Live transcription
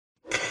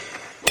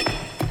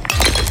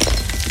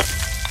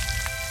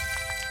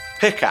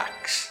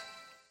Pickaxe.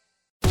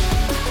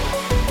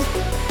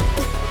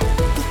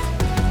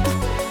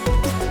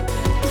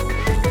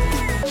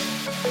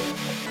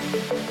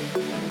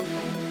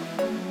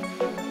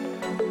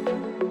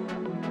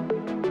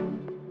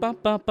 Bum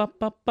bum bum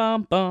bum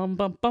bum bum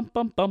bum bum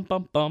bum bum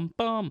bum bum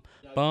bum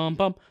bum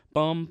bum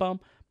bum bum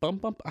bum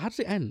bum. How does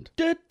it end?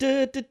 That's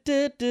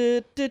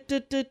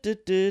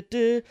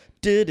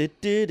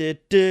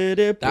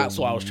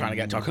what I was trying to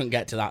get to. I couldn't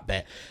get to that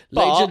bit.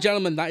 Ladies and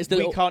gentlemen, that is the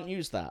We can't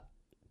use that.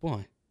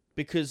 Why?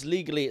 Because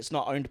legally it's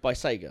not owned by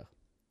Sega.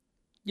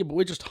 Yeah, but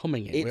we're just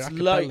humming it.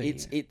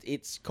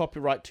 It's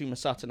copyright to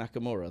Masato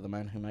Nakamura, the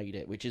man who made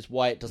it, which is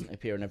why it doesn't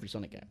appear in every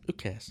Sonic game. Who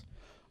cares?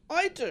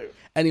 I do.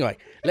 Anyway,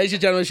 ladies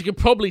and gentlemen, as you can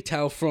probably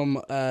tell from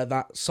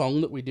that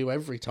song that we do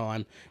every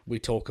time we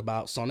talk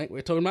about Sonic, we're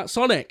talking about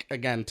Sonic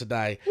again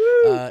today.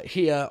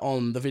 Here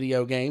on the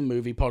Video Game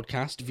Movie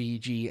Podcast,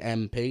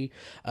 VGMP,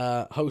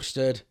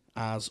 hosted,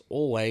 as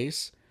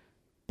always,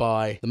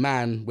 by the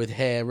man with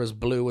hair as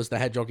blue as the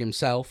hedgehog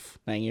himself.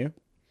 Thank you.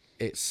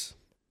 It's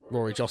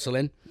Rory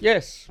Jocelyn.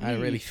 Yes. I had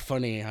a really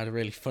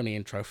funny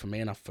intro for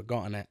me, and I've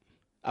forgotten it.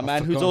 A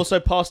man who's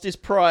also past his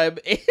prime.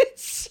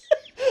 It's...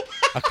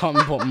 I can't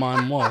remember what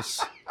mine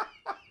was.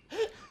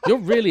 You're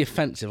really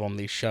offensive on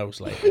these shows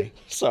lately.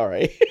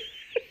 Sorry.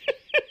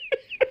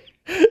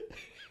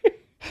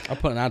 I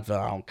put an advert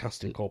out on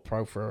Casting Call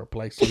Pro for a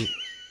replacement.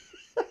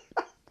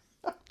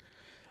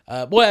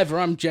 Whatever,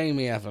 I'm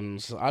Jamie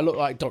Evans. I look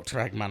like Dr.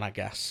 Eggman, I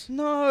guess.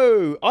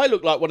 No, I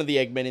look like one of the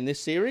Eggmen in this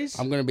series.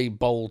 I'm going to be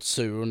bald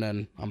soon,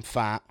 and I'm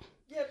fat.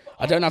 Yeah,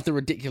 I don't have the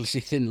ridiculously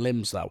thin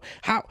limbs, though.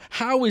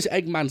 How is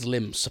Eggman's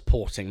limbs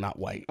supporting that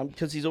weight?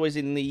 Because he's always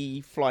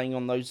flying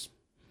on those...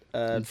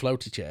 in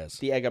floaty chairs.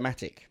 The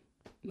Eggomatic.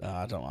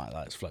 I don't like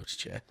that. It's floaty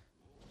chair.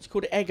 It's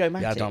called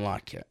Eggomatic. Yeah, I don't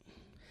like it.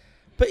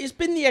 But it's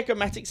been the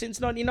Eggomatic since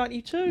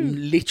 1992.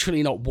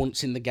 Literally not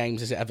once in the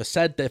games has it ever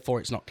said, therefore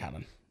it's not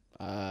canon.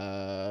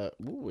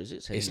 Is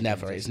it said?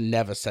 It's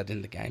never said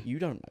in the game. You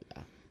don't know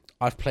that.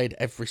 I've played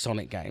every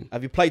Sonic game.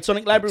 Have you played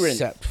Sonic Labyrinth?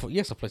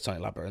 Yes, I've played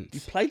Sonic Labyrinth.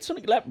 You played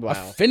Sonic Labyrinth?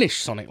 Wow. I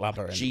finished Sonic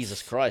Labyrinth.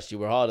 Jesus Christ, you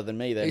were harder than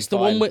me then. It's the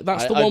one with...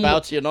 I bow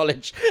to your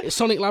knowledge.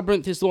 Sonic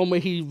Labyrinth is the one where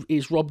he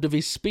is robbed of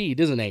his speed,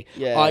 isn't he?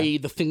 Yeah. I.e.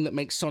 the thing that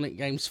makes Sonic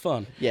games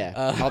fun.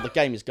 Yeah. The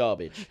game is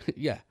garbage.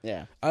 Yeah.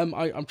 Yeah.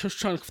 I'm just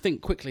trying to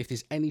think quickly if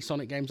there's any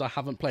Sonic games I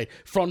haven't played.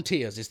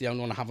 Frontiers is the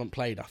only one I haven't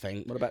played, I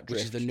think. What about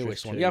Drift? Which is the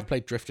newest Drift one. 2? Yeah, I've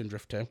played Drift and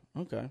Drift 2.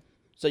 Okay.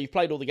 So you've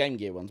played all the Game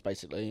Gear ones,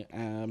 basically.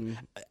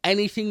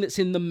 Anything that's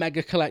in the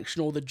Mega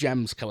Collection or the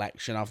Gems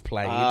Collection, I've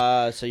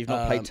played. So you've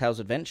not played Tails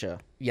Adventure?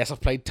 Yes,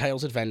 I've played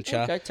Tails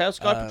Adventure. Okay, Tails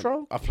Sky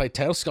Patrol? I've played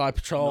Tails Sky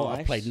Patrol. Nice.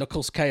 I've played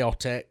Knuckles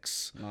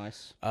Chaotix.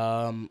 Nice.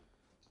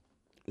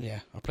 Yeah,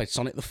 I played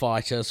Sonic the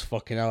Fighters.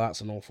 Fucking hell,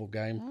 that's an awful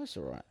game. Oh, that's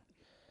all right.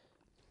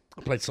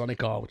 I played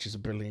Sonic R, which is a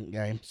brilliant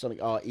game.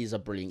 Sonic R is a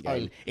brilliant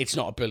game. It's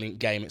not a brilliant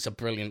game. It's a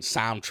brilliant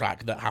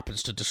soundtrack that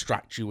happens to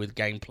distract you with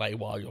gameplay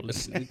while you're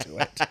listening to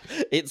it.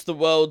 It's the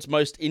world's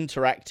most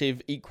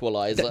interactive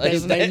equalizer.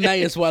 They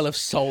may as well have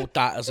sold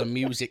that as a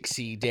music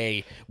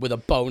CD with a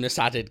bonus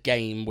added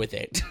game with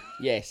it.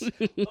 Yes.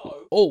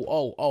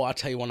 I'll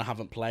tell you one I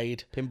haven't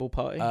played. Pinball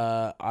Party?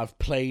 I've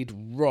played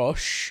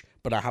Rush,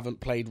 but I haven't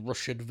played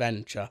Rush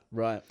Adventure.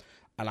 Right.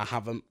 And I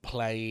haven't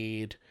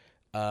played...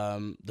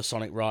 the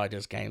Sonic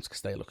Riders games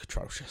because they look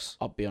atrocious.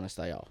 I'll be honest,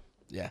 they are.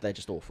 Yeah, they're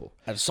just awful.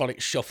 And Sonic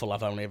Shuffle,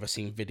 I've only ever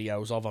seen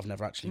videos of. I've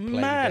never actually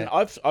played it.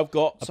 I've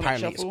got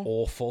apparently Sonic Shuffle. It's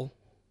awful.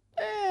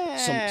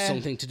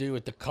 Something to do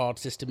with the card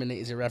system in it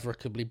is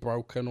irrevocably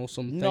broken or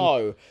something.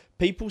 No,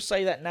 people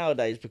say that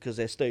nowadays because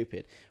they're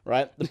stupid,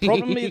 right?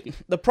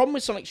 The problem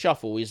with Sonic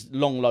Shuffle is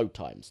long load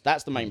times.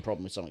 That's the main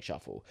problem with Sonic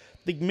Shuffle.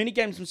 The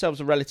minigames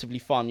themselves are relatively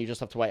fun. You just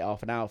have to wait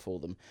half an hour for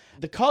them.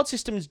 The card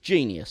system is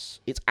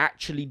genius. It's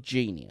actually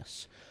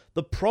genius.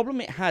 The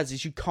problem it has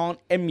is you can't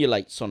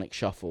emulate Sonic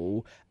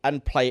Shuffle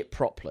and play it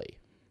properly.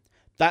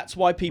 That's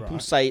why people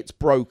say it's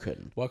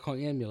broken. Why can't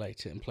you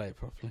emulate it and play it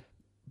properly?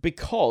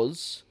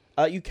 Because...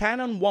 you can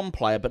on one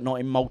player, but not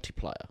in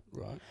multiplayer.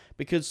 Right.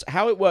 Because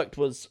how it worked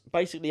was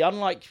basically,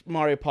 unlike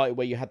Mario Party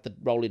where you had the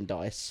rolling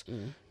dice,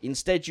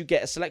 instead you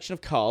get a selection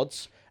of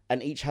cards,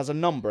 and each has a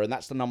number, and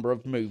that's the number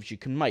of moves you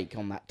can make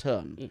on that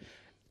turn.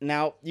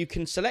 Now, you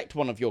can select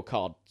one of your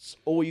cards,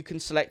 or you can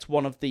select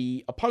one of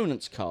the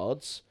opponent's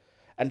cards,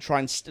 and try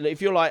and...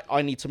 if you're like,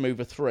 I need to move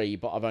a 3,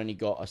 but I've only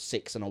got a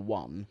 6 and a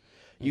 1...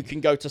 You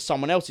can go to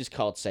someone else's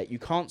card set. You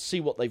can't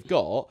see what they've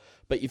got,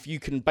 but if you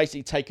can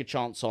basically take a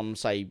chance on,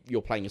 say,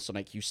 you're playing a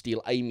Sonic, you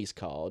steal Amy's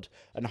card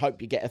and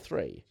hope you get a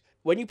 3.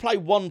 When you play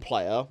one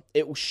player,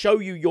 it will show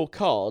you your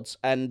cards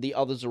and the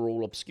others are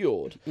all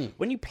obscured.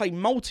 When you play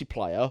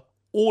multiplayer,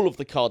 all of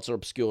the cards are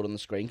obscured on the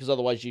screen because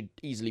otherwise you'd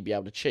easily be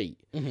able to cheat.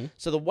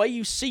 So the way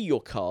you see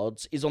your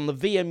cards is on the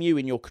VMU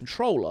in your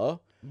controller,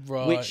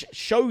 which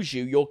shows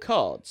you your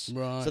cards.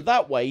 Right. So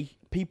that way...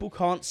 people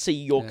can't see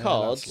your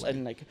cards,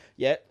 and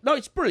no,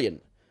 it's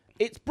brilliant.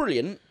 It's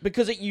brilliant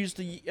because it used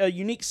the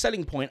unique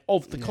selling point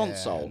of the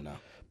console. No.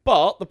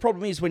 But the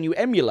problem is when you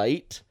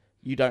emulate,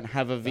 You don't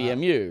have a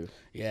VMU.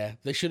 Yeah,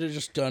 they should have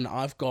just done.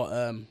 I've got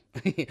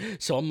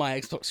so on my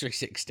Xbox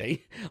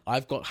 360,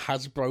 I've got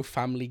Hasbro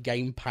Family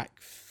Game Pack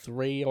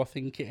 3, I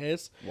think it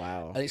is.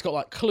 Wow. And it's got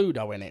like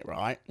Cluedo in it,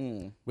 right?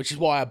 Which is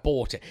why I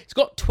bought it. It's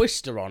got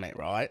Twister on it,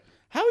 right?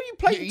 How are you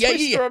playing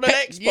Twister on an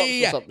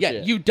Xbox or something? Yeah,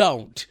 you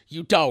don't.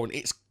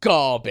 It's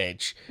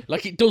garbage.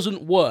 Like, it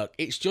doesn't work.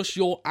 It's just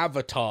your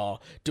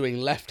avatar doing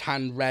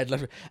left-hand red,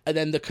 and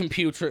then the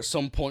computer at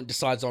some point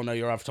decides, oh no,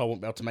 your avatar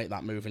won't be able to make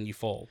that move, and you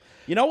fall.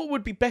 You know what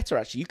would be better,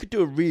 actually? You could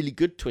do a really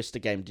good Twister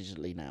game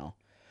digitally now.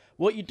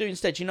 What you do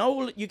instead,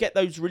 you get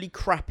those really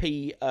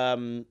crappy,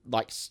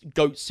 like,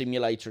 Goat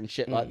Simulator and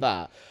shit like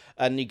that,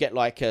 and you get,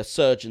 like, a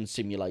Surgeon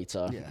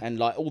Simulator, and,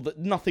 like,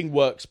 nothing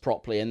works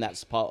properly, and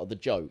that's part of the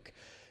joke.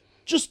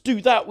 Just do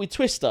that with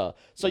Twister.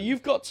 So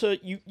you've got to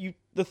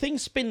the thing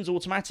spins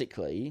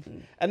automatically,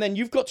 and then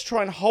you've got to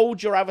try and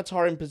hold your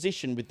avatar in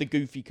position with the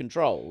goofy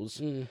controls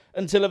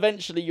until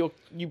eventually you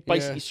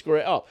basically screw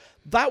it up.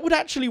 That would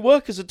actually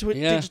work as a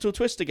digital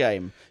Twister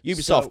game.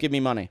 Ubisoft, give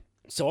me money.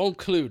 So on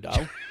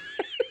Cluedo,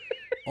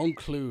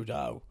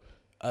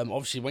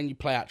 obviously when you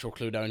play actual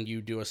Cluedo and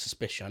you do a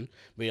suspicion,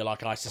 where you're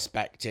like, I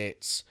suspect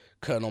it's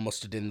Colonel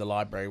Mustard in the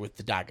library with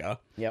the dagger.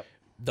 Yep.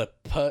 The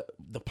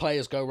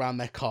players go around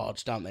their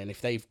cards, don't they? And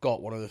if they've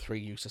got one of the three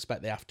you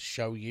suspect, they have to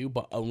show you,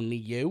 but only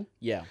you.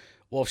 Yeah.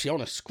 Well, obviously on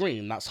a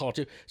screen, that's hard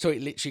to... So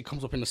it literally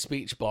comes up in the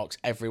speech box,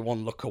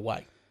 everyone look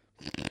away.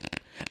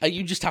 And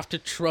you just have to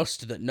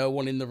trust that no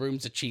one in the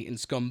room's a cheating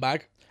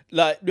scumbag.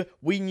 Like,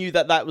 we knew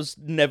that was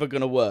never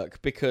going to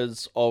work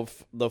because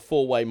of the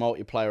 4-way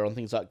multiplayer on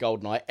things like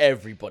GoldenEye.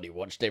 Everybody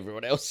watched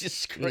everyone else's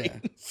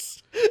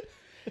screens. Yeah.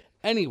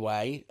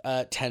 Anyway,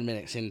 10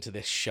 minutes into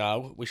this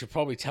show, we should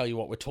probably tell you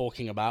what we're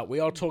talking about. We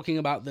are talking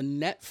about the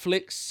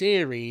Netflix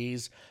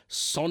series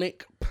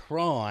Sonic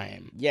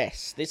Prime.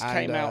 Yes, this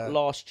came out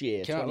last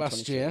year. Came out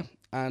last year,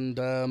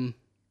 and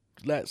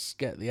let's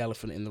get the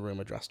elephant in the room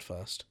addressed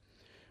first,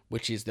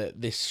 which is that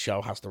this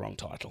show has the wrong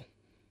title.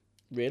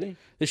 Really?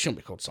 This shouldn't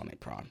be called Sonic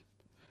Prime,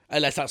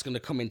 unless that's going to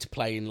come into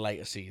play in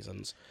later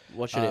seasons.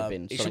 What should it have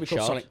been? It should be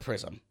called Sonic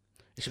Prism.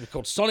 It should be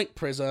called Sonic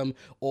Prism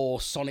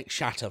or Sonic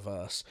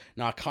Shatterverse.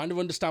 Now, I kind of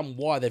understand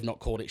why they've not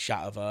called it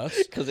Shatterverse.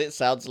 Because it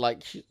sounds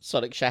like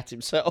Sonic shat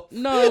himself.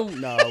 No.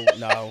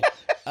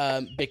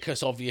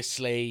 Because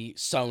obviously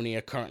Sony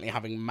are currently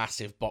having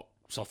massive box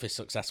office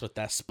success with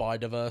their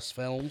Spider-Verse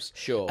films.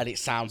 Sure. And it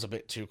sounds a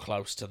bit too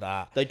close to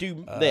that. They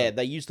do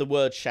they use the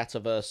word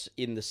Shatterverse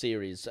in the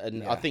series,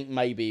 and I think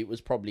maybe it was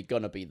probably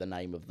gonna be the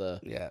name of the...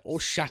 Yeah, or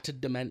Shattered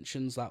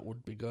Dimensions, that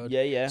would be good.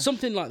 Yeah.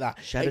 Something like that.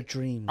 Shattered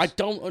Dreams. I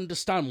don't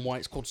understand why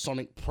it's called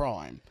Sonic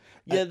Prime.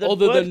 Yeah,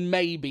 other than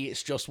maybe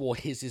it's just, well,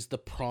 his is the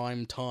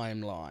prime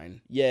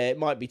timeline. Yeah, it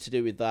might be to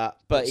do with that,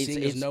 but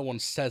it's no one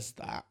says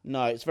that.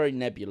 No, it's very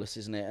nebulous,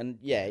 isn't it? And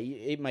yeah,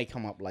 it may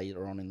come up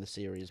later on in the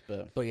series,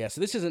 but yeah.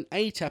 So this is an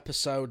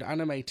 8-episode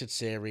animated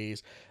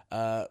series,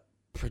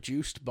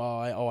 produced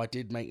by. I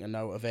did make a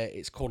note of it.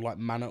 It's called like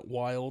Man at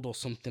Wild or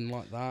something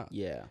like that.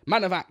 Yeah,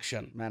 Man of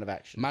Action. Man of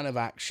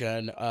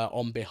Action.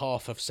 On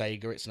behalf of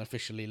Sega, it's an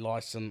officially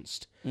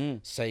licensed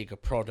Sega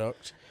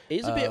product. It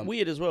is a bit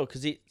weird as well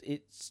because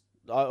it's.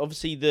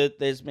 Obviously,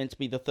 there's meant to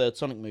be the third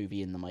Sonic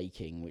movie in the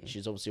making, which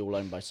is obviously all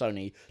owned by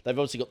Sony. They've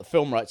obviously got the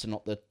film rights and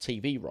not the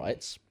TV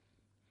rights.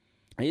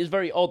 It is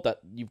very odd that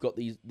you've got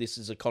this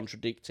is a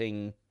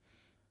contradicting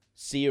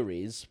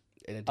series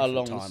in a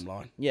different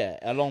timeline.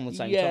 Along the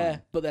same time. Yeah,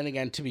 but then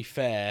again, to be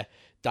fair,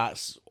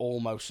 that's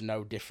almost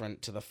no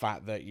different to the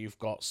fact that you've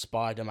got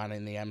Spider-Man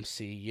in the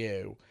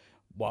MCU,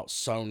 while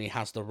Sony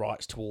has the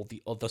rights to all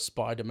the other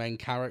Spider-Man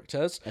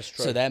characters. That's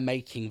true. So they're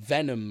making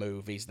Venom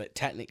movies that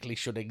technically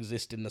should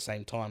exist in the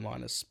same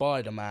timeline as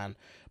Spider-Man,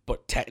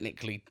 but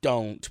technically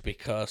don't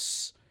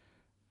because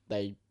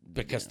they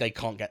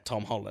can't get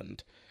Tom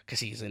Holland because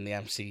he's in the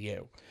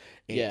MCU.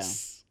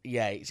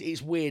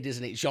 It's weird,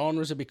 isn't it?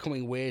 Genres are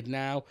becoming weird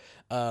now,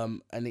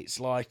 and it's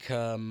like...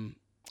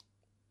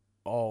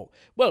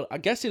 I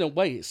guess in a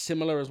way it's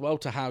similar as well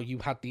to how you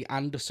had the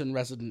Anderson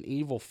Resident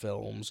Evil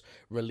films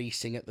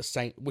releasing at the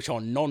same, which are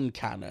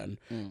non-canon,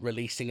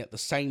 releasing at the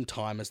same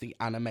time as the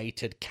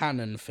animated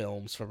canon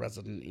films for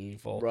Resident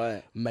Evil,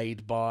 right,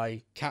 made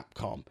by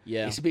Capcom.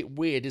 Yeah, it's a bit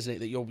weird, isn't it,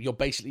 that you're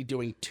basically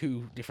doing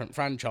two different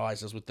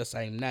franchises with the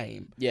same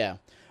name. Yeah.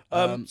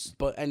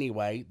 But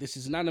anyway, this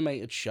is an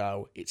animated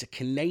show. It's a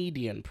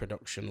Canadian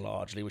production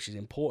largely, which is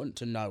important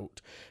to note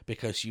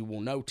because you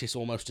will notice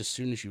almost as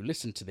soon as you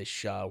listen to this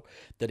show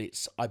that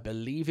I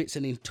believe it's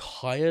an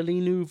entirely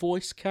new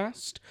voice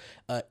cast.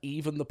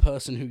 Even the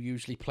person who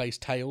usually plays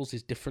Tails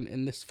is different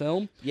in this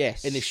film.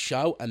 Yes. In this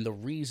show, and the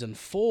reason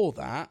for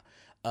that,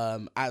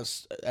 I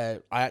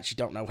actually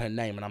don't know her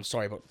name, and I'm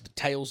sorry, but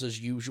Tails'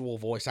 usual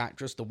voice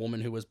actress, the woman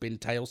who has been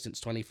Tails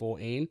since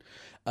 2014,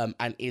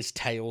 and is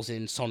Tails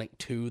in Sonic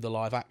 2, the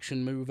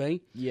live-action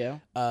movie. Yeah.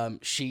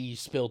 She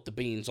spilled the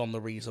beans on the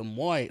reason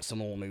why it's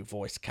an all-new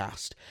voice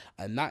cast,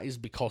 and that is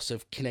because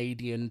of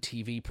Canadian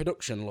TV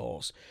production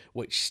laws,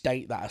 which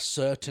state that a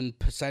certain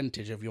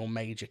percentage of your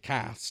major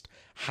cast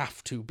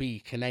have to be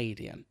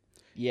Canadian.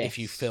 Yes. If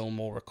you film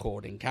or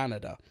record in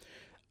Canada.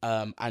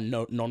 and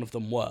none of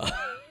them were.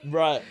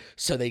 Right.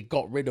 So they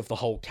got rid of the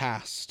whole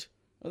cast.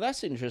 Well,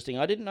 that's interesting.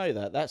 I didn't know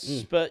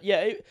that. But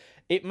yeah,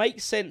 it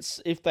makes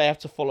sense if they have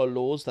to follow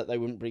laws that they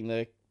wouldn't bring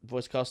the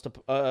voice cast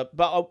up.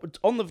 But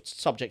on the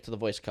subject of the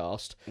voice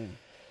cast,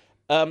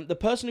 the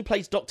person who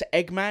plays Dr.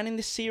 Eggman in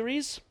this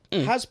series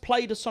has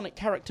played a Sonic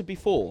character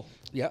before.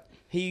 Yep.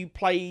 He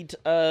played.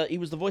 He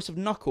was the voice of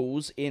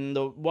Knuckles in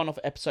the one-off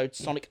episode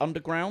Sonic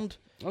Underground.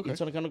 Okay. In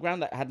Sonic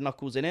Underground that had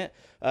Knuckles in it,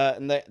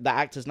 and the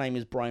actor's name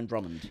is Brian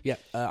Drummond. Yeah,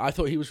 I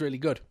thought he was really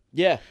good.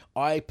 Yeah,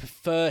 I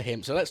prefer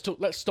him. So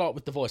let's start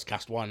with the voice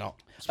cast. Why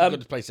not? It's a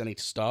good place I need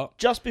to start.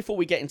 Just before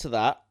we get into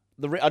that,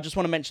 I just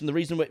want to mention the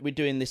reason we're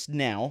doing this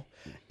now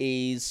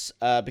is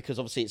because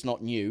obviously it's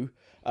not new.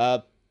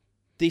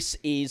 This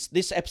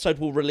episode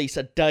will release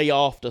a day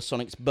after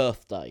Sonic's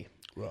birthday.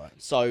 Right.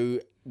 So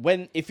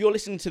if you're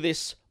listening to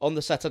this on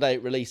the Saturday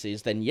it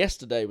releases, then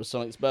yesterday was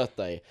Sonic's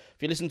birthday.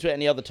 If you listen to it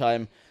any other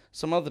time,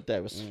 some other day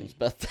was Sonic's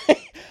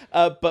birthday.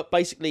 But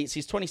basically, it's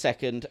his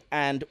 22nd,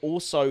 and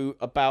also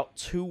about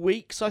 2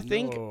 weeks, I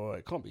think. No,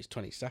 it can't be his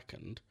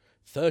 22nd.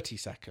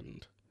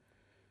 32nd.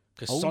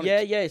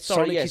 Yeah.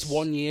 Sonic is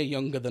 1 year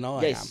younger than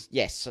I am.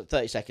 Yes,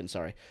 32nd,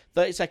 sorry.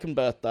 32nd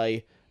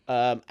birthday,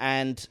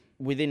 and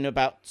within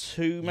about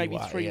 2, maybe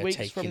 3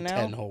 weeks from now.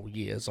 10 whole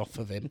years off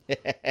of him.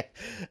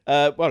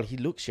 Well, he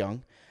looks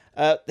young.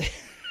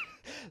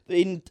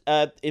 In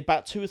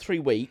about 2 or 3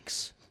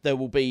 weeks, there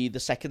will be the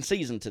second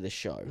season to this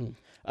show.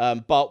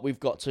 But we've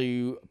got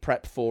to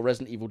prep for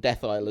Resident Evil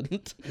Death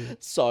Island.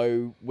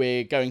 So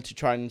we're going to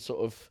try and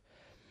sort of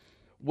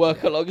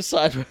work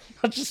alongside as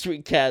much as we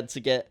can to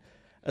get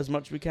as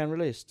much as we can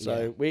released.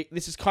 So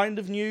this is kind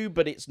of new,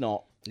 but it's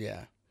not.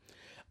 Yeah.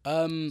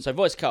 So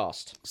voice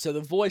cast. So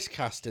the voice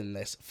cast in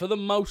this, for the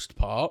most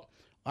part,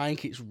 I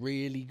think it's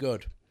really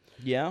good.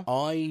 Yeah.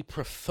 I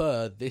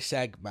prefer this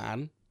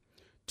Eggman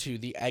to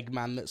the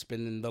Eggman that's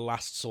been in the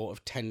last sort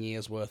of 10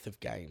 years worth of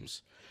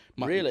games.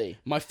 Really?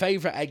 My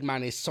favourite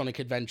Eggman is Sonic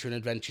Adventure and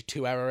Adventure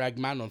 2 era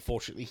Eggman.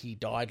 Unfortunately, he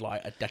died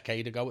like a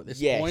decade ago at this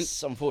point.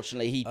 Yes,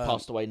 unfortunately, he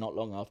passed away not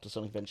long after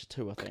Sonic Adventure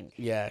 2, I think.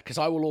 Yeah, because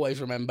I will always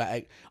remember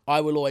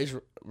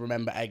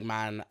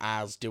Eggman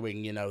as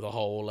doing, the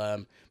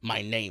whole,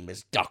 my name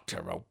is Dr.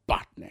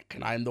 Robotnik,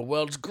 and I'm the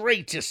world's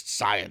greatest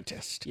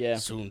scientist. Yeah.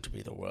 Soon to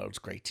be the world's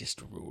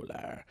greatest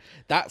ruler.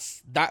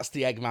 That's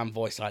the Eggman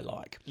voice I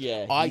like.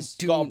 Yeah, he's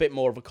got a bit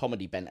more of a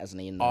comedy bent,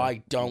 hasn't he?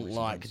 I don't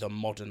like the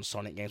modern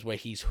Sonic games where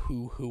he's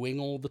hoo-hooing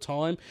all the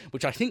time,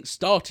 which I think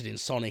started in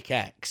Sonic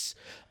X,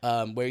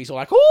 where he's all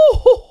like,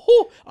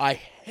 oh. I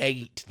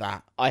hate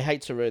that. I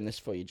hate to ruin this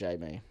for you,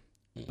 Jamie,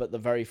 but the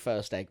very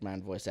first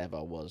Eggman voice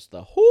ever was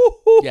the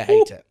hoo. Yeah,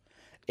 hate it.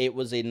 It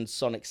was in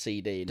Sonic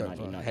CD in Don't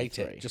 1993.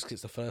 hate it, just because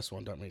it's the first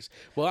one, don't we?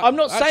 Well, I'm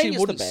not saying it's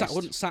the wouldn't best.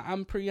 Wouldn't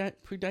Saturn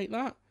predate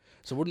that?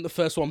 So wouldn't the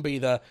first one be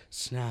the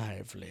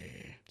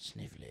Snively?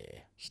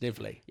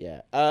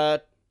 Yeah.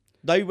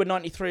 They were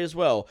 93 as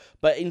well.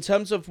 But in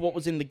terms of what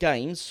was in the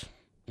games,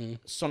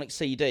 Sonic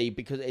CD,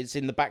 because it's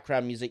in the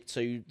background music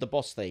to the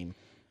boss theme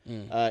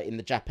in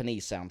the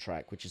Japanese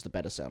soundtrack, which is the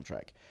better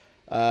soundtrack.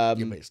 Yeah,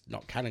 but it's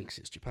not canon because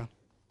it's Japan.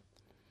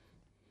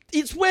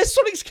 It's where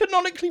Sonic's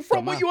canonically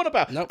from. What are you on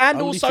about? Nope, and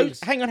only also,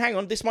 things- hang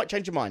on, this might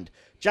change your mind.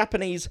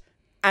 Japanese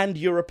and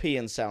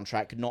European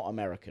soundtrack, not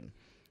American.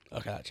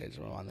 Okay, that changes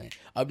my mind there.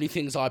 Only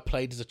things I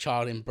played as a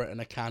child in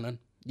Britain are canon.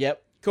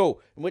 Yep,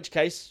 cool. In which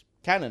case,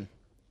 canon.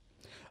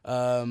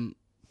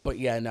 But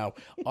yeah, no.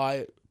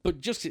 But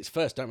just its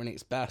first don't mean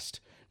it's best.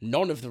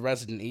 None of the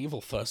Resident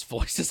Evil first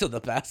voices are the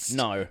best.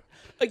 No.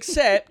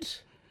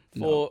 Except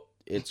for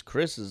it's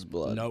Chris's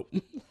blood. Nope.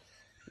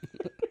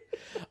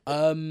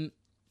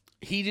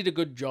 He did a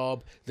good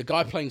job. The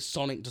guy playing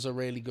Sonic does a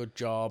really good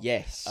job.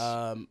 Yes.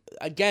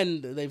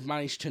 Again, they've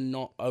managed to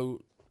not...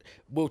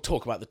 we'll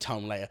talk about the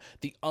tone later.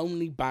 The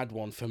only bad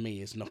one for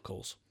me is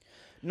Knuckles.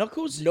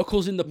 Knuckles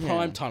in the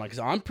prime time, because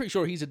I'm pretty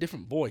sure he's a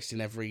different voice in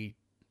every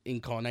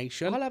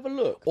incarnation. I'll have a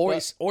look. Or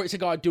it's a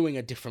guy doing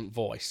a different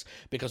voice,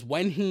 because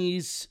when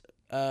he's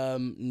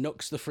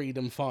Nux the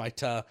Freedom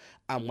Fighter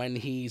and when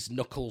he's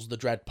Knuckles the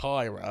Dread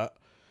Pirate,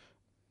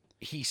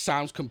 he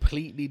sounds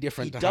completely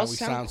different to how he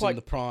sounds in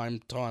the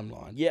prime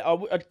timeline. Yeah,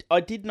 I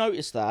did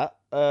notice that.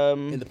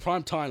 In the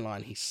prime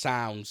timeline, he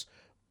sounds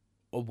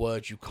a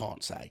word you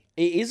can't say.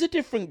 It is a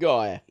different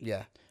guy.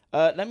 Yeah.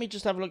 Let me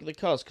just have a look at the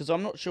cast, because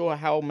I'm not sure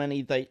how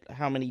many.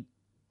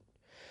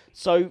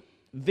 So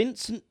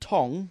Vincent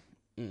Tong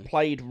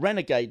played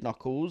Renegade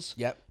Knuckles.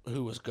 Yep,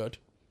 who was good.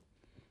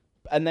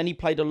 And then he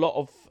played a lot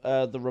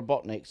of the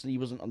Robotniks. He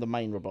wasn't the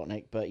main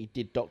Robotnik, but he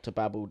did Dr.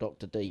 Babel,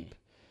 Dr. Deep.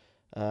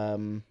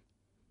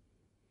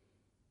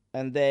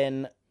 And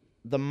then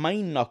the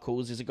main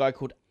Knuckles is a guy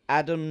called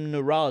Adam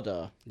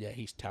Narada. Yeah,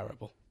 he's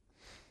terrible.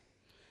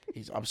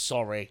 I'm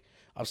sorry,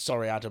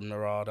 Adam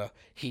Narada.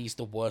 He's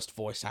the worst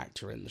voice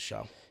actor in the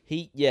show.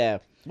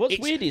 What's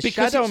weird is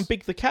Shadow and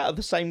Big the Cat are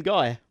the same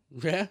guy.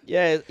 Yeah?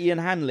 Yeah, Ian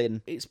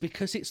Hanlon. It's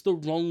because it's the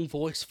wrong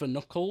voice for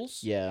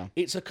Knuckles. Yeah.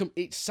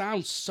 It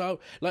sounds so...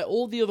 Like,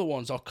 all the other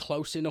ones are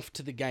close enough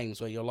to the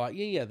games where you're like,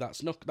 yeah,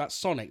 that's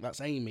Sonic,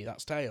 that's Amy,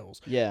 that's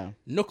Tails. Yeah.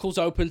 Knuckles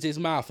opens his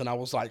mouth, and I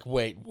was like,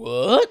 wait,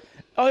 what?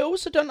 I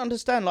also don't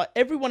understand, like,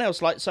 everyone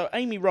else, like, so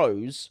Amy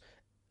Rose...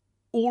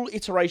 All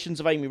iterations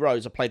of Amy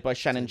Rose are played by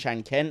Shannon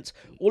Chan Kent.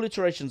 All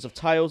iterations of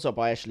Tails are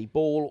by Ashley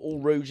Ball. All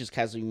Rouge is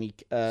Kazumi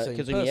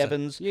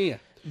Evans. Yeah.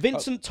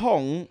 Vincent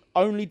Tong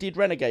only did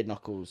Renegade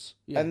Knuckles.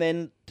 Yeah. And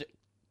then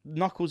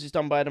Knuckles is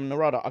done by Adam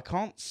Narada. I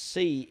can't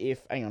see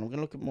if... Hang on, I'm going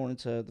to look more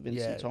into the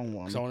Vincent Tong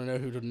one. Because I want to know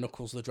who did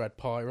Knuckles the Dread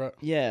Pirate.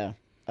 Yeah.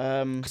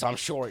 Because I'm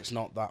sure it's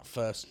not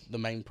the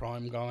main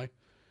Prime guy.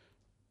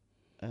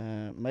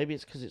 Maybe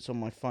it's because it's on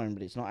my phone,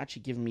 but it's not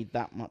actually giving me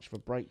that much of a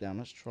breakdown.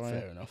 Let's try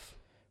it. Fair enough.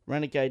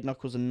 Renegade,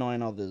 Knuckles, and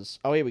 9 others.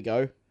 Oh, here we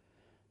go.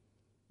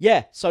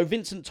 Yeah, so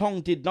Vincent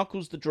Tong did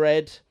Knuckles the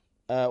Dread,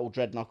 or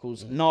Dread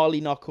Knuckles, Gnarly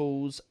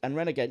Knuckles, and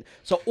Renegade.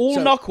 So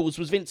Knuckles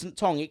was Vincent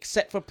Tong,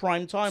 except for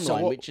Prime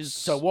Timeline, which is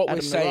So what Adam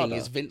we're saying Narada.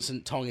 is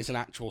Vincent Tong is an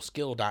actual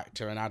skilled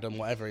actor, and Adam,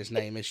 whatever his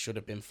name is, should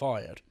have been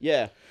fired.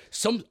 Yeah.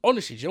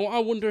 Honestly, do you know what I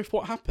wonder if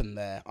what happened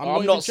there?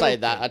 I'm not saying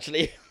that,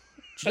 actually.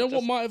 Do you know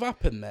what might have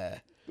happened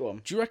there? Go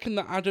on. Do you reckon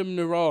that Adam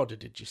Narada,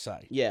 did you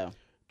say? Yeah.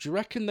 Do you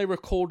reckon they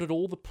recorded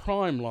all the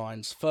Prime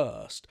lines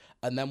first,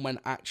 and then when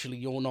actually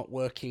you're not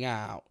working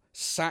out,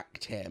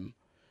 sacked him?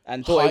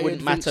 And thought it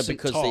wouldn't hired matter Vincent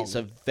because Tong? it's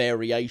a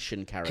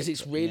variation character. Because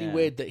it's really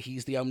weird that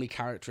he's the only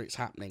character it's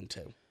happening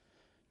to.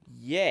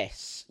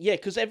 Yes. Yeah,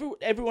 because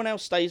everyone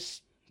else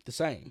stays... The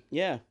same.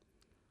 Yeah.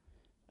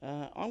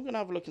 I'm going to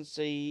have a look and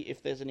see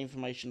if there's any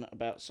information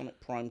about Sonic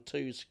Prime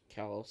 2's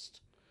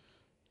cast.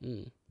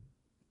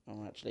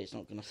 Oh, actually, it's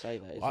not going to say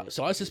that, is it?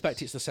 So I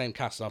suspect it's the same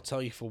cast, and I'll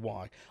tell you for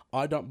why.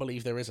 I don't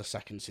believe there is a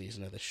second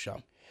season of this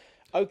show.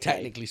 Okay.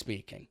 Technically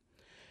speaking.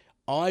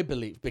 I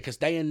believe, because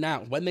I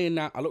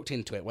looked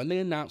into it, when they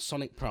announced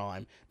Sonic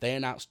Prime, they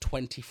announced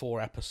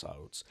 24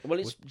 episodes. Well,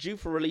 it's due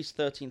for release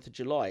 13th of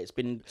July. It's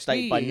been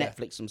stated by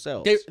Netflix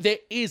themselves. There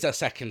is a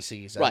second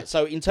season. Right,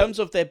 so in terms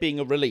of there being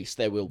a release,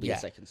 there will be a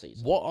second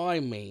season. What I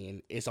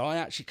mean is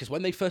because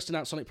when they first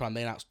announced Sonic Prime,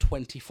 they announced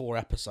 24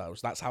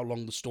 episodes. That's how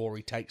long the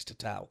story takes to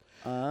tell.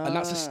 And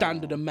that's a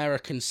standard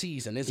American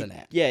season, isn't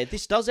it? Yeah,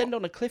 this does end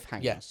on a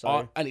cliffhanger. Yeah,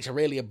 so... and it's a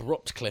really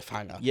abrupt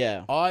cliffhanger.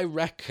 Yeah. I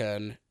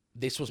reckon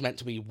this was meant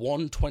to be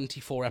one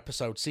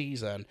 24-episode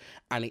season,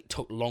 and it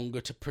took longer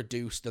to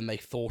produce than they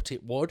thought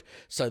it would,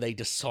 so they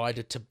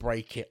decided to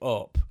break it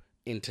up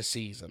into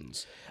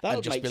seasons. That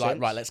and just be like,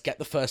 right, let's get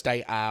the first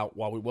 8 out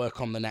while we work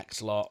on the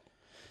next lot.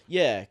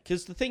 Yeah,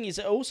 because the thing is,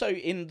 also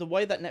in the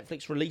way that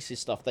Netflix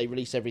releases stuff, they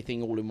release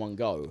everything all in one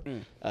go.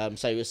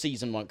 So a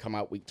season won't come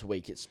out week to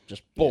week. It's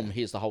just, boom,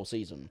 here's the whole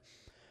season.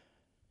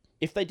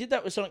 If they did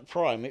that with Sonic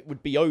Prime, it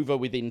would be over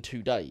within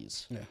 2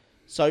 days. Yeah.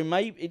 So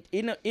maybe,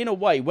 in a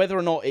way, whether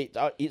or not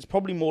it's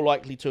probably more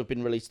likely to have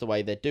been released the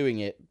way they're doing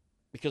it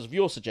because of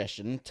your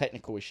suggestion,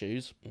 technical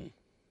issues.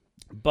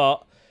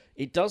 But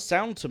it does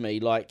sound to me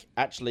like,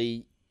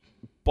 actually,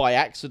 by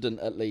accident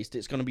at least,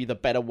 it's going to be the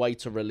better way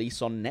to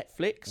release on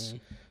Netflix.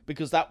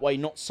 Because that way,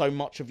 not so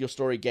much of your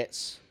story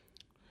gets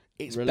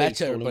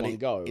released all in one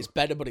go. It's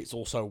better, but it's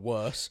also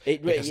worse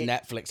because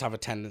Netflix have a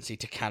tendency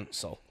to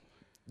cancel.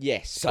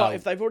 Yes, so, but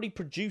if they've already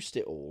produced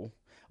it all,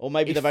 or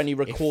maybe they've only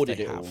recorded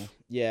it all.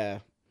 Yeah,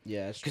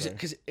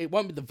 because it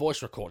won't be the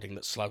voice recording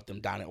that slowed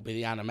them down. It'll be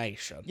the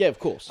animation. Yeah, of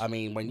course. I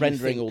mean, when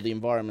rendering all the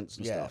environments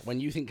and stuff. When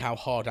you think how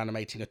hard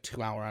animating a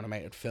 2-hour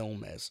animated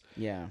film is.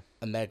 Yeah.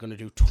 And they're going to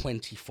do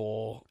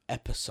 24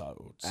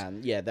 episodes.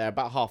 And yeah, they're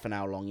about half an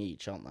hour long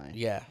each, aren't they?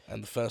 Yeah,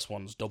 and the first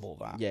one's double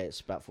that. Yeah,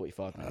 it's about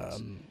 45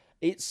 minutes.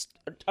 It's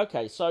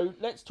okay. So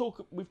let's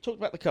talk. We've talked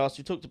about the cast.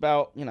 We've talked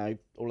about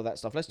all of that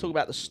stuff. Let's talk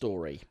about the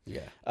story.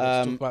 Yeah.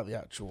 Let's talk about the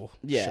actual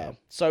show.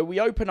 So we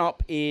open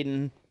up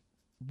in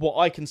what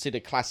I consider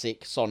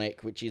classic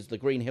Sonic, which is the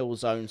Green Hill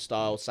Zone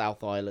style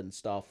South Island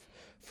stuff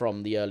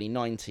from the early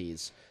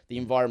 90s. The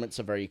environments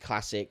are very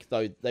classic,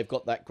 though they've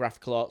got that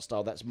graphical art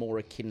style that's more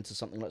akin to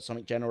something like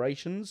Sonic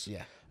Generations.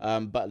 Yeah.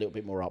 But a little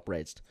bit more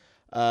up-resed.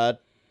 And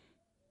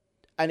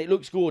it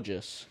looks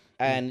gorgeous.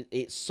 And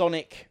it's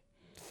Sonic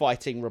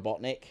fighting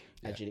Robotnik,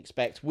 as you'd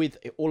expect, with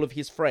all of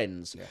his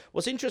friends. Yeah.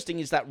 What's interesting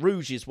is that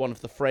Rouge is one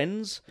of the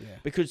friends,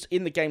 because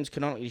in the games,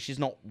 canonically, she's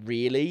not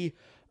really.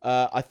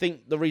 I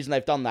think the reason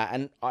they've done that,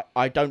 and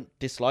I don't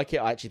dislike it,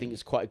 I actually think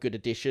it's quite a good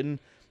addition,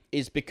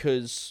 is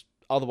because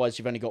otherwise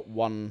you've only got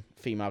one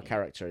female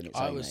character in its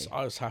I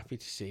was happy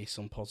to see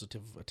some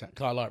positive attack.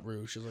 I like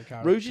Rouge as a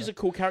character. Rouge is a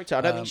cool character.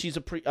 I don't think she's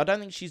I don't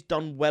think she's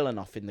done well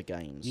enough in the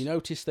games. You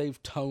notice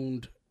they've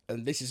toned,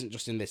 and this isn't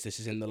just in this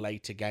is in the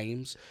later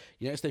games.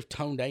 You notice they've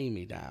toned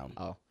Amy down.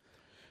 Oh.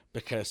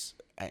 Because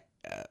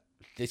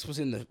this was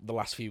in the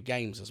last few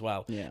games as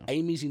well. Yeah.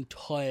 Amy's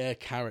entire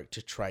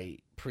character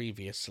trait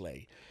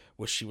previously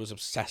was she was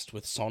obsessed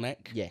with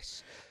Sonic.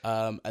 Yes.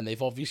 And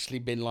they've obviously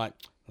been like,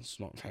 that's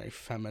not very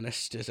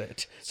feminist, is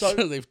it? So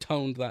they've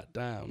toned that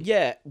down.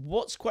 Yeah.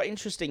 What's quite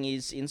interesting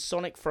is in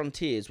Sonic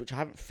Frontiers, which I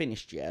haven't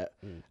finished yet,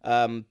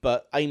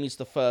 but Amy's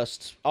the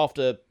first,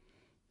 after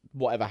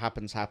whatever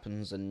happens,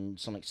 and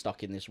Sonic's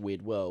stuck in this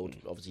weird world,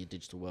 obviously a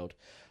digital world.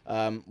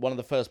 One of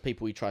the first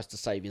people he tries to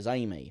save is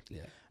Amy.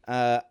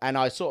 Yeah. And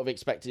I sort of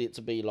expected it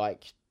to be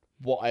like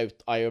what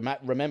I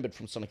remembered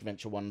from Sonic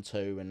Adventure 1 and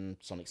 2 and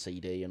Sonic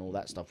CD and all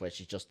that stuff, where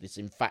she's just this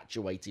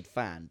infatuated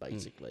fan,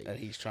 basically. And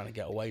he's trying to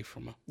get away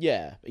from her.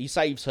 Yeah, he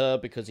saves her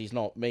because he's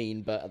not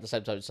mean, but at the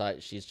same time, it's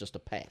like she's just a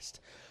pest.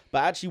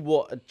 But actually,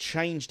 what had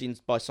changed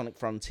by Sonic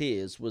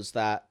Frontiers was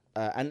that,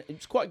 and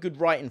it's quite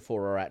good writing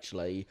for her,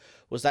 actually,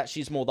 was that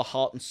she's more the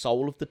heart and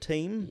soul of the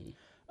team.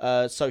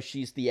 So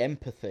she's the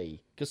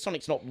empathy. Because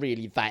Sonic's not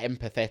really that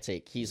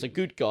empathetic. He's a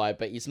good guy,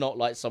 but he's not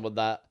like someone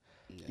that,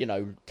 you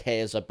know,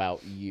 cares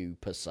about you,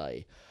 per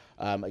se.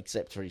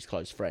 Except for his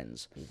close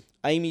friends.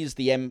 Amy is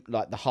the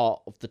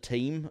heart of the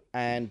team,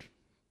 and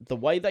the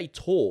way they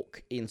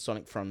talk in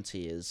Sonic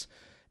Frontiers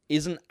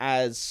isn't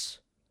as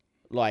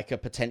like a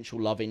potential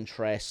love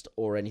interest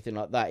or anything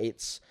like that.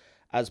 It's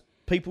as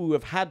people who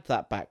have had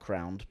that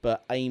background,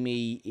 but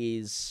Amy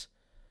is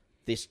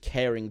this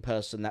caring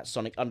person that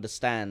Sonic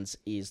understands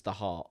is the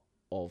heart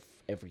of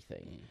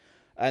everything.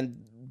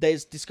 And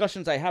there's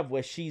discussions they have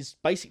where she's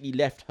basically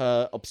left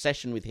her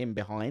obsession with him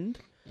behind.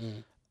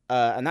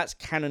 And that's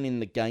canon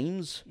in the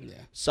games. Yeah.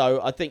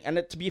 So I think,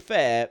 and to be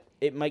fair,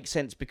 it makes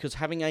sense because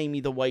having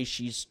Amy the way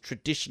she's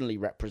traditionally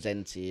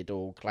represented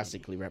or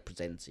classically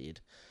represented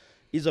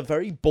is a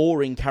very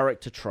boring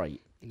character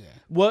trait. Yeah.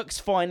 Works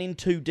fine in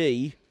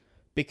 2D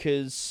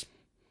because,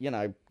 you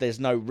know, there's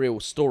no real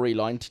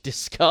storyline to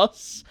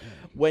discuss.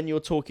 When you're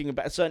talking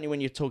about, certainly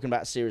when you're talking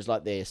about a series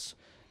like this,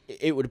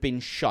 it would have been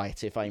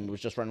shite if Amy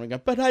was just running around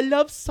going, but I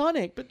love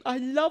Sonic, but I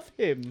love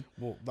him.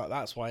 Well,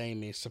 that's why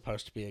Amy is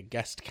supposed to be a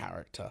guest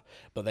character,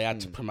 but they had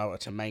to promote her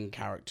to main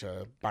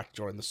character back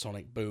during the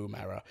Sonic Boom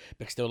era,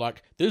 because they were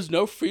like, there's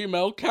no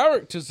female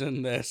characters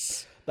in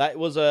this. That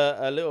was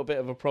a little bit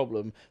of a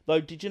problem.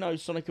 Though, did you know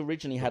Sonic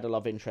originally had a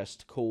love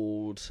interest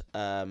called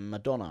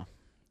Madonna?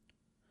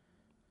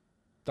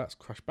 That's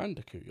Crash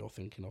Bandicoot you're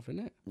thinking of,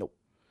 isn't it? Nope.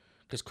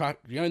 Because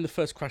you know in the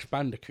first Crash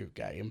Bandicoot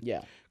game,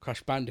 Yeah.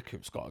 Crash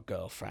Bandicoot's got a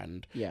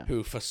girlfriend Yeah.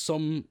 who, for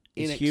some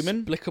Is human?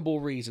 inexplicable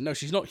reason... No,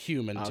 she's not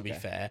human, to be Okay.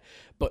 fair,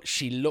 but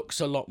she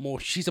looks a lot more...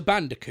 She's a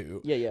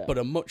Bandicoot, Yeah. but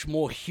a much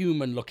more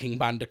human-looking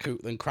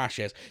Bandicoot than Crash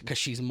is, because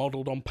she's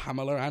modelled on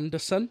Pamela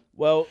Anderson,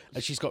 Well,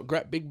 and she's got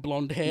great big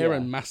blonde hair Yeah.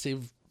 and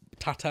massive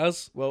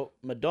tatas.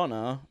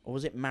 Madonna, or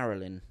was it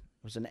Marilyn?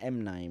 It was an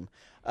M name.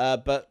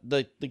 But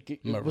the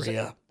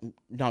Maria.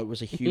 It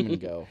was a human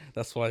girl.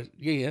 That's why...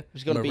 Yeah. It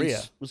was going Maria.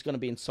 to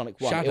be in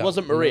Sonic 1. Shadow. It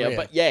wasn't Maria,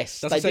 but yes,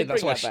 That's, they the thing,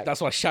 did bring that back.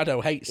 that's why Shadow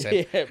hates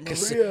him. Yeah,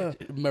 'cause Maria.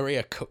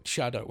 Maria cooked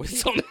Shadow with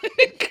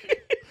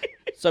Sonic.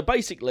 So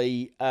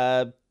basically,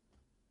 I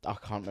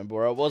can't remember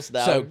where I was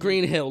now. So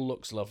Green Hill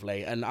looks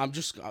lovely, and I'm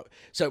just...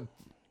 So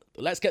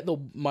let's get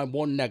my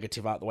one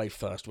negative out of the way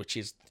first, which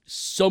is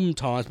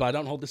sometimes, but I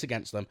don't hold this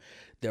against them,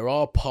 there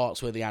are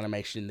parts where the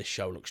animation in this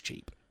show looks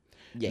cheap.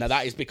 Yes. Now,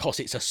 that is because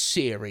it's a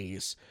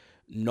series,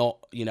 not,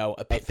 you know,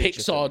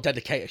 feature Pixar film.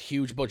 dedicate a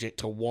huge budget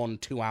to 1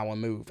 2-hour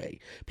movie.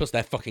 Plus,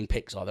 they're fucking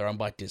Pixar. They're owned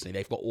by Disney.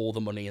 They've got all the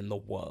money in the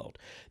world.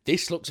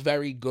 This looks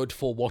very good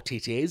for what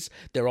it is.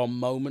 There are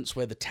moments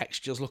where the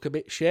textures look a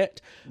bit shit,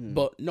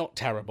 but not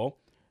terrible.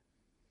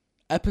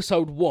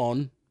 Episode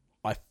 1,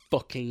 I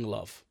fucking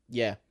love.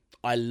 Yeah.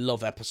 I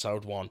love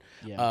episode 1.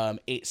 Yeah.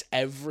 It's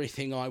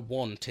everything I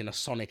want in a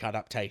Sonic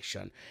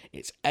adaptation.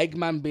 It's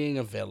Eggman being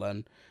a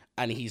villain,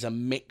 and he's a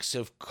mix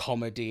of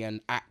comedy and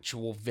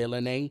actual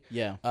villainy.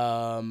 Yeah.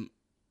 And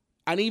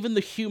even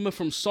the humour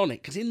from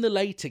Sonic, because in the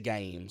later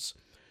games,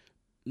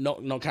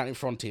 not counting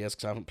Frontiers,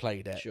 because I haven't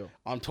played it, Sure.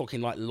 I'm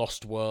talking like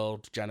Lost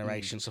World,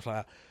 Generation, stuff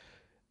like that.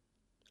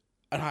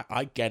 And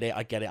I get it,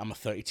 I'm a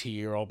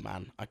 32-year-old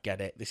man, I get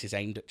it, this is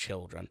aimed at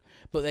children.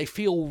 But they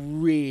feel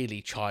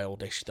really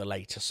childish, the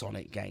later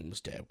Sonic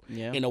games do.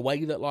 Yeah. In a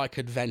way that, like,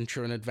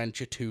 Adventure and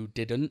Adventure 2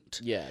 didn't.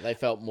 Yeah, they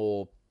felt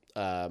more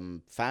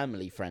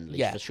family friendly,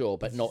 Yeah. for sure,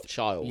 but not Yeah,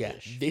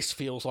 childish. this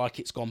feels like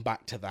it's gone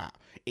back to that.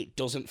 It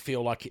doesn't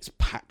feel like it's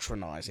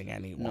patronising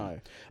anyone.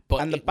 No.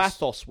 But And the it was-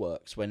 bathos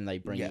works when they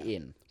bring Yeah. it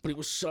in. But it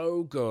was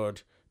so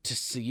good to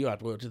see. You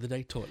had word of the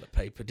day toilet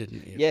paper,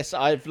 didn't you? Yes,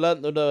 I've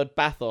learnt the word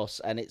bathos,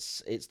 and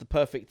it's the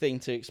perfect thing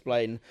to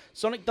explain.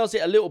 Sonic does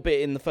it a little bit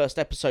in the first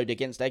episode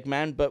against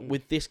Eggman, but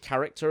with this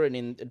character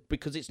and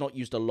because it's not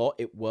used a lot,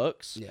 it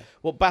works. Yeah.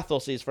 What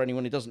bathos is, for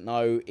anyone who doesn't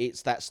know,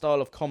 it's that style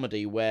of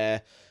comedy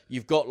where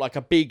you've got like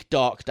a big,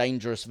 dark,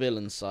 dangerous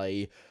villain,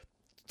 say,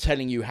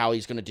 telling you how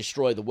he's going to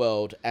destroy the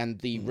world, and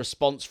the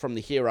response from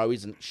the hero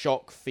isn't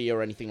shock, fear,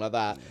 or anything like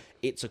that.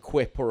 It's a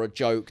quip or a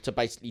joke to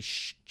basically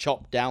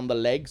chop down the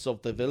legs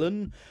of the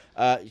villain.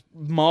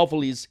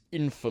 Marvel is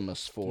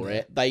infamous for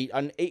it.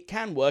 And it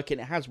can work, and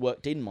it has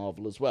worked in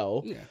Marvel as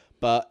well. Yeah.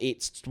 But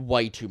it's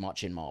way too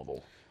much in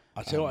Marvel.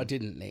 I tell you what I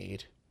didn't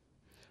need.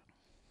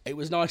 It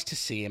was nice to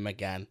see him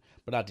again,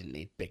 but I didn't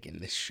need Big in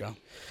this show.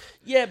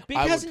 Yeah, Big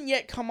hasn't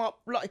yet come up.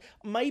 Like,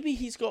 maybe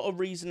he's got a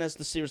reason as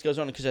the series goes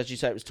on, because as you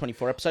say, it was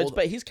 24 episodes,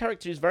 but his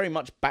character is very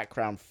much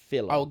background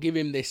filler. I'll give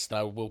him this,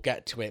 though. We'll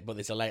get to it, but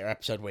there's a later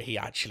episode where he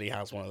actually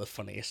has one of the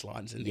funniest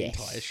lines in the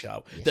entire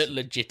show that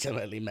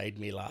legitimately made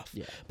me laugh.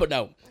 Yeah. But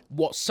no,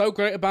 what's so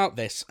great about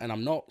this, and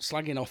I'm not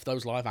slagging off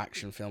those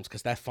live-action films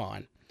because they're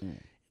fine,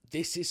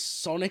 this is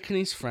Sonic and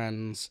his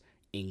friends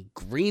in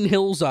Green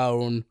Hill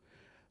Zone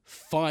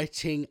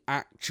fighting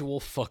actual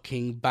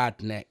fucking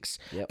badniks.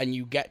 And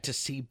you get to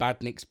see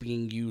badniks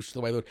being used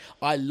the way they would.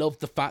 I love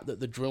the fact that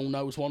the drill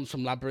nose ones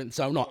from Labyrinth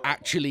Zone are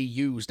actually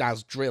used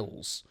as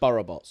drills.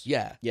 Burrow-bots.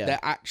 Yeah. They're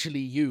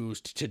actually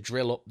used to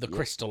drill up the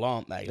crystal,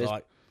 aren't they?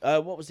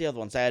 What was the other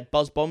ones? They had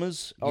Buzz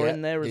Bombers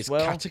in there as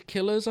well.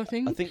 Caterpillars, I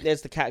think. I think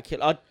there's the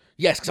Caterpillar.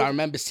 Yes, because I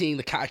remember seeing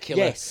the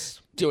Caterpillar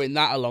doing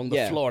that along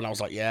the floor, and I was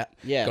like, got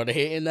to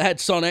hit it in the head,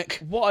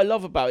 Sonic. What I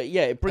love about it,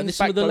 it brings back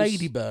some of the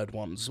Ladybird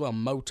ones as well,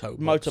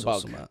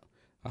 Motobug.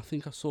 I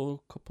think I saw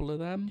a couple of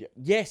them.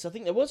 Yes, I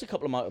think there was a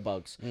couple of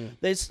Motobugs.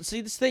 There's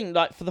this thing,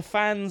 like, for the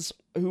fans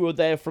who are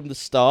there from the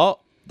start,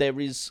 there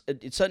is,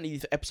 it's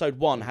certainly episode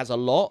 1 has a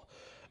lot.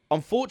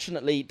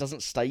 Unfortunately, it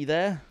doesn't stay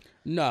there.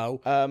 No.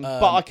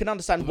 But I can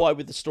understand why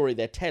with the story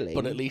they're telling.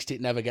 But at least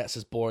it never gets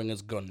as boring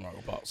as gun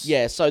robots.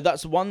 Yeah, so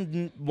that's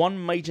one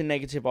major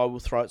negative I will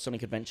throw at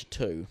Sonic Adventure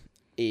 2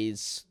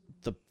 is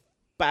the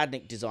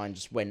Badnik design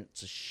just went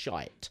to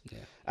shite. Yeah.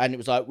 And it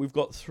was like, we've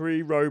got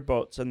 3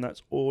 robots and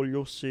that's all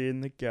you'll see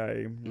in the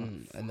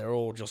game. And they're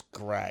all just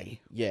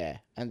grey. Yeah,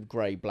 and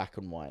grey, black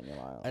and white. And you're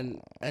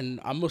like, and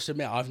I must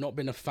admit, I've not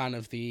been a fan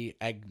of the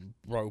egg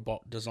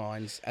robot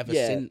designs ever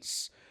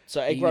since... So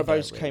Egg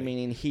Robots came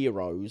in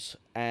Heroes,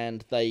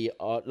 and they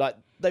are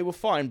they were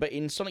fine, but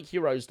in Sonic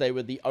Heroes they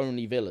were the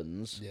only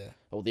villains,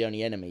 or the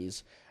only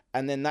enemies,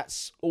 and then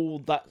that's all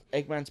that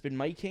Eggman's been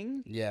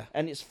making. Yeah,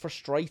 and it's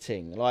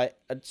frustrating. Like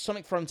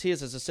Sonic Frontiers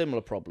has a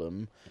similar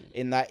problem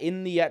in that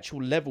in the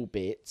actual level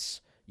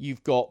bits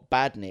you've got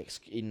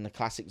badniks in the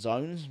classic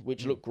zones,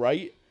 which look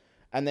great.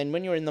 And then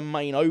when you're in the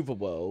main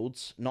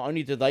overworlds, not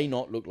only do they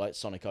not look like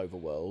Sonic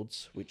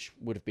overworlds, which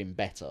would have been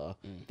better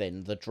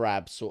than the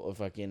drab sort of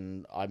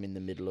fucking I'm in the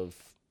middle of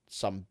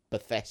some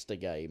Bethesda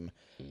game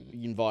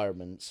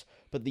environments,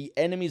 but the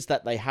enemies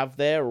that they have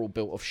there are all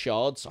built of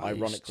shards,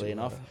 ironically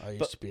enough. I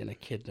used to be an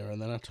echidna and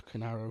then I took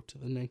an arrow to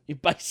the knee.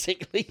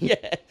 Basically,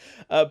 yeah.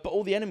 But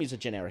all the enemies are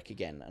generic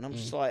again, and I'm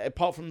just like,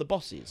 apart from the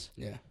bosses.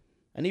 Yeah.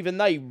 And even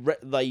they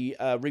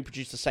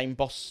reproduce the same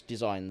boss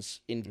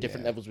designs in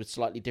different levels with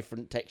slightly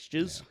different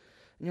textures. Yeah.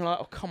 And you're like,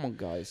 oh, come on,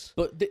 guys.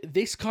 But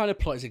this kind of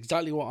plot is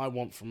exactly what I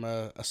want from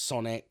a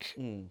Sonic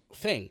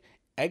thing.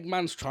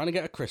 Eggman's trying to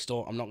get a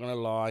crystal. I'm not going to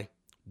lie.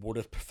 Would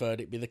have preferred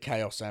it be the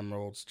Chaos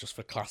Emeralds just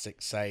for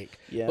classic's sake.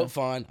 Yeah. But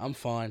fine. I'm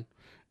fine.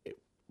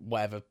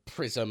 Whatever,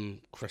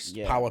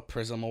 Power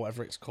Prism or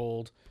whatever it's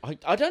called.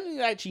 I don't think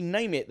they actually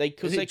name it.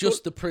 Is it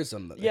just the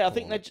Prism? That I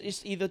think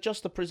it's either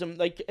just the Prism.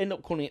 They end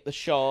up calling it the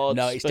Shards.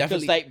 No, it's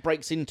because it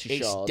breaks into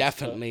Shards. It's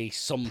definitely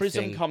something.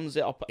 Prism comes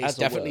up as It's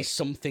definitely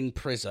something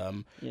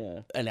Prism.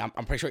 Yeah, and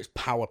I'm pretty sure it's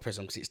Power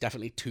Prism because it's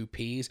definitely 2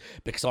 P's.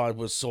 Because I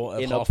was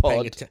sort of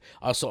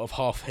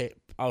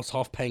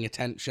half paying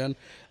attention,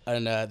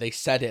 and they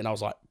said it, and I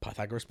was like,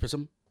 Pythagoras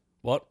Prism.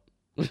 What?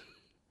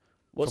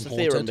 What's the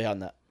theorem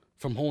behind that?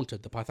 From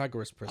Haunted, the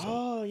Pythagoras Prism.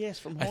 Oh, yes,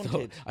 from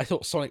Haunted. I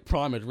thought Sonic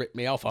Prime had ripped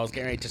me off. I was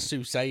getting ready to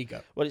sue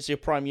Sega. Well, it's your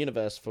Prime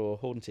universe for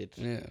Haunted.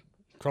 Yeah.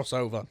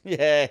 Crossover.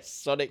 Yes,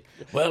 Sonic.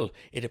 Well,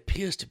 it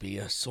appears to be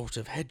a sort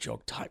of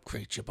hedgehog-type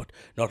creature, but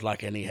not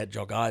like any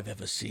hedgehog I've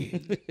ever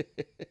seen.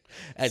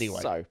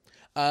 Anyway. So.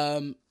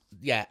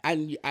 Yeah,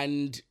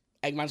 and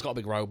Eggman's got a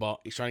big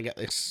robot. He's trying to get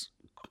this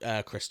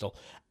crystal.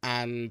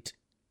 And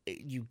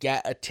you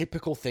get a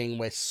typical thing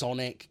where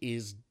Sonic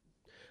is...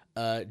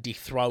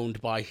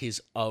 dethroned by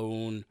his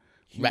own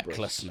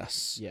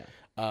recklessness. Yeah.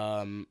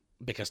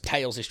 Because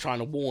Tails is trying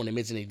to warn him,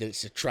 isn't he, that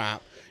it's a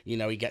trap. You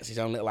know, he gets his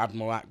own little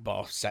Admiral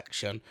Akbar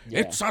section.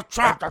 Yeah. It's a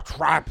trap,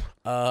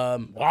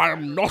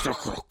 I'm not a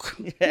crook.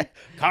 Yeah.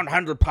 Can't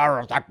handle power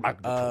of that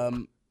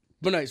magnitude.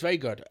 But no, it's very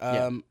good.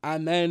 And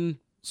then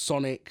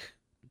Sonic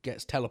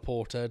gets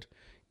teleported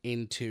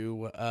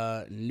into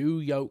New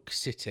York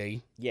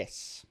City.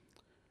 Yes.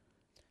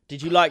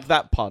 Did you like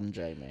that pun,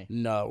 Jamie?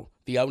 No.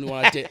 The only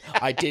one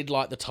I did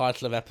like the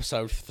title of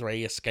episode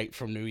 3, Escape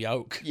from New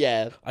York.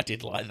 Yeah. I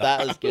did like that.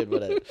 That was good,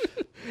 wasn't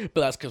it?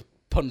 But that's because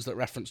puns that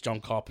reference John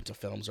Carpenter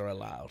films are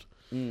allowed.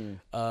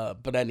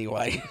 But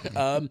anyway,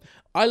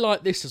 I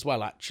like this as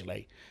well,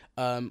 actually.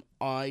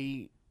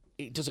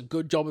 It does a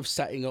good job of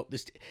setting up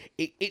this...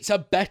 It's a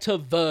better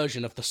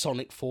version of the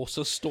Sonic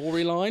Forces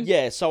storyline.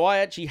 Yeah, so I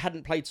actually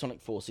hadn't played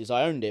Sonic Forces.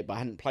 I owned it, but I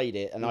hadn't played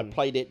it. And I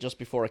played it just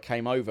before I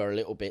came over a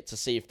little bit to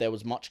see if there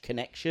was much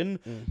connection.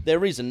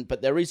 There isn't,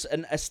 but there is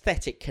an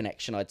aesthetic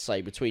connection, I'd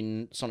say,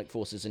 between Sonic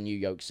Forces and New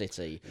York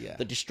City. Yeah.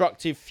 The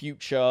destructive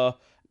future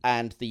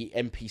and the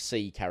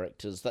NPC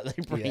characters that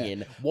they bring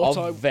in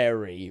are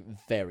very,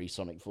 very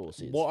Sonic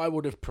Forces. What I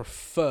would have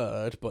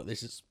preferred, but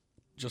this is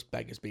just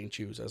beggars being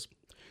choosers...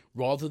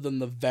 rather than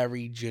the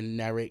very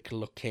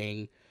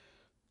generic-looking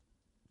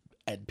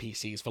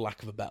NPCs, for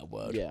lack of a better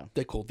word. Yeah.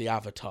 They're called the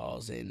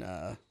avatars in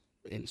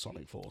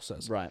Sonic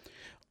Forces. Right.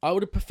 I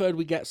would have preferred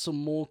we get some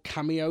more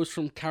cameos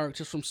from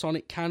characters from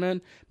Sonic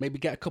canon. Maybe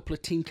get a couple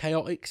of Team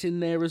Chaotix in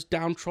there as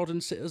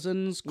downtrodden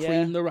citizens.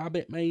 Cream the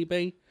Rabbit,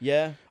 maybe.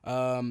 Yeah.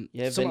 Something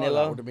Vanilla. like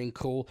that would have been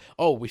cool.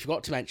 Oh, we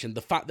forgot to mention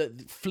the fact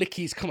that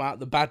Flickies come out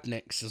the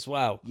Badniks as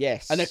well.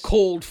 Yes. And they're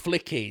called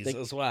Flickies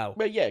as well.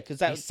 Well, yeah,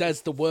 because He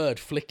says the word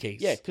Flickies.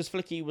 Yeah, because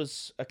Flicky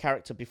was a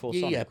character before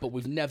Sonic. Yeah, but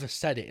we've never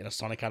said it in a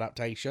Sonic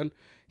adaptation.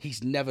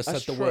 He's never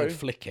said the true. word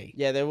Flicky.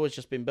 Yeah, they've always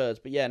just been birds.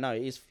 But yeah, no,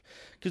 it is.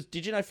 Because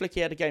did you know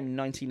Flicky had a game in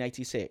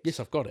 1986? Yes,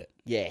 I've got it.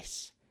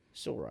 Yes.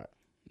 It's all right.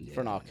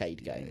 For an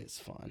arcade game. It's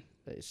fine.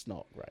 It's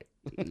not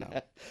great.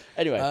 No.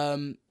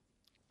 Anyway.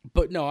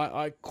 But no,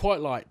 I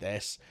quite like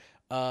this.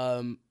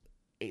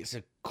 It's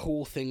a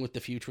cool thing with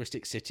the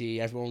futuristic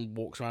city. Everyone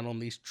walks around on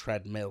these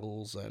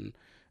treadmills and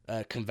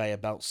conveyor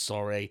belts,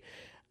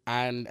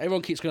 and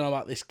everyone keeps going on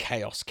about this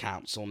Chaos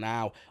Council.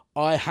 Now,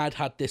 I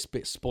had this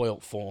bit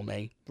spoilt for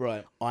me.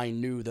 Right. I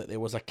knew that there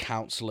was a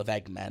council of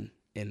Eggmen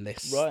in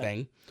this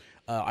thing.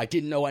 I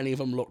didn't know what any of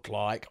them looked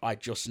like. I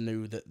just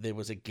knew that there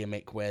was a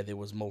gimmick where there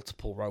was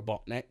multiple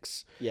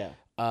Robotniks. Yeah.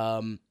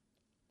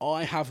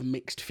 I have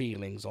mixed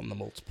feelings on the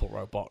multiple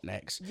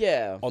Robotniks.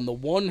 Yeah. On the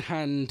one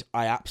hand,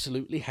 I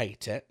absolutely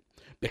hate it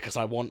because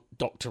I want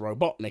Dr.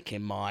 Robotnik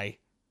in my...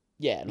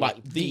 Yeah,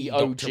 like the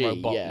OG, Dr.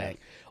 Robotnik. yeah.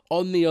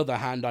 On the other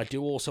hand, I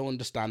do also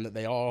understand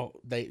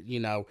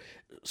that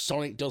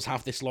Sonic does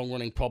have this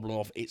long-running problem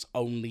of its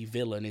only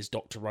villain is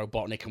Dr.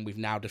 Robotnik, and we've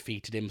now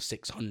defeated him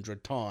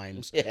 600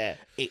 times. Yeah.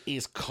 It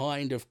is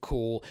kind of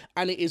cool,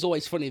 and it is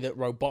always funny that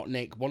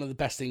Robotnik, one of the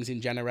best things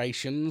in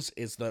Generations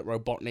is that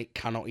Robotnik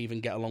cannot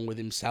even get along with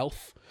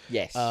himself.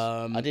 Yes,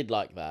 I did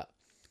like that.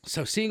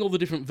 So seeing all the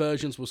different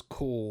versions was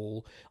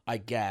cool, I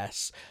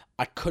guess.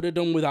 I could have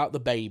done without the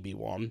baby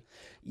one.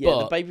 Yeah,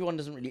 the baby one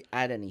doesn't really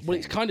add anything. Well,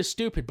 it's kind of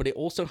stupid, but it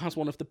also has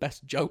one of the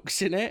best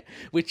jokes in it,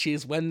 which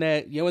is when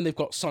when they've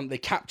got Sonic, they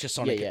capture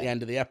Sonic at the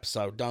end of the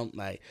episode, don't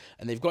they?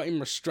 And they've got him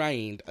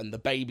restrained, and the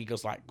baby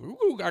goes like,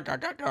 "Ooh, ga, ga,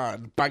 ga, ga,"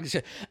 and bangs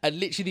it. And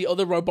literally the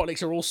other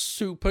Robotniks are all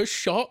super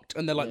shocked,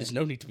 and they're like, "There's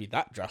no need to be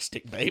that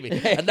drastic, baby."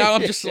 And now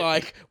I'm just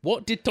like,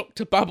 what did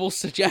Dr. Babble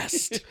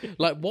suggest?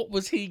 Like, what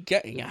was he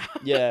getting at?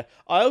 Yeah,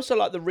 I also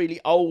like the really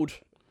old...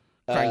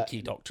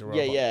 Cranky Dr.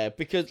 Robot. Yeah,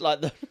 because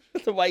like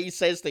the way he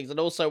says things, and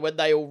also when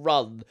they all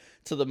run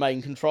to the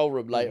main control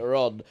room later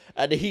on,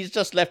 and he's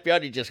just left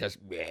behind, he just goes,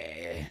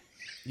 yeah.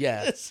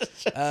 Yeah.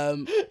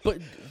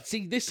 But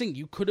see, this thing,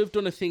 you could have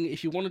done a thing,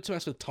 if you wanted to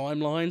mess with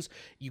timelines,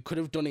 you could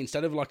have done,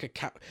 instead of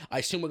like I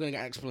assume we're going to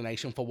get an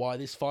explanation for why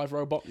there's 5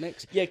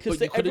 Robotniks. Yeah,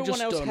 because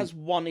everyone else has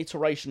one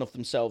iteration of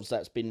themselves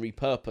that's been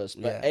repurposed,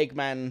 but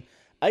Eggman...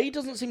 he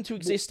doesn't seem to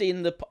exist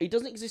in the... He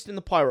doesn't exist in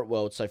the pirate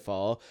world so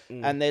far,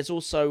 and there's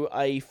also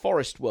a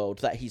forest world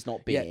that he's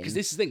not been in. Yeah, because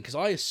this is the thing, because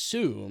I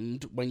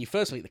assumed when you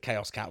first meet the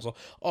Chaos Council,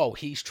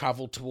 he's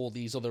travelled to all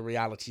these other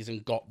realities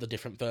and got the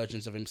different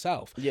versions of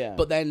himself. Yeah.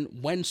 But then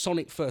when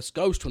Sonic first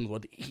goes to another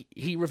world,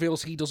 he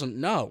reveals he doesn't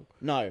know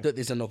that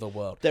there's another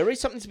world. There is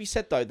something to be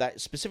said, though,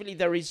 that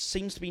specifically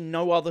seems to be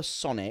no other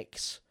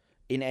Sonics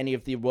in any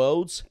of the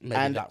worlds.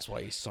 Maybe that's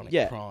why he's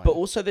Sonic Prime. But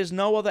also there's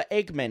no other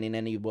Eggmen in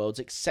any worlds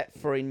except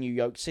for in New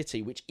York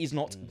City, which is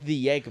not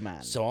the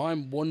Eggman. So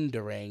I'm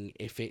wondering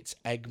if it's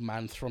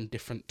Eggman from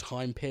different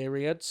time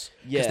periods.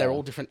 Because they're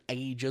all different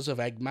ages of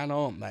Eggman,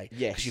 aren't they?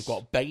 Yes. Because you've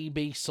got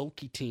baby,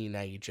 sulky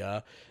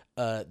teenager,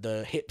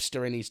 the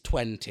hipster in his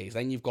 20s.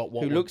 Then you've got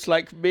who looks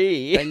like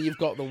me. Then you've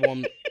got the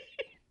one...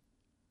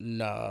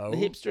 No. The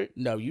hipster...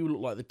 No, you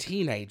look like the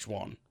teenage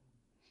one.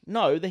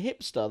 No, the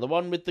hipster, the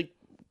one with the...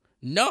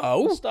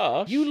 No,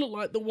 moustache. You look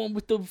like the one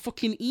with the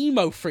fucking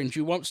emo fringe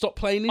who won't stop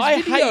playing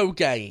his video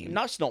game.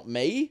 That's not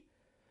me.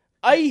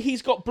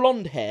 He's got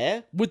blonde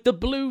hair. With the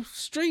blue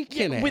streak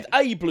in it. With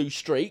a blue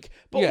streak.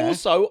 But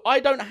also, I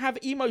don't have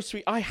emo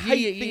streak. I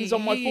hate things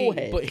on my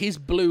forehead. But his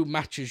blue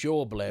matches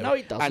your blue. No,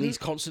 it doesn't. And he's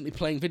constantly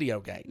playing video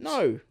games.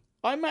 No.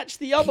 I match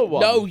the other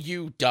one. No,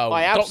 you don't.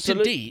 Dr.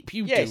 Deep,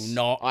 you do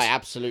not. I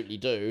absolutely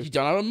do. You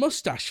don't have a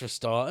mustache for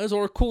starters,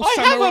 or a cool I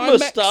samurai have a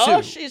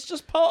moustache. suit. It's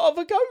just part of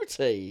a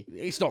goatee.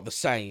 It's not the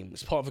same.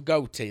 It's part of a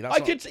goatee. I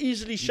could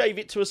easily shave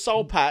it to a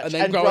soul patch and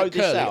then grow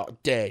this curly. out. I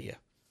dare you.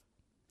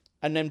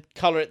 And then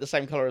colour it the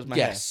same colour as my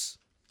hair.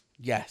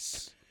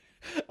 Yes.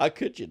 I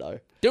could, you know.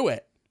 Do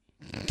it.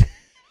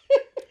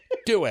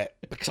 Do it.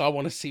 Because I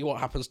want to see what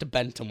happens to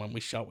Benton when we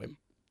show him.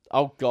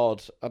 Oh,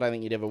 God. I don't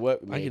think you'd ever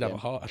work with me. You'd have a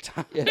heart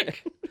attack. Yeah.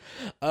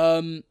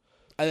 And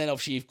then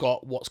obviously you've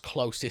got what's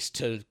closest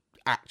to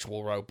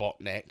actual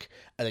Robotnik,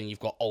 and then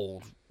you've got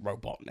old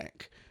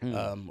Robotnik.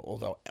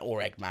 Or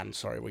Eggman,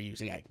 sorry, we're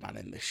using Eggman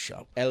in this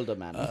show.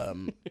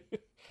 Elderman.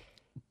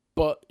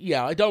 But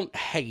yeah, I don't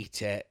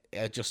hate it.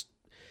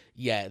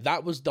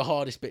 That was the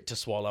hardest bit to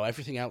swallow.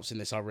 Everything else in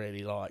this I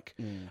really like.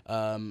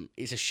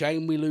 It's a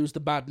shame we lose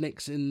the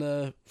Badniks in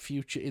the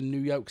future in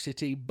New York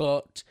City,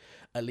 but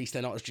at least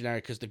they're not as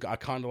generic as I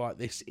kind of like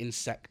this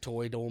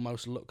insectoid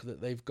almost look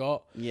that they've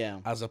got. Yeah.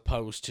 As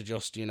opposed to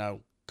just,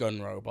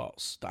 gun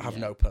robots that have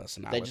Yeah. no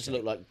personality. They just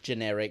look like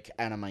generic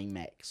anime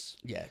mechs.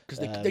 Yeah, because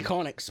they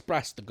can't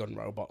express. The gun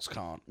robots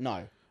can't.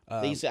 No.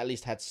 These at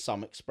least had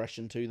some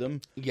expression to them,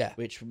 Yeah.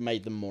 which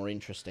made them more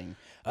interesting.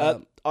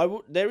 Um,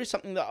 There is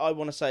something that I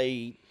want to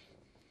say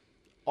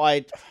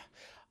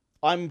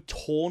I'm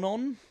torn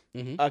on.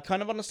 I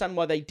kind of understand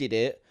why they did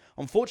it.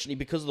 Unfortunately,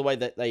 because of the way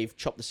that they've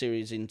chopped the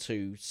series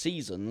into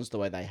seasons, the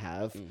way they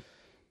have,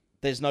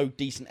 there's no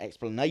decent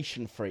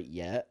explanation for it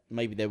yet.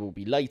 Maybe there will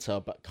be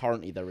later, but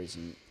currently there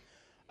isn't.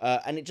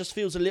 And it just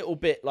feels a little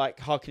bit like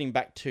harkening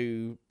back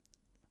to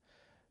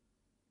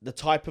the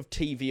type of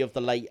TV of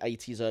the late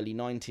 80s, early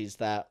 90s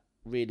that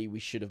really we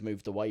should have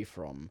moved away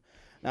from.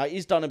 Now, it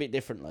is done a bit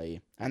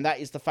differently, and that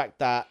is the fact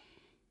that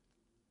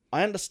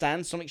I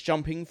understand Sonic's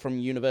jumping from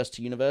universe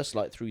to universe,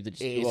 like through the...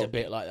 It is a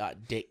bit like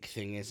that Dick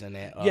thing, isn't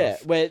it? Yeah,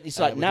 where it's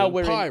like, now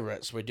we're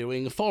pirates, we're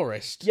doing a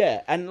forest.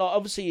 Yeah, and like,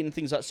 obviously in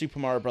things like Super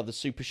Mario Brothers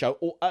Super Show,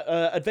 or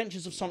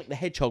Adventures of Sonic the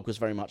Hedgehog was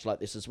very much like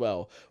this as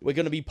well. We're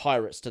going to be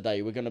pirates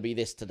today, we're going to be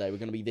this today, we're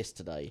going to be this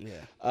today.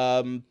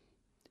 Yeah.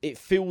 It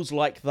feels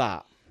like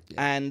that.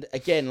 Yeah. And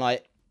again,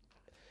 like,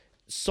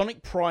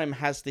 Sonic Prime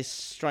has this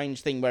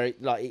strange thing where it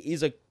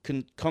is a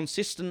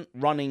consistent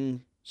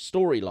running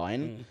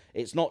storyline.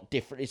 It's not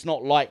different. It's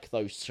not like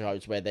those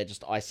shows where they're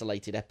just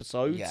isolated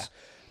episodes. Yeah.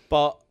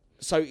 But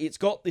so it's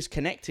got this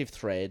connective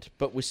thread,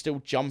 but we're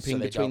still jumping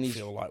between these.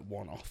 They feel like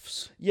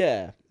one-offs.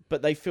 Yeah,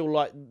 but they feel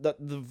like that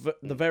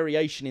the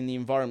variation in the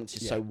environments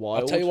is so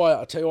wild. I'll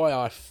tell you why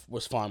I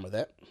was fine with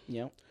it.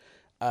 Yeah.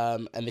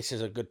 And this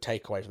is a good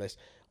takeaway for this.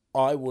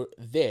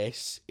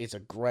 This is a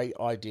great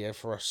idea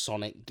for a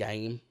Sonic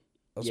game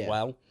as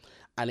well,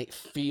 and it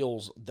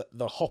feels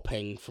the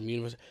hopping from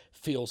universe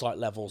feels like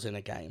levels in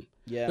a game.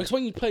 Yeah, because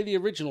when you play the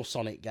original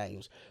Sonic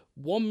games,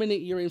 1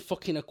 minute you're in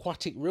fucking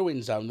Aquatic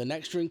Ruin Zone, the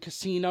next you're in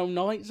Casino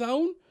Night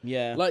Zone.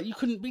 Yeah, like you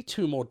couldn't be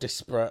two more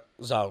disparate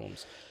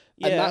zones.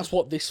 Yeah. And that's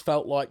what this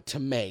felt like to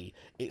me.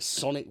 It's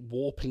Sonic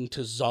warping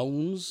to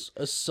zones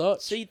as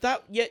such. See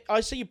that? Yeah,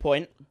 I see your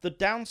point. The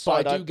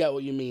downside, but I do get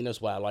what you mean as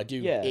well. I do.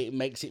 Yeah. It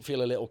makes it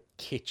feel a little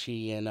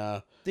kitschy in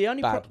a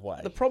bad way.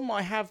 The problem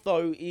I have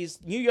though is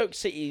New York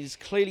City's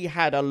clearly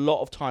had a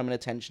lot of time and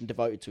attention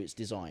devoted to its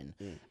design,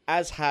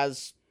 as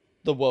has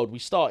the world we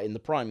start in, the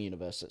Prime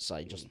universe, let's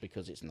say, just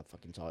because it's in the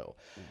fucking title.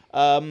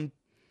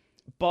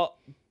 But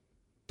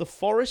the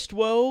forest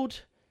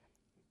world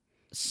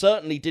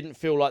certainly didn't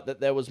feel like that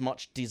there was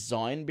much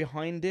design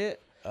behind it.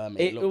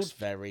 It looks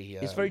very...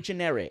 it's very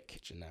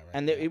generic.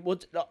 And yeah. it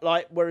would,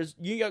 like, whereas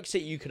New York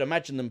City, you could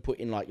imagine them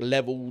putting, like,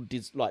 levels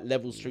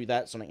through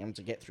that, Sonic having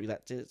to get through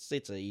that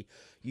city.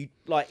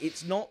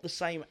 It's not the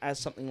same as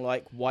something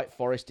like White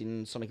Forest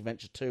in Sonic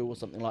Adventure 2 or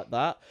something like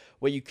that,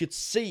 where you could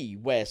see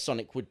where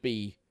Sonic would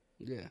be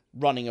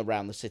running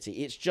around the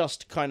city. It's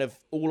just kind of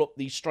all up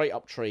these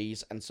straight-up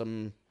trees and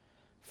some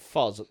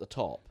fuzz at the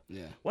top.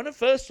 Yeah. When I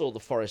first saw the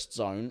forest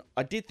zone,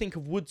 I did think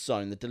of Wood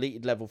Zone, the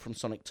deleted level from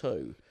Sonic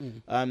 2.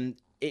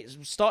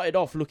 It started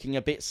off looking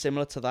a bit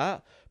similar to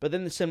that, but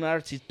then the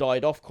similarities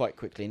died off quite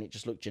quickly and it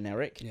just looked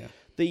generic. Yeah.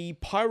 The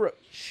pirate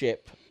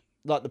ship,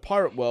 like the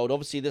pirate world,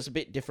 obviously there's a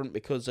bit different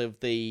because of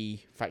the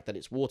fact that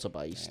it's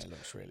water-based. Yeah, it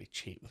looks really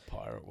cheap, the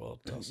pirate world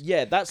does.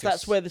 Yeah,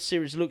 that's where the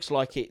series looks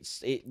like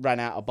it ran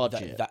out of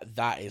budget.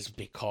 That is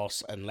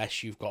because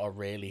unless you've got a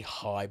really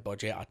high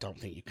budget, I don't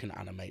think you can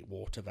animate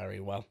water very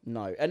well.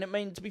 No, and I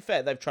mean, to be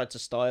fair, they've tried to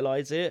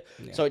stylize it,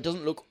 so it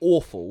doesn't look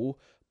awful,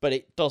 but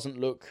it doesn't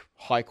look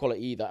high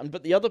quality either.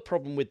 But the other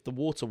problem with the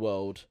water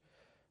world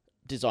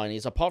design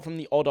is, apart from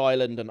the odd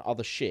island and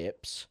other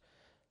ships,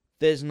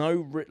 there's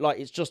no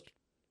it's just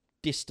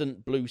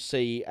distant blue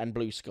sea and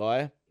blue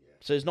sky.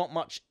 So there's not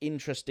much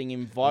interesting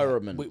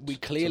environment. We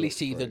clearly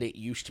see that it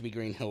used to be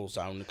Green Hill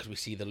Zone because we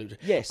see the loot.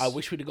 Yes. I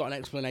wish we'd have got an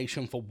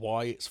explanation for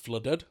why it's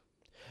flooded.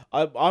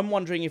 I'm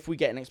wondering if we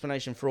get an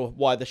explanation for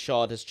why the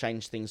shard has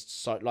changed things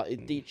so,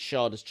 each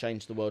shard has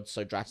changed the world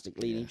so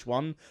drastically in each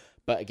one.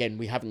 But again,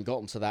 we haven't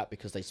gotten to that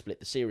because they split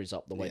the series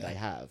up the way they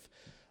have.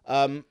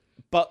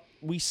 But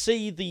we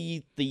see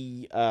the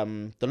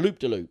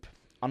loop-de-loop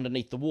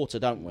underneath the water,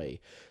 don't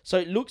we? So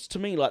it looks to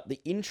me like the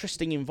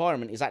interesting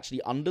environment is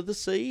actually under the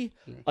sea.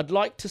 I'd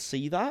like to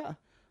see that.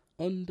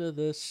 Under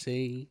the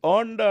sea.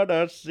 Under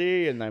the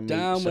sea. And then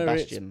down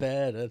Sebastian.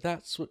 Where it's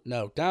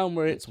better. Down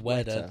where it's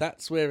wetter.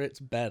 That's where it's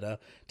better.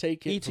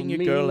 Take it Eating from your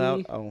me. girl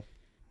out. Oh.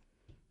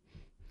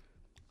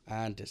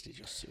 And Disney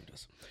just sued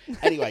us.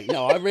 Anyway,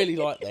 no, I really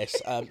like this.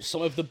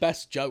 Some of the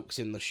best jokes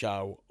in the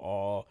show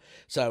are...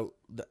 So,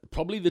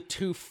 probably the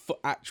two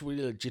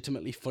actually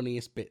legitimately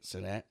funniest bits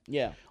in it.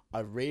 Yeah. I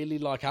really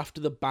like after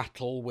the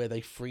battle where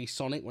they free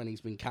Sonic when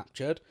he's been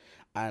captured,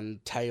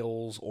 and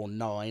Tails or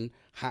Nine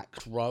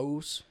hacked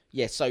Rose.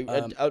 Yeah, so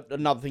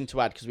another thing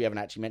to add, because we haven't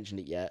actually mentioned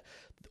it yet,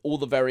 all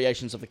the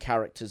variations of the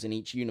characters in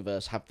each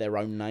universe have their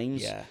own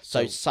names. Yeah.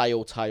 So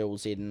Sail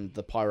Tails in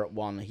the Pirate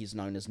one, he's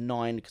known as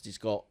Nine because he's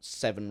got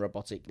 7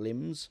 robotic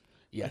limbs.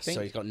 Yes,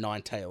 so he's got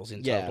 9 tails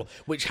in total,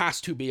 which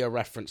has to be a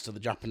reference to the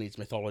Japanese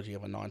mythology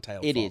of a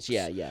 9-tailed fox. It is,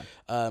 yeah.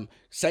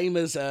 Same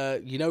as,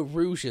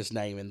 Rouge's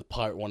name in the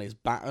Pirate one is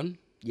Baton.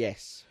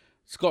 Yes.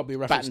 It's got to be a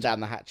reference Batten down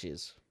the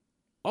hatches.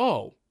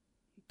 Oh,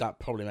 that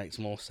probably makes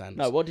more sense.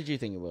 No, what did you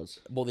think it was?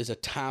 Well, there's a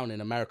town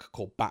in America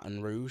called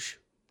Baton Rouge.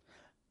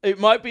 It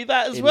might be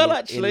that as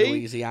actually. In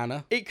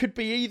Louisiana. It could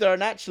be either,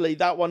 and actually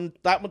that one,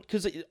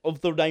 because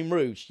of the name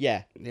Rouge,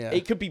 yeah.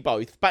 It could be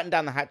both. Batten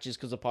down the hatches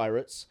because of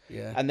pirates,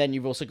 and then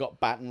you've also got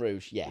Baton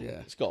Rouge,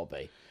 it's got to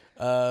be.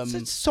 So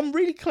it's some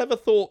really clever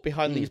thought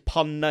behind these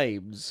pun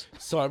names.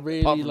 So I really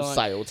apart from like...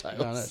 Sail Tales.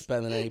 No, it's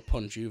better than any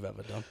puns you've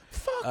ever done.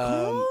 Fuck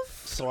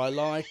off! So I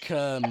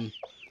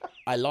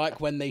like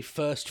when they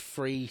first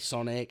free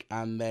Sonic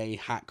and they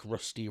hack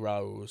Rusty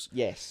Rose.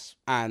 Yes.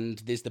 And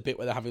there's the bit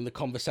where they're having the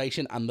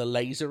conversation and the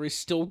laser is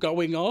still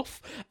going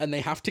off and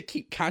they have to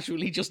keep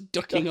casually just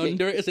ducking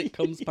under it as it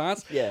comes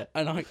past. Yeah.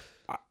 And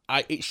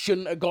it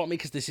shouldn't have got me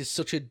because this is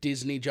such a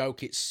Disney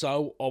joke. It's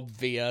so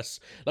obvious.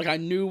 Like, I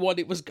knew what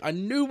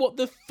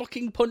the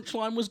fucking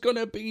punchline was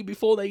gonna be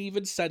before they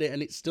even said it,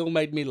 and it still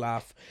made me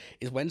laugh.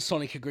 Is when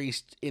Sonic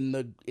agrees in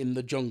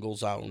the jungle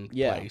zone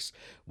place.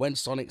 When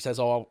Sonic says,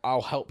 "Oh,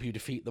 I'll help you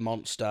defeat the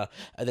monster,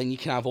 and then you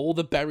can have all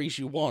the berries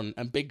you want,"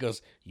 and Big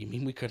goes, "You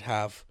mean we could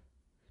have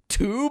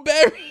 2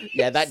 berries?"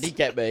 Yeah, that did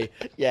get me.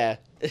 Yeah.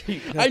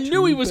 I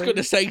knew he was going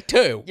to say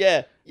 2.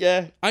 Yeah.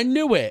 I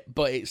knew it,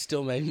 but it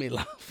still made me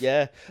laugh.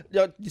 Yeah.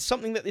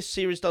 Something that this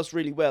series does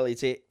really well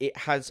is it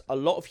has a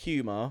lot of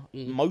humour.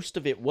 Most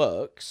of it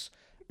works,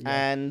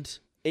 and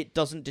it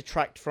doesn't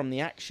detract from the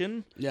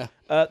action. Yeah.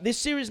 This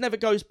series never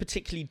goes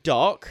particularly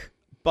dark,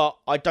 but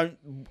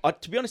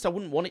to be honest, I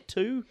wouldn't want it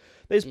to.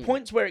 There's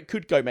points where it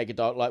could go mega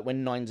dark, like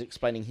when Nine's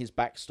explaining his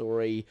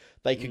backstory.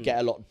 They could get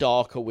a lot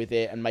darker with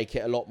it and make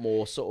it a lot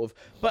more sort of...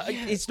 But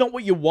it's not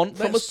what you want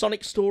from a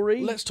Sonic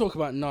story. Let's talk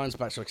about Nine's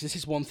backstory, because this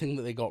is one thing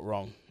that they got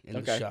wrong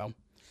in the show.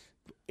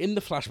 In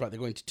the flashback, they're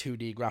going to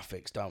 2D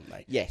graphics, don't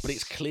they? Yes. But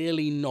it's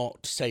clearly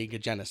not Sega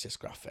Genesis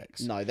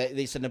graphics. No,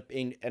 it's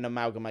an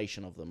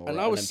amalgamation of them, or an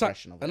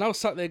impression of them. And I was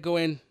sat there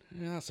going...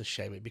 Yeah, that's a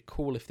shame. It'd be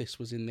cool if this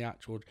was in the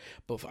actual...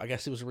 But I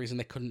guess it was a reason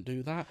they couldn't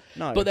do that.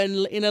 No. But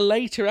then in a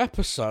later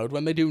episode,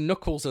 when they do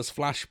Knuckles as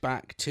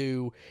flashback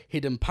to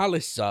Hidden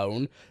Palace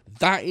Zone,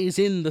 that is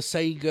in the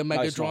Sega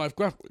Mega Drive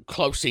graphic.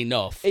 Close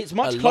enough. It's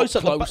much closer.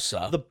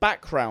 The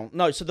background...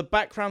 No, so the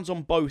backgrounds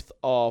on both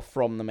are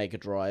from the Mega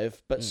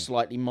Drive, but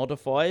slightly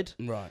modified.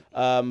 Right.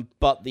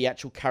 But the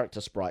actual character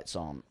sprites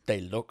aren't.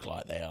 They look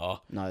like they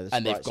are. No,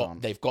 the sprites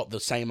aren't. They've got the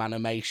same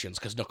animations,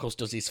 because Knuckles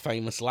does his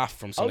famous laugh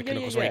from Sonic and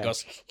Knuckles where he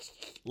goes...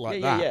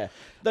 like that.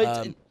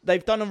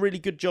 They've done a really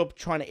good job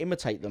trying to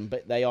imitate them,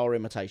 but they are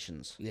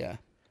imitations. Yeah.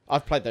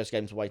 I've played those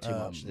games way too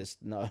much.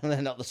 No, they're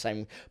not the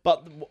same.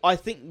 But I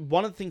think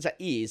one of the things that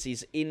is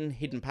in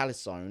Hidden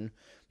Palace Zone,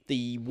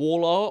 the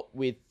wall art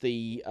with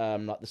the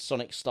like the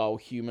Sonic style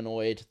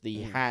humanoid,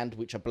 the hand,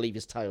 which I believe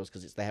is Tails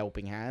because it's the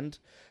helping hand,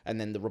 and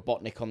then the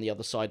Robotnik on the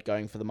other side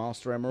going for the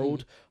Master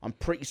Emerald. I'm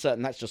pretty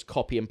certain that's just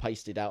copy and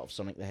pasted out of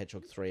Sonic the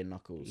Hedgehog 3 and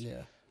Knuckles.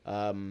 Yeah.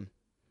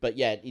 But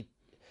yeah,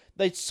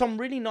 there's some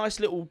really nice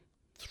little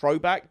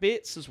throwback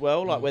bits as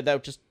well, like where they'll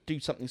just do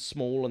something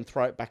small and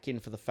throw it back in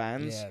for the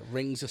fans. Yeah,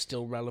 rings are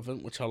still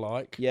relevant, which I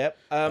like. Yep.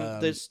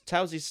 There's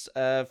Tails'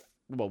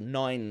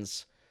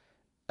 Nine's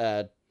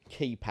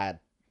keypad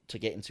to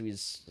get into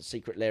his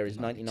secret lair is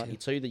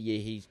 1992, the year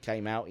he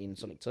came out in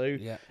Sonic 2.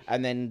 Yeah.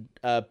 And then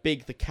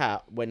Big the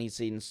Cat, when he's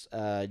in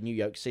New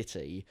York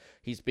City,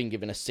 he's been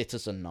given a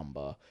citizen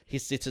number.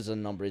 His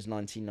citizen number is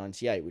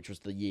 1998, which was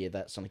the year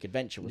that Sonic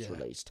Adventure was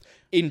released.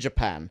 In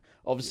Japan.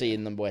 Obviously,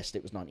 in the West,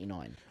 it was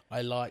 99.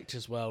 I liked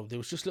as well, there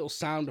was just little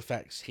sound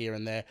effects here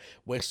and there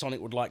where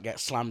Sonic would like get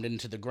slammed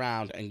into the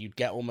ground and you'd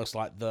get almost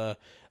like the,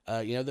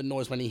 the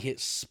noise when he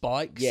hits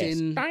spikes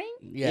in... Bang!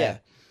 Yeah.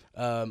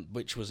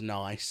 Which was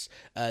nice.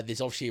 There's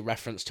obviously a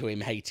reference to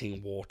him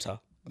hating water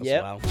as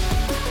well.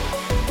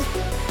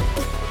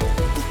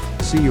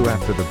 See you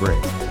after the break.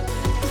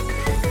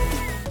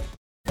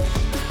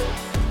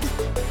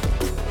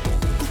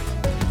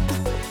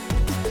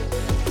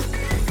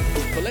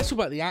 But let's talk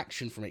about the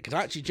action from it, because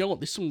actually, do you know what?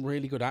 There's some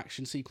really good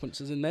action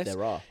sequences in this.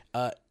 There are.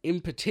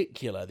 In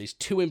particular, there's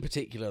 2 in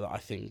particular that I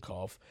think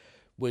of,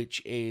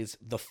 which is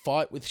the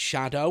fight with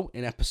Shadow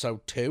in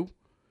episode 2.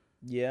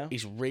 Yeah.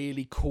 Is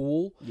really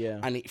cool. Yeah.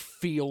 And it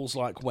feels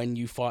like when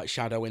you fight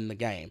Shadow in the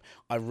game.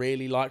 I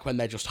really like when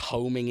they're just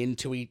homing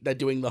into they're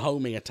doing the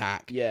homing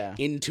attack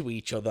into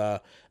each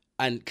other.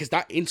 And because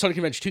that in Sonic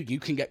Adventure 2, you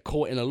can get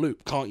caught in a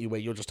loop, can't you,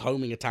 where you're just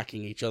homing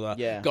attacking each other,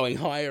 going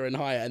higher and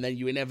higher, and then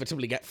you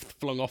inevitably get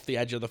flung off the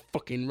edge of the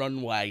fucking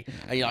runway,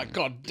 and you're like,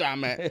 God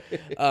damn it.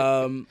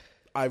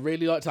 I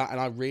really liked that, and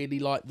I really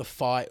like the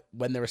fight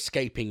when they're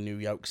escaping New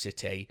York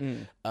City.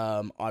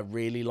 I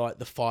really like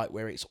the fight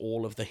where it's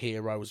all of the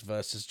heroes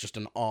versus just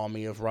an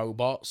army of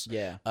robots.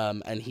 Yeah.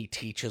 And he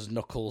teaches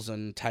Knuckles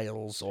and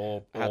Tails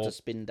or how to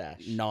spin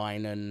dash.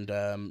 Nine and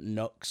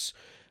Nux,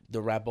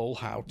 the rebel,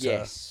 how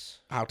to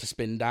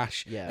spin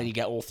dash. Yeah. And you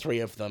get all 3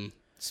 of them.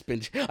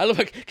 Spin. I love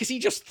it because he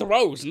just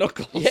throws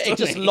Knuckles. Yeah, it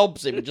just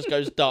lobs him and just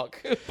goes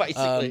duck.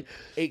 Basically,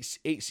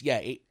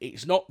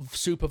 it's not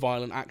super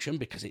violent action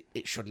because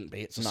it shouldn't be.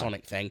 It's a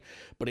Sonic thing,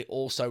 but it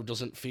also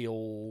doesn't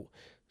feel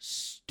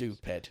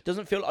stupid.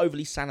 Doesn't feel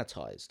overly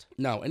sanitized.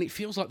 No, and it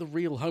feels like the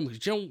real home.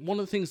 Because you know, one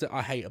of the things that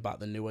I hate about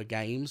the newer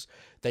games,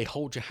 they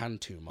hold your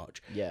hand too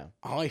much. Yeah.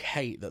 I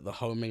hate that the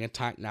homing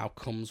attack now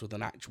comes with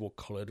an actual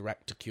coloured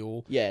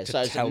reticule. Yeah, to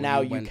so tell now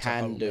you you when to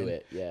can home do in.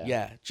 it. Yeah.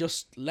 Yeah,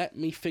 just let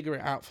me figure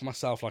it out for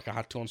myself like I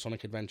had to on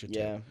Sonic Adventure 2.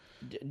 Yeah.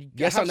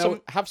 Yes, I know.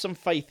 Have some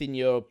faith in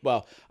your...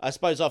 Well, I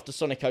suppose after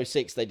Sonic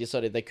 06, they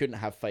decided they couldn't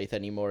have faith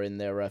anymore in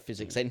their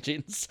physics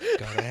engines.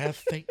 Gotta have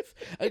faith.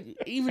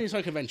 Even in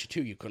Sonic Adventure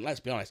 2, you couldn't. Let's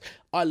be honest.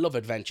 I love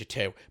Adventure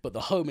 2, but the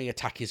homing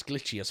attack is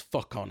glitchy as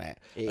fuck on it.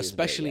 It is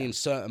especially a bit, yeah. in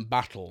certain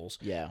battles.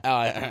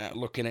 Yeah.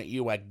 Looking at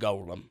you, Egg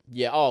Golem.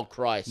 Yeah, oh,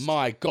 Christ.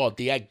 My God,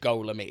 the Egg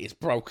Golem is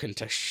broken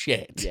to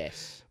shit.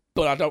 Yes.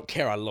 But I don't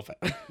care. I love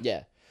it.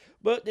 Yeah.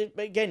 But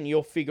again,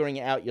 you're figuring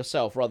it out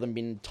yourself rather than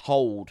being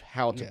told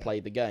how to play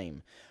the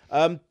game.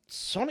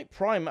 Sonic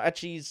Prime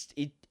actually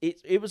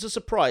it was a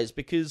surprise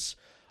because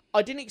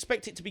I didn't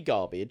expect it to be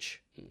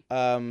garbage.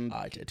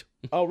 I did.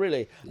 Oh,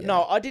 really? Yeah.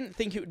 No, I didn't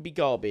think it would be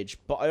garbage,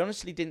 but I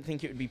honestly didn't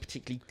think it would be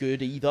particularly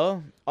good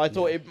either. I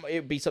thought it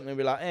would be something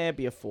we'd be like, it'd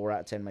be a 4 out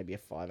of 10, maybe a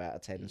 5 out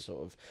of 10,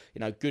 sort of,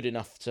 good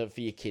enough for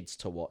your kids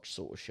to watch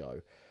sort of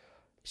show.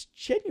 It's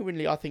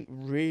genuinely, I think,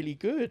 really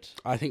good.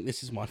 I think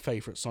this is my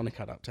favourite Sonic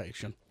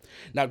adaptation.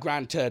 Now,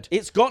 granted,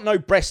 It's got no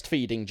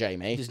breastfeeding,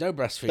 Jamie. there's no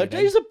breastfeeding.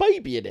 There's a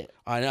baby in it.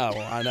 I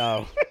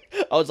know.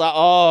 I was like,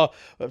 oh,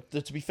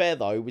 to be fair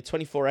though, with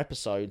 24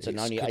 episodes and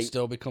It only could 8,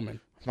 still be coming.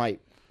 mate,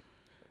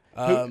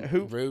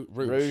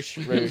 Rouge.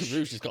 Rouge.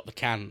 Rouge has got the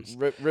cans.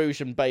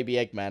 Rouge and Baby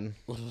Eggman.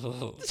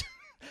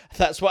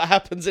 That's what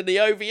happens in the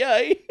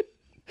OVA.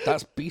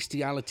 That's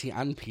bestiality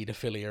and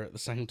paedophilia at the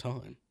same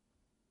time.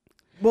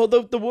 Well,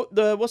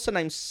 the what's her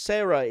name?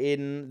 Sarah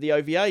in the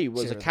OVA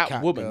was Sarah, a cat,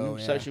 cat woman, girl,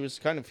 so yeah. she was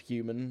kind of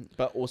human,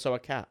 but also a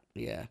cat.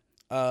 Yeah.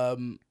 Now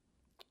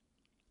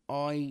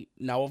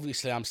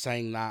obviously I'm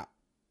saying that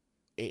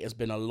it has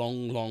been a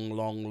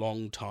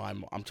long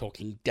time. I'm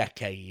talking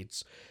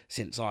decades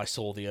since I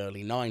saw the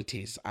early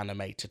 90s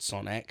animated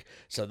Sonic,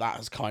 so that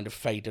has kind of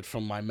faded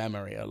from my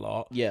memory a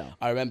lot. Yeah.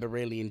 I remember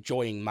really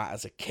enjoying that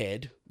as a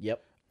kid.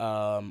 Yep.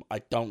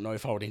 I don't know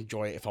if I would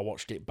enjoy it if I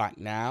watched it back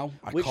now.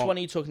 Which one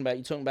are you talking about? Are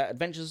you talking about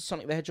Adventures of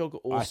Sonic the Hedgehog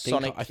or I think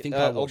Sonic? I think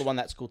or the one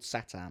that's called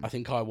Satam. I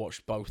think I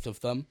watched both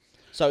of them.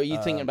 So are you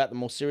thinking about the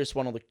more serious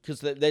one, or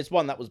because there's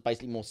one that was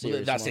basically more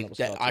serious? That's and it. one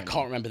that was I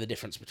can't remember the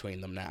difference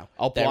between them now.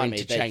 Oh, they're blimey,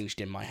 interchanged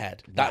in my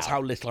head. That's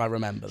how little I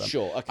remember them.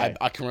 Sure, okay.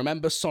 I can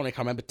remember Sonic.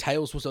 I remember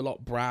Tails was a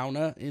lot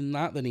browner in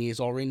that than he is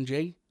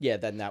orangey. Yeah,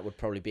 then that would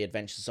probably be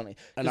Adventures of Sonic.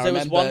 And Because I there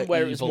was remember one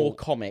where it was Evil- more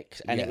comic,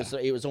 and Yeah.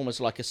 it was almost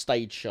like a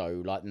stage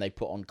show, like, and they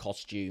put on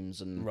costumes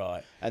and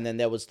Right. And then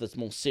there was this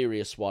more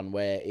serious one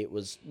where it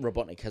was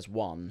Robotnik has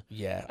won.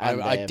 Yeah,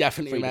 And I they're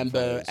definitely freedom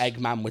remember fighters.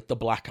 Eggman with the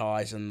black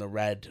eyes and the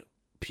red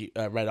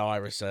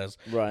irises,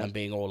 Right. and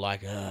being all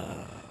like,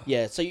 ugh.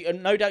 Yeah, so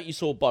no doubt you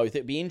saw both.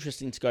 It'd be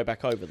interesting to go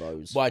back over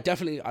those. Well, I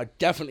definitely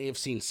have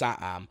seen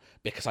Satam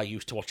because I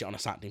used to watch it on a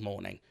Saturday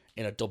morning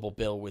in a double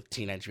bill with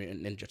Teenage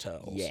Mutant Ninja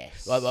Turtles.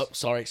 Yes.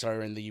 Sorry,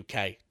 in the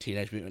UK,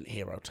 Teenage Mutant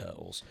Hero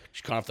Turtles.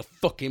 You can't have the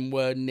fucking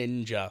word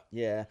ninja.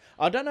 Yeah,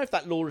 I don't know if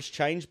that law has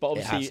changed, but It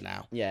obviously has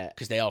now. Yeah,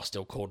 Because they are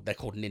still called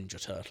Ninja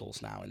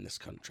Turtles now in this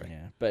country.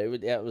 yeah, but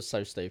it was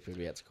so stupid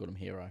we had to call him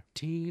Hero.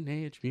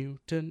 Teenage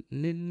Mutant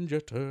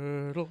Ninja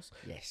Turtles.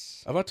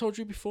 Yes. Have I told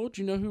you before?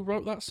 Do you know who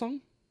wrote that song?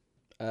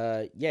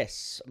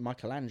 Yes,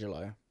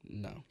 Michelangelo,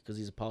 No. because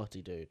he's a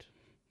party dude.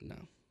 No.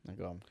 Now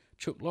go on.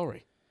 Chuck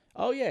Lorre,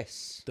 Oh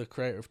yes, the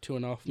creator of Two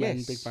and a Half Men,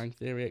 Yes. Big Bang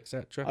Theory,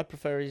 etc. I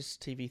prefer his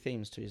TV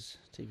themes to his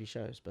TV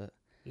shows, but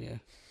Yeah.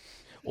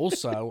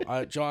 Also, do you know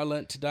what I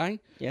learnt today?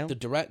 yeah. The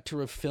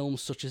director of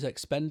films such as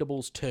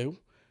Expendables 2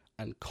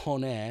 and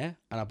Con Air,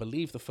 and I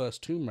believe the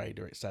first Tomb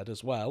Raider, it said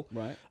as well,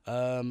 Right.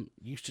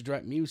 used to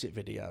direct music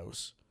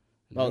videos.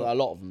 Well, a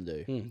lot of them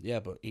do. Yeah,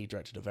 but he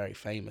directed a very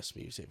famous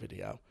music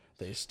video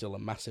that is still a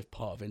massive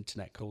part of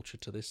internet culture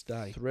to this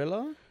day.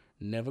 Thriller?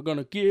 Never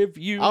gonna give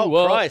you Oh,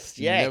 up. Christ,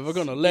 yes. Never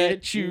gonna let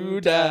Get you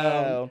you down.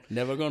 down.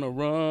 Never gonna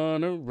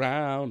run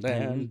around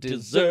and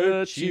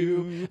desert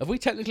you. Have we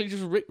technically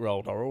just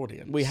rickrolled our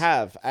audience? We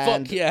have.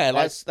 And yeah,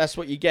 like that's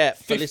what you get.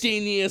 For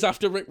 15 years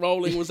after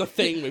rickrolling was a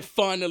thing, we've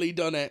finally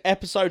done it.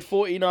 Episode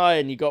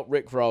 49, you got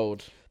Rick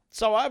rolled.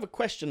 So I have a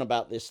question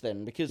about this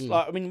then, because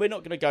like, I mean, we're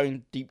not going to go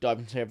in deep dive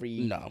into every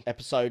No.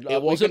 episode.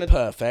 It wasn't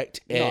perfect.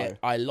 No.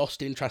 I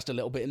lost interest a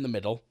little bit in the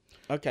middle.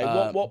 Okay,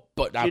 what?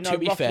 But now, do you know to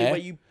be roughly fair, where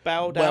you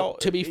bowed well,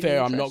 out? to be in fair,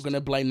 I'm not interest? going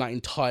to blame that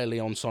entirely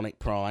on Sonic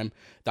Prime.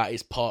 That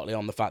is partly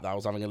on the fact that I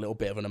was having a little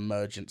bit of an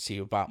emergency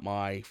about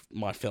my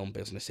film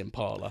business in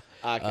Parlour,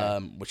 Okay.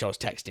 which I was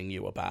texting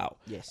you about.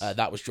 Yes.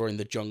 That was during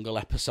the Jungle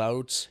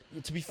episodes.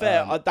 To be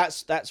fair,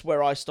 that's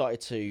where I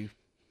started to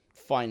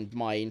find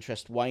my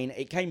interest wane.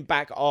 It came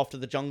back after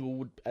the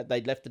jungle.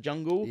 They'd left the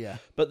jungle. Yeah.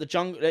 But the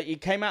jungle,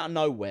 it came out of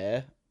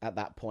nowhere at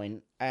that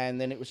point,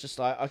 and then it was just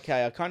like,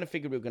 okay, I kind of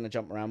figured we were going to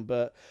jump around,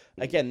 but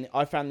again,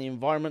 I found the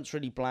environments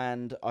really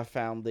bland. I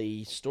found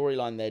the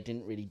storyline there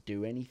didn't really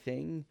do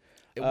anything.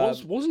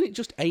 Wasn't it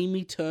just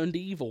Amy turned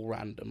evil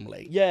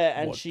randomly? Yeah,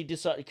 and What- she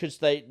decided because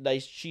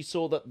she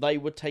saw that they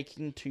were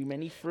taking too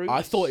many fruits.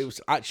 I thought it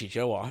was actually,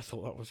 Joe. I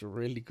thought that was a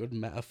really good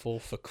metaphor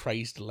for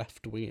crazy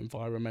left-wing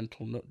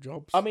environmental nut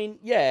jobs. I mean,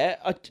 yeah.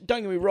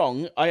 Don't get me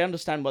wrong. I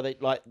understand why they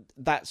like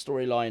that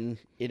storyline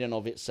in and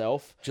of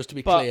itself. Just to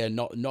be But- clear,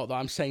 not that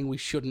I'm saying we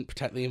shouldn't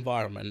protect the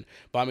environment,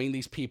 but I mean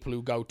these people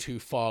who go too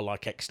far,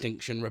 like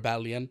Extinction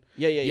Rebellion.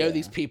 Yeah. You know,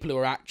 these people who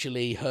are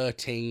actually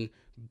hurting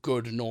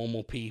good,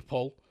 normal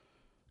people.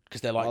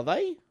 Because they're like, Are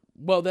they?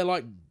 well, they're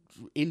like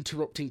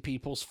interrupting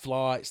people's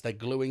flights. They're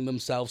gluing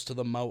themselves to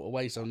the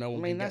motorway so no one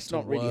I mean, can get that's to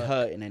not really work.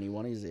 hurting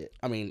anyone, is it?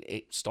 I mean,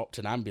 it stopped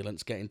an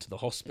ambulance getting to the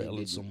hospital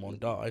and someone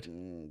died.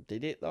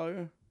 Did it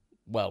though?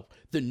 Well,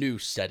 the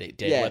news said it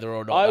did. Yeah. Whether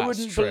or not I that's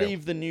wouldn't true.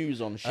 believe the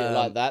news on shit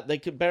like that. They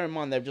could bear in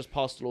mind they've just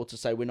passed a law to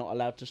say we're not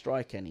allowed to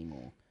strike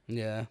anymore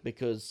Yeah,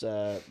 because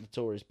the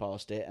Tories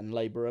passed it and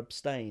Labour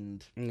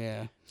abstained.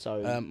 yeah.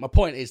 So My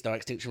point is, though,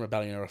 Extinction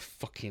Rebellion are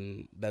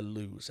they're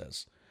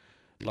losers.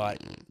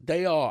 Like,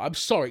 they are. I'm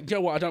sorry. You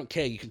know what? I don't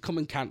care. You can come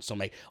and cancel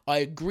me. I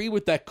agree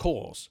with their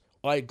cause.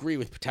 I agree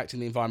with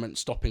protecting the environment,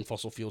 stopping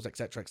fossil fuels,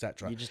 etc.,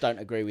 etc. you just don't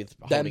agree with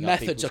Their holding up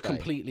methods people's are faith.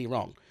 completely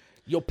wrong.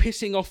 You're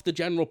pissing off the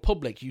general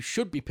public. You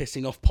should be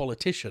pissing off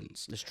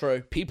politicians. It's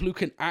true. People who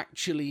can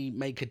actually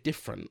make a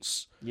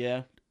difference.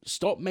 Yeah.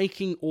 Stop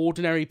making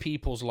ordinary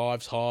people's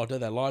lives harder.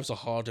 Their lives are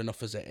hard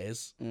enough as it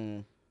is.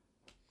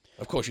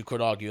 Of course, you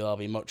could argue they'll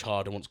be much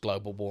harder once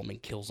global warming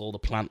kills all the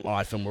plant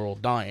life and we're all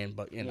dying,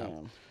 but, you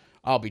know,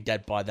 I'll be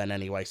dead by then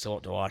anyway, so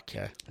what do I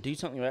care? Do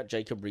something about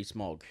Jacob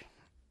Rees-Mogg.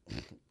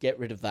 Get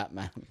rid of that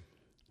man.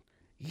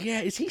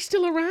 Yeah, is he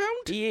still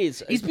around? He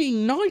is. He's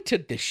being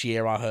knighted this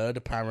year, I heard,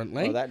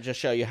 apparently. Well, that just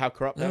show you how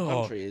corrupt our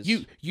country is.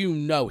 You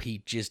know he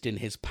jizzed in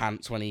his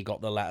pants when he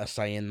got the letter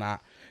saying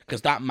that,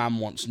 because that man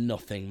wants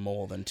nothing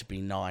more than to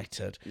be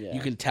knighted. Yeah. You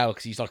can tell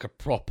because he's like a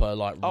proper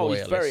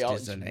royalist, he's very old,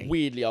 isn't he?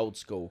 weirdly old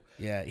school.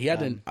 Yeah, he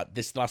had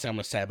this is the last thing I'm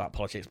going to say about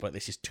politics, but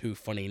this is too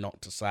funny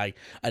not to say,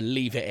 and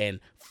leave it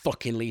in.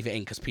 Fucking leave it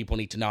in, because people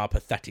need to know how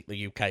pathetic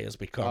the UK has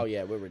become. Oh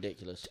yeah, we're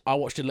ridiculous. I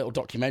watched a little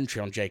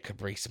documentary on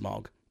Jacob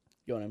Rees-Mogg.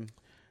 You on him?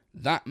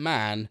 That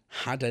man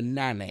had a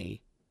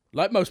nanny,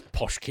 like most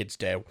posh kids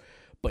do,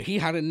 but he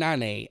had a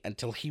nanny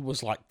until he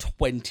was like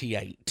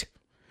 28.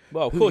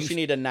 Well, of course you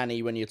need a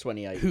nanny when you're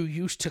 28. Who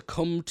used to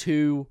come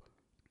to,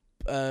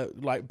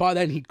 like, by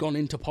then he'd gone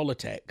into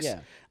politics.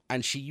 Yeah.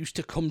 And she used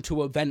to come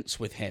to events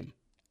with him.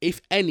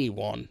 If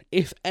anyone.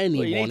 Well,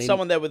 you need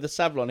someone there with a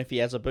Savlon if he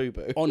has a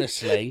boo-boo.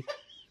 Honestly.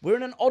 We're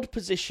in an odd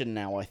position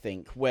now, I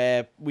think,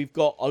 where we've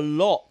got a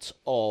lot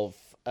of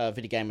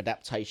video game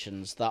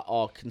adaptations that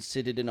are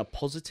considered in a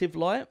positive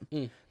light.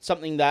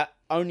 Something that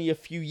only a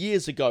few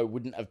years ago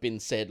wouldn't have been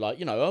said. Like,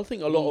 you know, I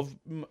think a lot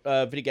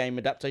of video game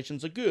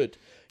adaptations are good.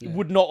 It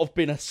would not have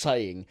been a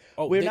saying.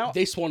 Oh,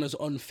 this one has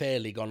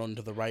unfairly gone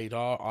under the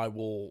radar. I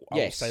will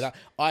say that.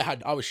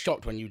 I was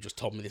shocked when you just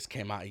told me this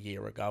came out a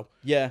year ago.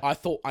 Yeah.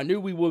 I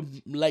knew we were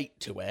late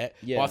to it,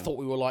 Yeah. but I thought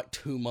we were like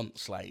 2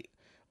 months late.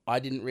 I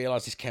didn't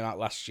realise this came out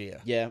last year.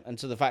 Yeah, and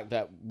to the fact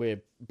that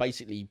we're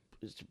basically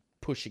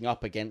pushing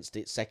up against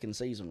its second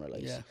season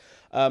release.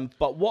 Yeah.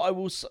 But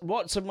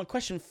so my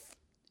question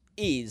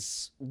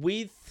is,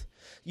 with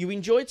you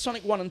enjoyed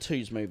Sonic 1 and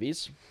 2's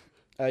movies,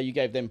 you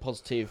gave them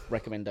positive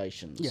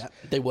recommendations. Yeah,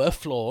 they were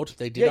flawed.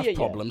 They did have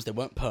problems. They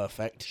weren't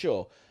perfect.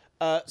 Sure.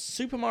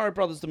 Super Mario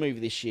Brothers the movie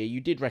this year,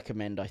 you did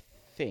recommend, I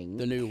think.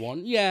 The new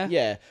one, yeah.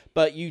 Yeah,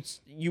 but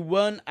you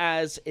weren't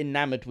as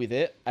enamored with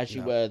it as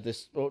you were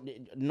this. Or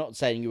not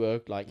saying you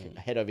were like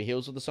head over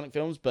heels with the Sonic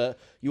films, but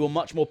you were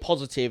much more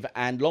positive,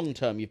 and long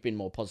term you've been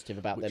more positive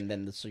about them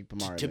than the Super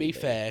Mario. To be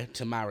fair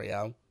to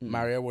Mario,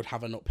 Mario would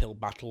have an uphill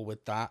battle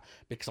with that,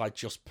 because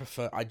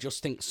I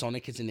just think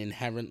Sonic is an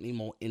inherently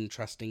more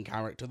interesting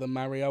character than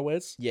Mario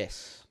is.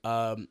 Yes.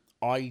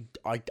 I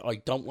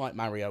don't like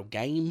Mario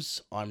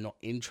games. I'm not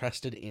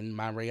interested in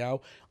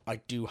Mario. I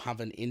do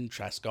have an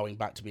interest, going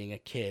back to being a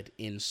kid,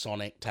 in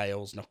Sonic,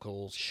 Tails,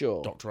 Knuckles,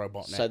 Sure. Dr.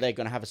 Robotnik. So they're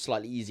going to have a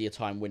slightly easier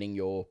time winning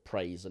your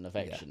praise and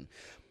affection.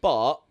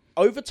 But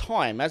over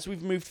time, as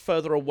we've moved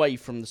further away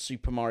from the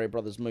Super Mario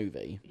Brothers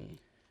movie,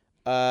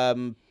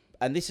 and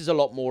this is a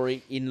lot more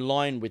in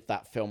line with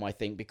that film, I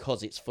think,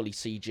 because it's fully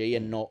CG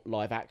and not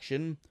live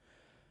action.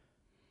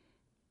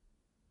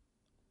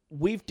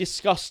 We've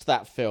discussed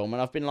that film,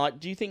 and I've been like,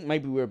 do you think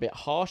maybe we were a bit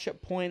harsh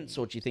at points,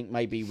 or do you think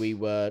maybe we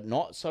were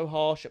not so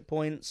harsh at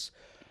points?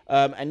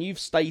 And you've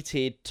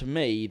stated to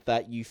me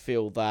that you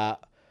feel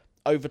that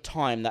over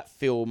time that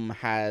film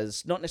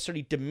has not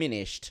necessarily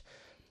diminished,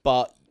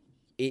 but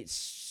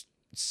it's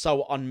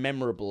so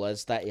unmemorable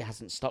as that it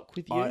hasn't stuck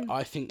with you.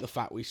 I think the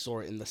fact we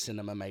saw it in the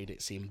cinema made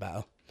it seem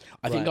better.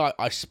 I think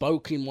I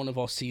spoke in one of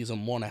our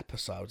season 1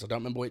 episodes. I don't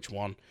remember which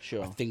one.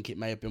 Sure. I think it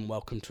may have been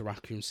Welcome to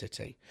Raccoon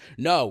City.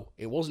 No,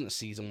 it wasn't a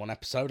season 1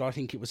 episode. I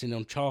think it was in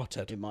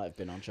Uncharted. It might have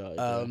been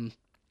Uncharted.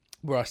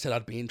 Where I said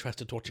I'd be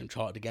interested to watch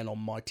Uncharted again on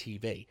my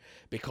TV,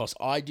 because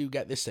I do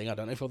get this thing. I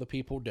don't know if other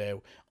people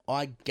do.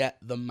 I get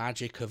the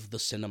magic of the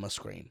cinema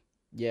screen.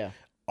 Yeah.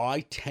 I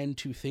tend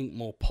to think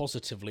more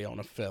positively on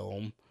a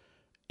film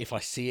if I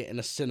see it in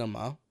a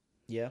cinema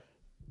Yeah.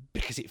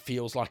 because it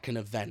feels like an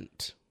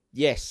event.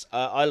 Yes,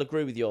 I'll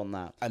agree with you on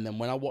that. And then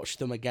when I watch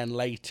them again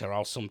later,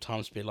 I'll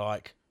sometimes be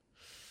like,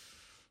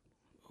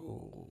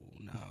 oh,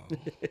 no.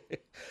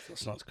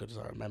 That's not as good as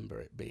I remember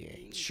it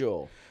being.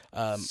 Sure.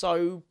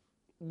 So,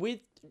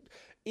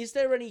 is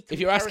there any... If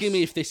you're asking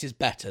me if this is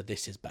better,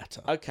 this is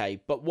better. Okay,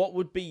 but what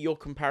would be your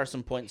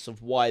comparison points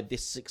of why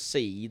this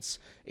succeeds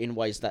in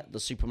ways that the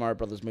Super Mario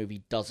Brothers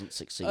movie doesn't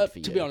succeed for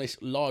you? To be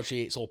honest,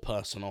 largely it's all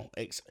personal.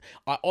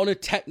 On a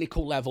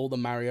technical level, the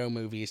Mario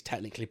movie is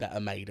technically better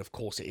made. Of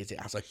course it is.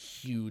 It has a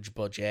huge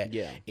budget.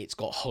 Yeah. It's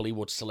got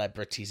Hollywood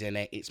celebrities in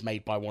it. It's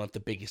made by one of the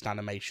biggest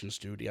animation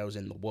studios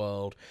in the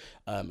world,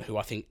 who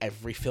I think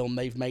every film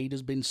they've made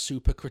has been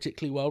super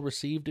critically well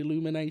received.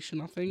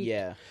 Illumination, I think.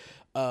 Yeah.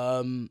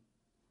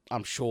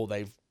 I'm sure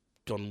they've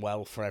done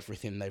well for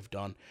everything they've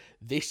done.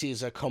 This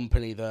is a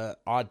company that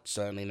I'd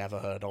certainly never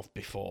heard of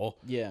before.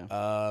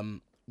 Yeah.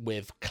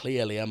 With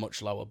clearly a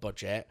much lower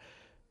budget.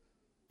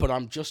 But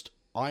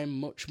I'm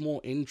much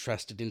more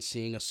interested in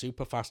seeing a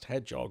super fast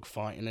hedgehog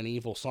fighting an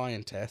evil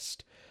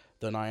scientist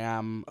than I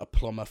am a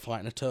plumber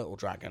fighting a turtle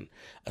dragon.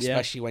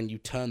 Especially when you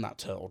turn that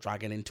turtle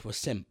dragon into a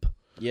simp.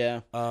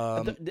 Yeah.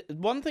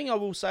 One thing I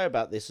will say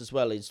about this as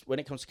well is when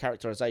it comes to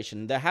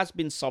characterization, there has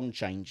been some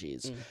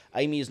changes.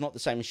 Amy is not the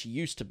same as she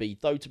used to be,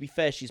 though to be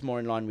fair, she's more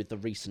in line with the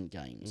recent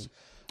games.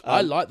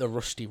 I like the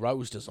Rusty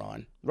Rose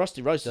design.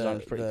 Rusty Rose design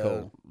is pretty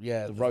cool.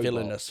 Yeah, the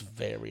villainous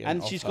variant.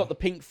 And she's got the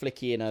pink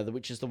flicky in her,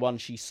 which is the one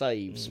she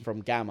saves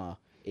from Gamma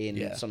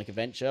in Sonic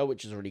Adventure,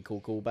 which is a really cool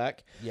callback.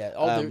 Yeah.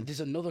 There's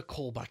another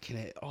callback in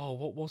it. Oh,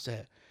 what was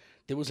it?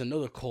 There was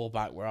another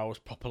callback where I was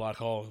proper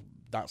like, oh,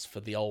 that's for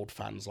the old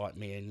fans like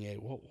me and you.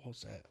 What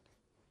was it?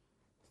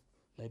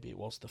 Maybe it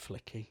was the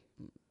flicky.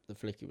 The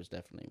flicky was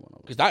definitely one of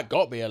them. Because that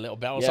got me a little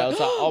bit. I was I was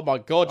like, oh my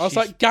god. I was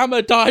like,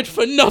 Gamma died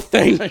for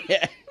nothing.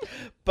 Yeah.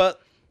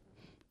 But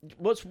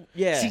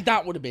See,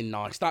 that would have been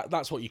nice.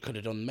 That's what you could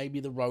have done. Maybe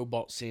the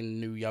robots in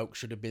New York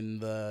should have been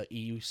the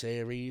EU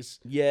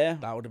series. Yeah.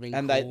 That would have been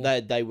cool.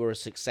 And they were a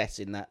success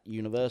in that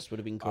universe. Would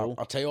have been cool.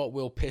 I'll tell you what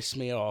will piss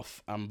me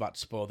off. I'm about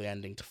to spoil the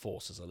ending to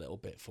Forces a little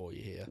bit for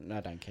you here. No,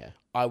 I don't care.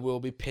 I will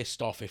be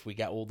pissed off if we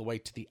get all the way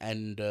to the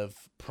end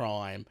of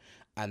Prime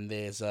and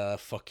there's a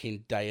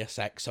fucking Deus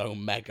Ex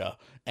Omega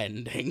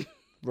ending.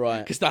 Right.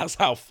 Because that's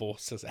how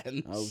Forces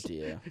ends. Oh,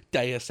 dear.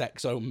 Deus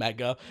Ex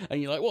Omega.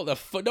 And you're like, what the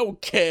fuck? No one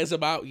cares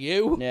about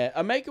you. Yeah,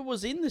 Omega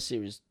was in the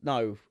series.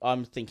 No,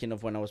 I'm thinking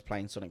of when I was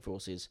playing Sonic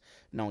Forces.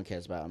 No one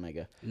cares about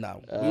Omega.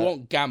 No. We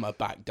want Gamma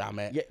back, damn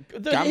it.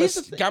 Yeah,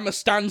 Gamma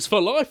stands for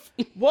life.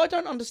 What I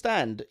don't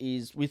understand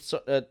is,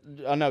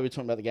 I know we're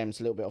talking about the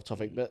games a little bit off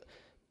topic, but,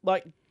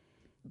 like,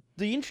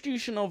 the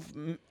introduction of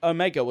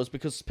Omega was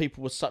because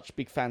people were such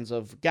big fans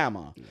of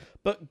Gamma.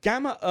 But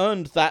Gamma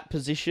earned that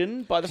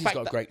position by the fact that...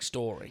 He's got a great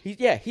story.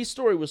 His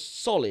story was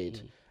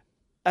solid.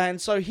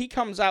 And so he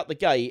comes out the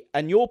gate,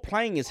 and you're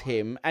playing as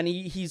him, and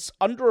he's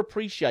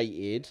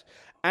underappreciated,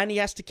 and he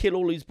has to kill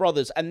all his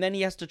brothers, and then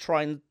he has to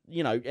try and,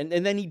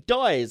 and then he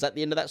dies at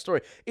the end of that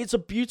story. It's a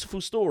beautiful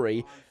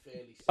story.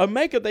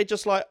 Omega, they're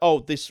just like, oh,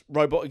 this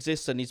robot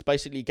exists, and he's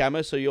basically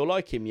Gamma, so you'll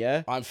like him,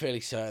 yeah? I'm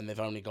fairly certain they've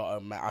only got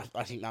Omega.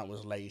 I think that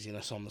was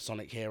laziness on the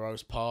Sonic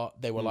Heroes part.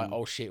 They were like,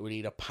 oh shit, we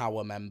need a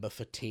power member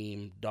for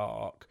Team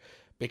Dark.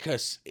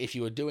 Because if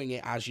you were doing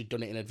it as you'd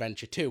done it in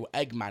Adventure 2,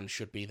 Eggman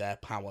should be their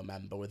power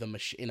member with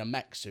in a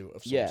mech suit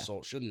of some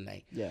sort, shouldn't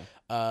he?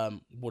 Yeah.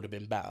 Would have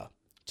been better,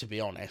 to be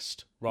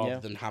honest,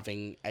 rather than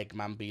having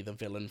Eggman be the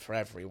villain for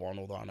everyone,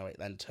 although I know it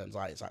then turns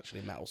out it's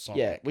actually Metal Sonic.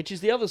 Yeah, which is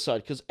the other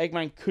side, because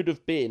Eggman could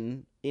have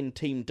been in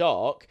Team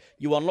Dark.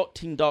 You unlock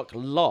Team Dark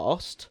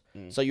last,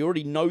 so you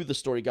already know the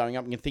story going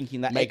up, and you're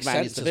thinking that Makes Eggman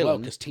sense is the as villain. well,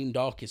 because Team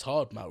Dark is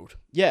hard mode.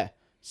 Yeah.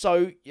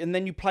 So, and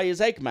then you play as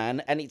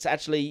Eggman, and it's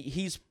actually,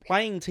 he's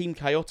playing Team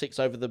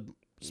Chaotix over the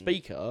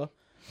speaker,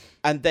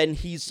 and then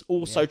he's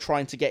also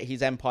trying to get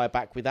his empire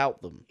back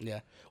without them.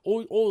 Yeah.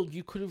 Or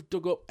you could have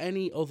dug up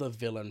any other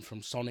villain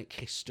from Sonic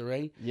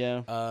history.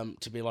 Yeah.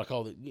 To be like,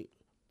 oh,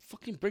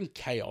 fucking bring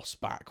Chaos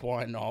back,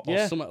 why not?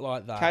 Yeah. Or something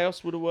like that.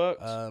 Chaos would have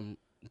worked.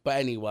 But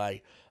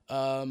anyway,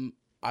 I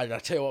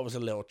tell you what was a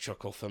little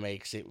chuckle for me,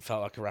 because it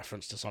felt like a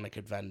reference to Sonic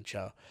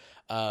Adventure.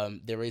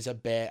 There is a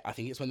bit, I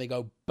think it's when they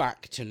go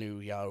back to New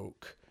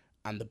York,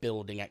 and the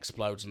building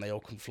explodes, and they all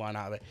come flying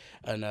out of it,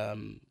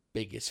 and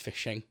Big is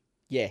fishing.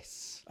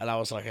 Yes. And I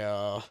was like,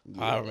 oh,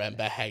 I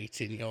remember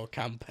hating your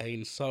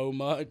campaign so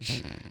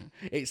much.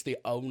 It's the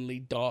only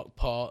dark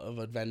part of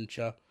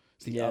Adventure.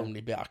 It's the only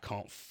bit I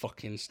can't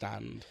fucking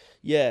stand.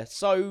 Yeah,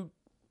 so...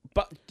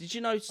 But did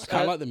you know... I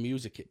kind of like the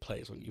music it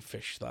plays when you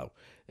fish, though.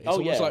 It's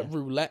almost like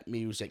roulette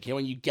music. You know,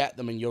 when you get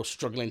them and you're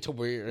struggling to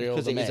reel them in.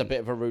 Because it is a bit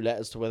of a roulette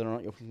as to whether or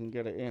not you can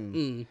get it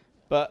in.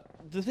 But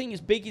the thing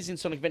is, Big is in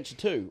Sonic Adventure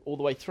 2 all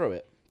the way through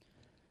it.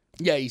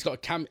 Yeah, he's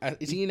got a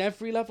is he in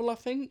every level, I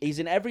think? He's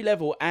in every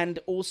level, and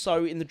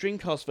also in the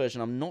Dreamcast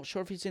version. I'm not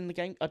sure if he's in the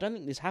game. I don't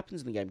think this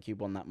happens in the GameCube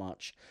one that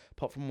much,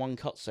 apart from one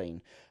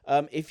cutscene.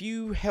 If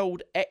you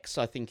held X,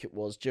 I think it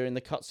was, during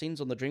the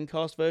cutscenes on the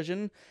Dreamcast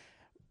version,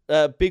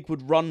 Big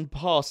would run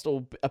past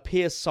or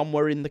appear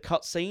somewhere in the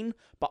cutscene,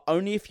 but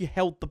only if you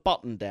held the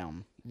button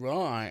down.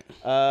 Right.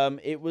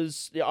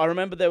 I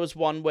remember there was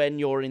one when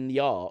you're in the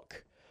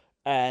Ark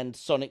and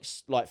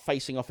Sonic's like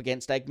facing off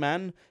against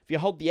Eggman. If you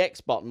hold the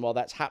X button while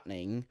that's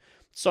happening,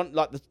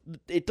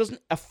 it doesn't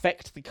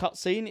affect the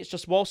cutscene. It's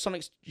just while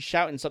Sonic's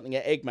shouting something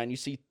at Eggman, you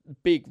see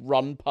Big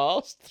run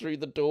past through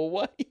the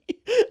doorway.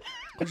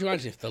 Could you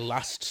imagine if the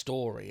last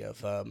story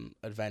of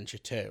Adventure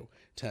 2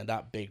 turned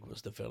out Big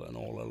was the villain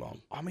all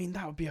along? I mean,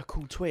 that would be a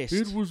cool twist.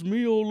 It was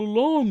me all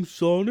along,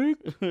 Sonic.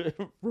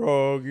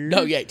 Froggy.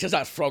 No, yeah, it turns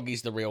out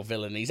Froggy's the real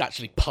villain. He's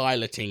actually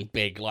piloting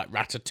Big like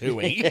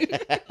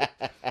Ratatouille.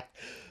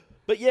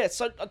 But yeah,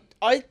 so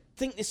I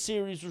think this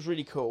series was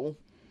really cool.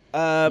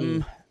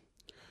 What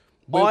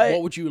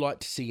would you like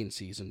to see in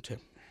season 2?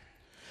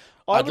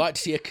 I'd like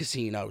to see a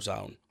casino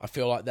zone. I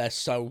feel like they're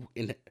so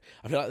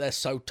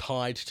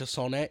tied to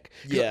Sonic.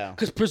 Yeah.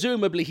 Because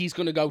presumably he's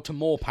going to go to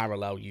more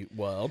parallel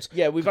worlds.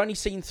 Yeah, we've only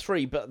seen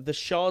 3, but the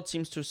shard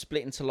seems to have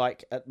split into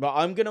like. But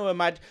I'm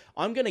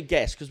going to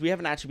guess because we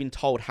haven't actually been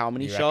told how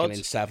many shards. Reckon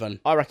in 7.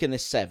 I reckon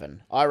there's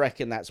 7. I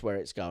reckon that's where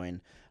it's going.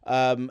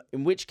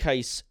 In which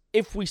case,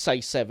 if we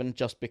say 7,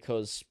 just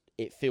because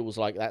it feels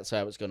like that's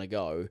how it's going to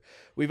go,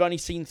 we've only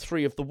seen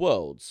 3 of the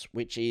worlds,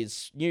 which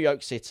is New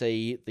York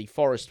City, the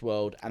Forest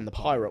World, and the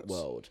Pirate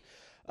World.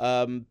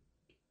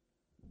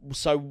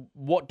 So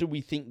what do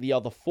we think the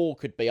other 4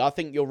 could be? I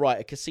think you're right.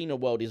 A casino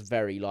world is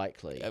very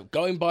likely.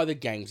 Going by the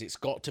games, it's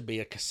got to be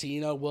a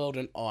casino world,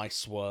 an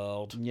ice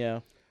world.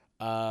 Yeah.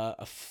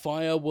 A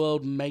fire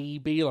world,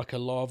 maybe, like a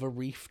lava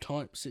reef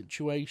type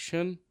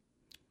situation.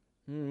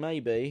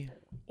 Maybe.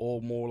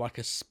 Or more like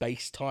a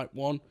space type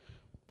one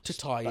to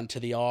tie into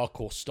the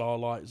Ark or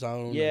Starlight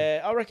Zone.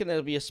 Yeah, I reckon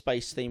there'll be a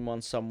space theme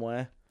one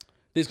somewhere.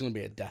 There's going to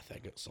be a Death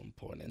Egg at some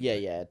point.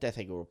 Yeah, Death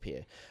Egg will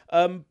appear.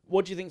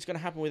 What do you think is going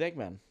to happen with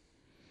Eggman?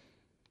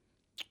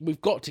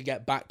 We've got to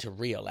get back to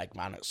real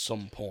Eggman at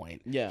some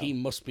point. Yeah. He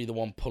must be the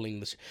one pulling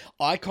this.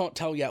 I can't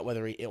tell yet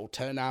whether it'll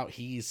turn out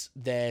he's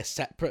there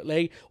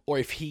separately or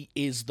if he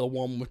is the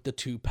one with the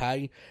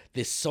toupee.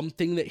 There's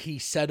something that he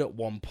said at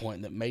one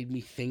point that made me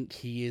think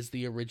he is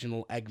the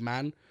original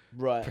Eggman.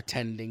 Right.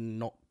 Pretending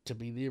not to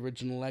be the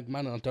original Eggman.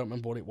 And I don't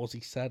remember what it was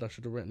he said. I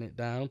should have written it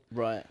down.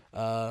 Right.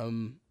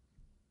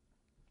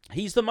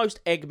 He's the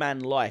most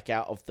Eggman-like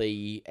out of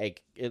the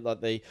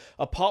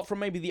apart from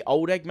maybe the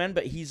old Eggman,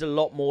 but he's a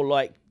lot more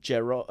like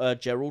Gerald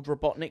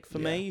Robotnik for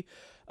me.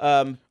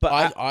 But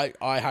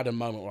I had a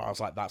moment where I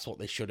was like, that's what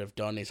they should have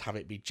done, is have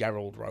it be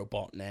Gerald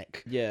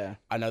Robotnik. Yeah.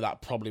 I know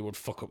that probably would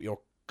fuck up your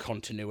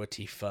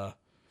continuity for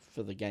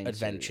the game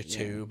Adventure series,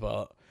 2,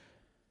 but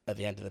at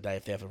the end of the day,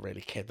 if they ever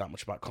really cared that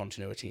much about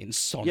continuity in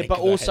Sonic, yeah, but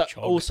the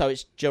also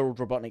it's Gerald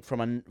Robotnik from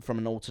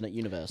an alternate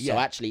universe, so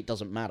actually it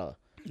doesn't matter.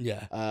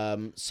 Yeah.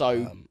 I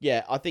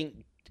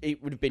think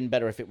it would have been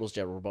better if it was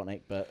Gerald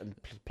Robotnik, and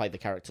play the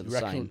character the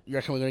same. You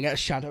reckon we're going to get a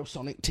Shadow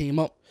Sonic team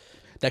up?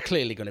 They're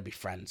clearly going to be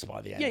friends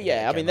by the end.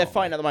 Yeah. I mean, they're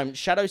fine at the moment.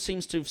 Shadow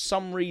seems to, for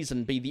some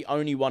reason, be the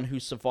only one who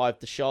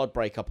survived the shard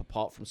breakup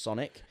apart from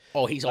Sonic.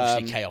 Oh, he's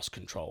obviously chaos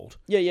controlled.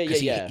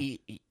 Yeah.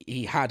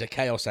 He had a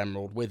Chaos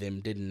Emerald with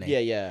him, didn't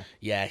he? Yeah.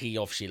 Yeah, he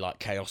obviously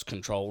chaos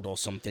controlled or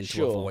something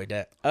to avoid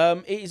it.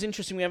 It is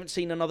interesting we haven't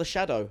seen another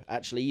Shadow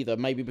actually either.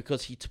 Maybe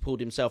because he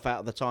pulled himself out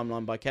of the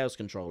timeline by chaos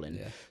controlling.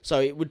 Yeah.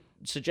 So it would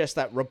suggest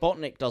that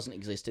Robotnik doesn't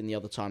exist in the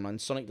other timelines,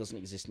 Sonic doesn't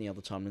exist in the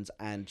other timelines,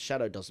 and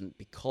Shadow doesn't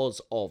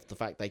because of the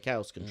fact they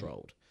chaos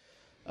controlled.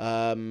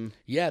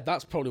 Yeah,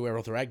 that's probably where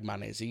other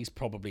Eggman is. He's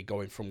probably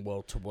going from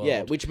world to world.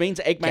 Yeah, which means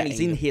Eggman is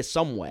in here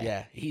somewhere.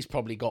 Yeah, he's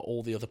probably got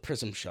all the other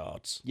prism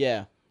shards.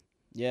 Yeah.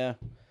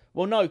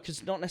 Well, no,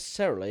 because not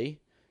necessarily.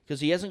 Because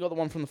he hasn't got the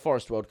one from the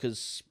Forest World,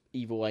 because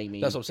Evil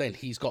Amy... That's what I'm saying.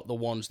 He's got the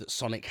ones that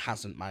Sonic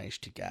hasn't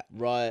managed to get.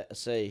 Right, I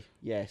see.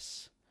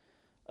 Yes.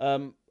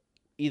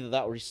 Either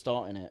that or he's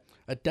starting it.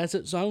 A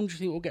desert zone? Do you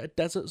think we'll get a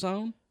desert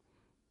zone?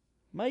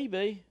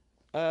 Maybe.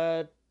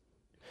 Or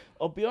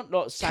beyond,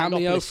 like,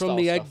 cameo from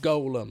the stuff. Egg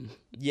Golem.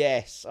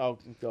 Yes. Oh,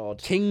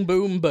 God. King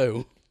Boom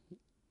Boo.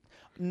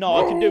 No,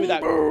 I can do with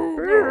that.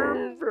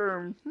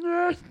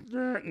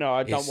 No,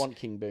 I don't want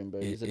King Boom Boo.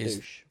 He's a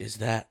douche. Is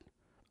that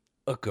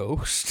a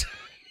ghost?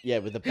 Yeah,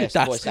 with the best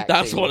voice acting.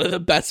 That's one of the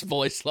best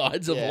voice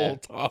lines of all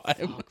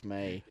time. Fuck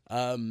me.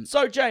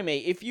 So,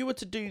 Jamie, if you were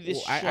to do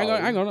this show...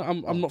 Hang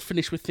on. I'm not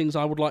finished with things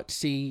I would like to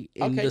see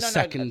in the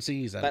second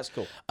season. That's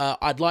cool.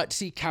 I'd like to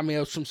see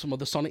cameos from some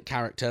other Sonic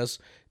characters.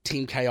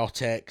 Team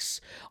Chaotix.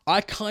 I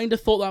kind of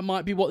thought that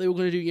might be what they were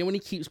going to do. You know, when he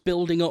keeps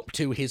building up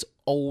to his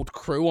old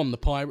crew on the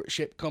pirate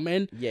ship come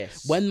in.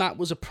 Yes. When that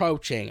was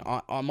approaching,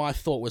 my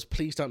thought was,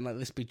 please don't let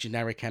this be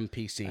generic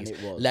NPCs. And it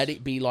was. Let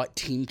it be like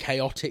Team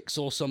Chaotix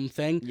or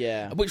something.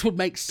 Yeah. Which would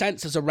make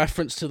sense as a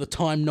reference to the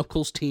time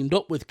Knuckles teamed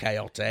up with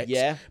Chaotix.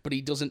 Yeah. But he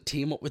doesn't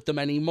team up with them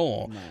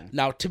anymore. No.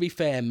 Now, to be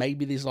fair,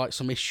 maybe there's like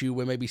some issue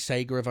where maybe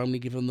Sega have only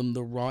given them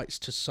the rights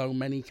to so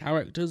many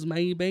characters,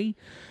 maybe.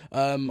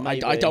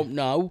 I don't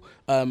know.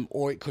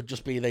 Or it could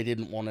just be they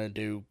didn't want to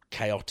do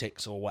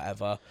chaotics or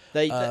whatever.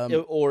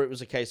 Or it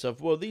was a case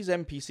of, well, these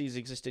NPCs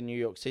exist in New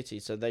York City,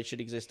 so they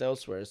should exist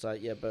elsewhere. It's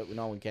like, yeah, but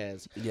no one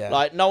cares. Yeah.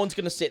 Like, no one's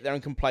going to sit there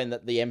and complain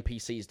that the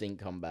NPCs didn't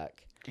come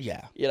back.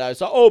 Yeah. You know,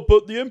 it's like, oh,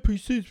 but the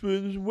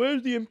NPCs,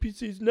 where's the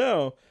NPCs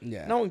now?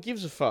 Yeah. No one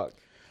gives a fuck.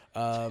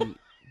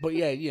 But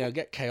yeah, you know,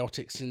 get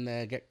chaotics in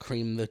there, get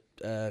cream the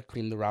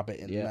rabbit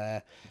in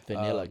there.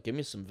 Vanilla, give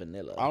me some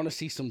vanilla. I want to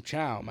see some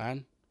Chow,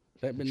 man.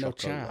 There's been no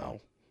Chocolate Chow.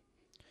 roll.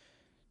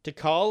 To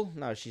Carl,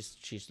 no,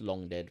 she's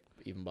long dead.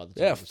 Even by the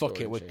time. Yeah, of the story,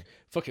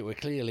 fuck it. We're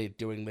clearly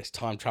doing this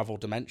time travel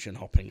dimension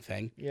hopping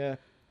thing. Yeah.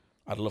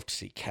 I'd love to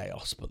see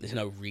chaos, but there's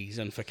no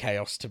reason for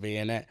chaos to be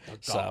in it.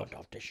 The god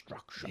of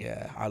destruction.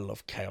 Yeah, I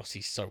love chaos.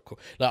 He's so cool.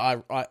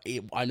 Like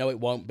I know it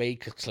won't be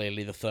because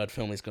clearly the third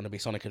film is going to be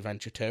Sonic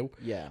Adventure 2.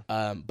 Yeah.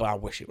 But I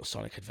wish it was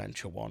Sonic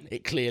Adventure 1.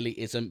 It clearly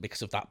isn't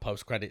because of that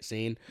post-credit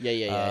scene.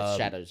 Yeah.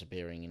 Shadows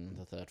appearing in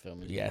the third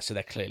film. Yeah, so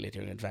they're clearly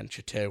doing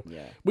Adventure 2.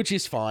 Yeah. Which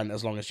is fine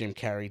as long as Jim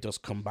Carrey does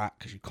come back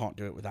because you can't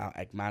do it without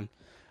Eggman.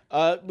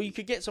 Well, you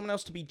could get someone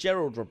else to be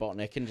Gerald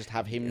Robotnik and just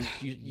have him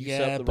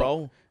usurp the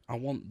role. I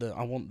want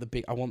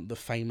the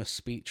famous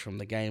speech from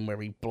the game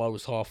where he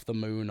blows half the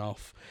moon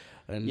off.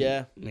 And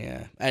yeah.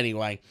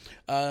 Anyway,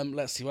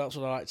 let's see what else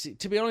would I like to see.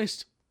 To be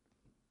honest,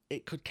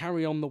 it could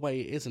carry on the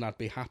way it is, and I'd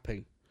be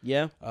happy.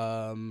 Yeah.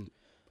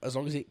 As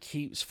long as it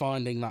keeps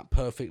finding that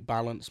perfect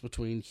balance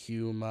between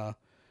humor,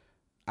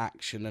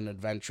 action, and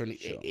adventure, and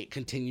it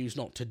continues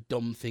not to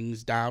dumb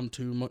things down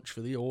too much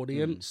for the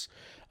audience.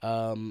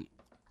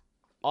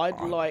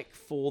 I'd like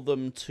for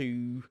them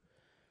to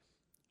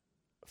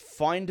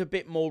find a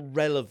bit more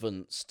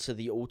relevance to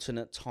the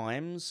alternate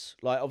times.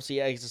 Like, obviously,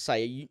 as I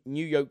say,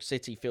 New York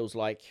City feels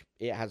like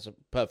it has a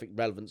perfect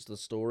relevance to the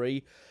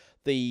story.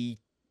 The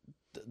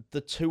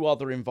two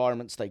other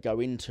environments they go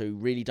into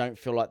really don't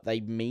feel like they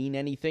mean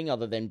anything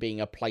other than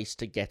being a place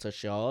to get a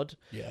shard.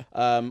 Yeah.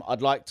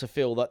 I'd like to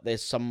feel that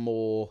there's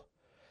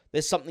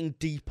something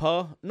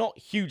deeper, not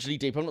hugely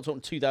deep. I'm not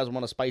talking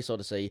 2001: A Space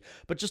Odyssey,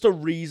 but just a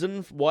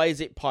reason. Why is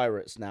it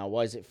pirates now?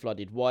 Why is it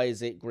flooded? Why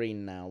is it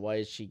green now? Why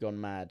is she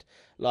gone mad?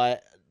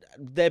 Like,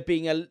 there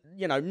being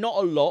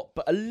not a lot,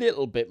 but a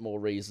little bit more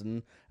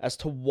reason as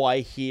to why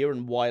here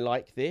and why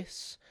like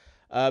this.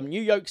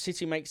 New York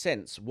City makes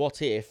sense.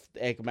 What if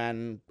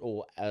Eggman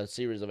or a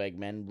series of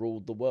Eggmen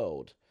ruled the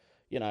world?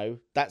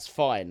 That's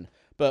fine.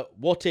 But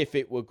what if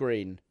it were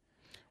green?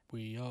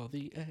 We are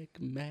the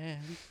Eggman.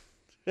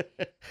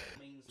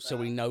 So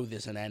we know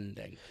there's an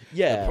ending.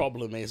 Yeah. The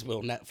problem is,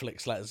 will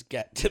Netflix let us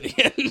get to the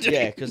ending?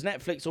 Yeah, because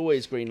Netflix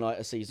always greenlight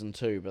a season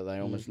 2, but they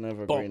almost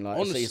never greenlight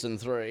a season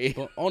 3.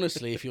 But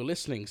honestly, if you're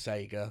listening,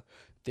 Sega,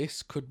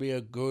 this could be a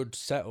good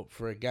setup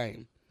for a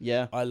game.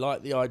 Yeah. I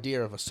like the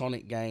idea of a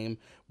Sonic game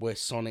where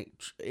Sonic,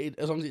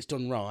 as long as it's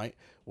done right,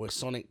 where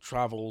Sonic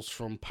travels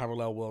from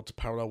parallel world to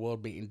parallel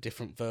world, meeting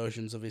different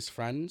versions of his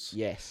friends.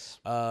 Yes.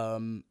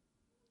 But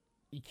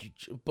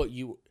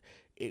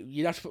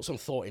you'd have to put some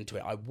thought into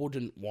it. I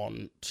wouldn't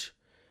want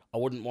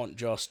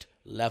just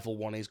level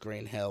 1 is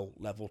Green Hill,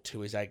 level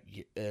 2 is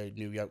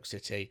New York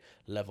City,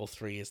 level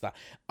 3 is that.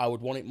 I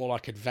would want it more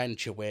like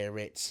Adventure, where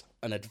it's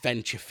an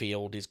adventure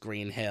field is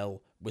Green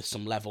Hill with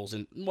some levels.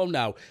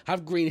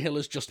 Have Green Hill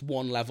as just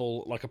one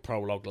level, like a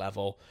prologue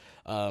level.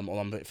 Well,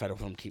 I'm a bit fed up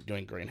with them keep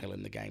doing Green Hill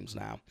in the games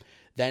now.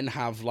 Then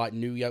have like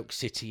New York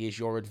City is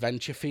your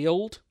adventure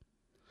field,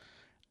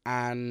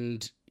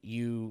 and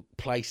you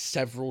play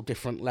several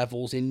different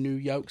levels in New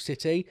York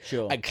City.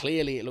 Sure. And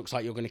clearly it looks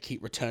like you're going to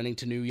keep returning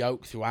to New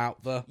York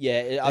throughout the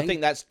I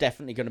think that's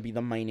definitely going to be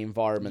the main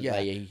environment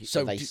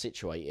they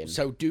situate in.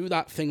 So do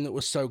that thing that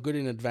was so good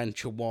in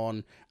Adventure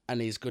 1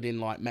 and is good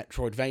in like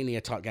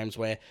Metroidvania type games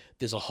where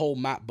there's a whole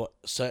map, but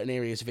certain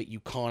areas of it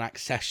you can't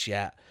access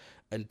yet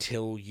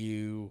until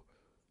you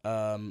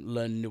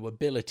learn new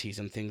abilities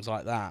and things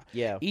like that.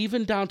 Yeah.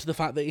 Even down to the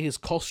fact that his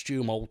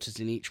costume alters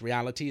in each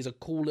reality is a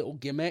cool little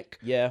gimmick.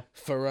 Yeah.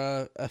 For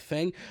a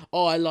thing.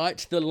 Oh, I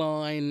liked the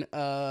line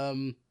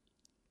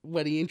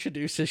when he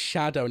introduces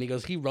Shadow and he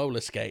goes, he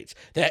roller skates.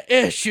 They're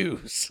air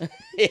shoes.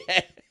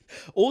 Yeah.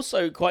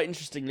 Also, quite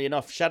interestingly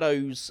enough,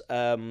 Shadow's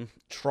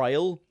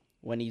trail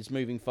when he's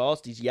moving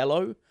fast is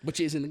yellow. Which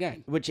it is in the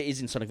game. Which it is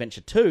in Sonic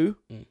Adventure 2.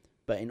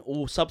 But in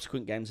all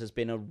subsequent games has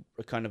been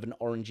a kind of an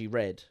orangey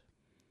red.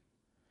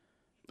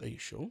 Are you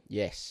sure?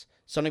 Yes.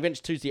 Sonic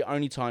Adventure 2 is the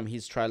only time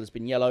his trail has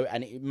been yellow,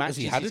 and it matches.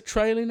 Has he had a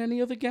trail in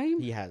any other game?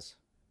 He has,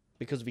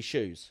 because of his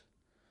shoes.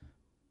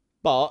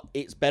 But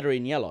it's better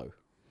in yellow.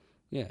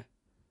 Yeah.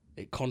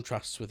 It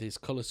contrasts with his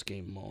colour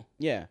scheme more.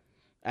 Yeah.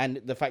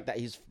 And the fact that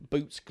his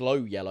boots glow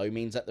yellow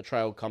means that the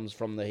trail comes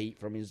from the heat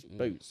from his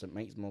boots. It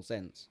makes more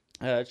sense.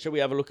 Shall we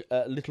have a look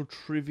at a little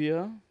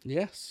trivia?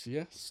 Yes,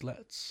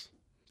 let's.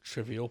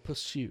 Trivial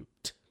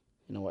Pursuit.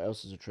 You know what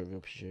else is a Trivial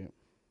Pursuit?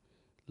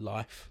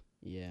 Life.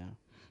 Yeah.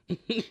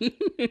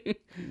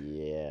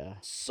 Yeah.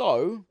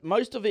 So,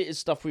 most of it is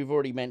stuff we've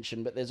already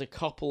mentioned, but there's a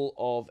couple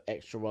of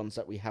extra ones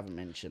that we haven't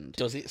mentioned.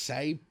 Does it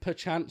say,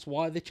 perchance,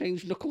 why they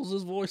changed Knuckles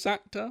as voice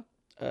actor?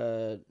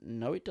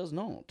 No, it does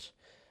not.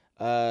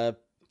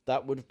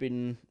 That would have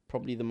been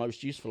probably the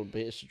most useful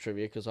bit of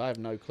trivia, because I have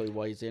no clue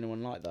why he's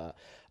anyone like that.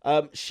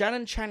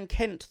 Shannon Chan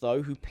Kent,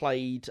 though, who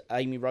played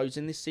Amy Rose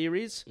in this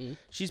series,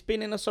 she's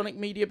been in a Sonic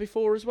media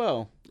before as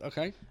well.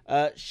 Okay.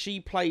 She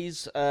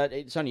plays,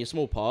 it's only a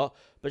small part,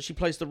 but she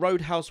plays the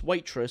Roadhouse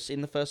waitress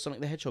in the first Sonic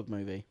the Hedgehog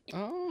movie.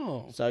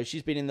 Oh. So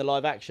she's been in the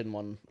live action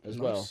one as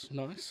well.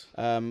 Nice.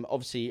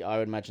 Obviously, I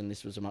would imagine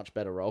this was a much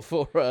better role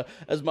for her,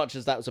 as much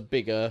as that was a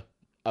bigger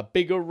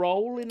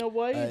role in a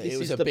way. It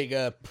was a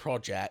bigger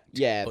project,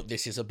 yeah, but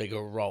this is a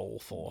bigger role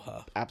for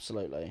her.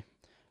 Absolutely.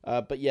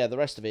 But yeah, the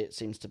rest of it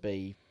seems to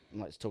be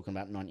like it's talking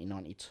about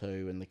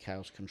 1992 and the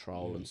chaos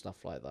control and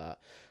stuff like that.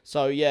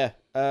 So yeah,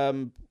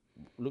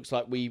 looks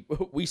like we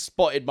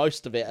spotted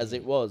most of it as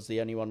it was.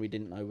 The only one we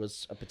didn't know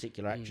was a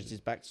particular actress's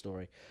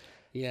backstory.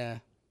 Yeah,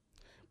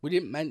 we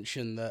didn't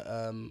mention that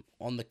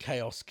on the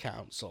Chaos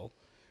Council,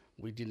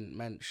 we didn't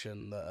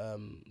mention that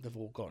they've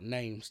all got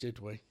names, did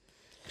we?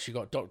 She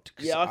got Doctor.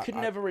 Yeah, I could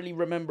never really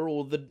remember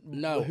all the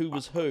who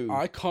was who.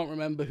 I can't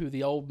remember who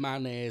the old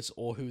man is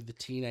or who the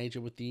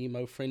teenager with the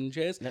emo fringe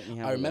is.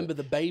 I remember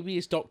the baby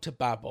is Dr.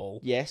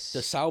 Babble. Yes.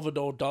 The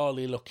Salvador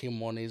Dali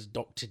looking one is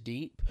Dr.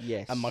 Deep.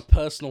 Yes. And my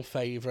personal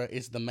favourite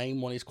is the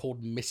main one is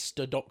called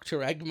Mr. Dr.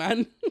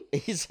 Eggman.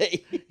 Is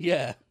he?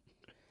 Yeah.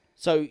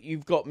 So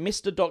you've got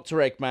Mr. Dr.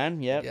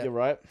 Eggman. Yeah, you're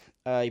right.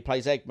 He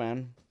plays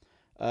Eggman.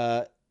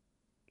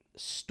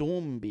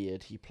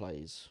 Stormbeard he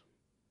plays.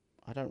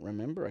 I don't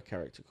remember a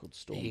character called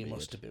Stormbeard. He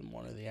must have been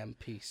one of the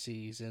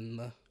NPCs in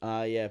the...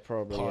 yeah,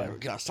 probably.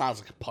 Pirate. Yeah. That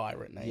sounds like a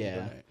pirate name,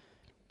 doesn't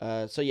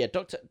it? So yeah,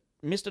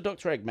 Mr.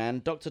 Dr.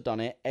 Eggman, Dr.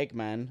 Dunnett,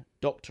 Eggman,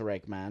 Dr.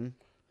 Eggman.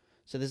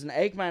 So there's an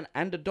Eggman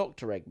and a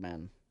Dr.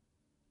 Eggman.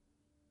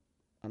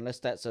 Unless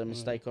that's a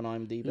mistake on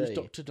IMDb. Who's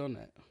Dr.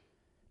 Dunnett?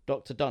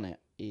 Dr. Dunnett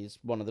is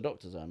one of the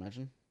doctors, I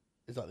imagine.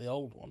 Is that the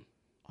old one?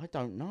 I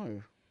don't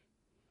know.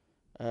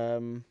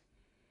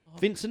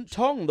 Vincent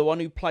Tong, the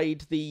one who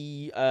played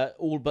the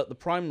all but the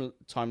Prime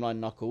Timeline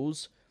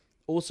Knuckles,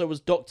 also was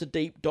Dr.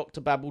 Deep, Dr.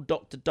 Babble,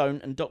 Dr.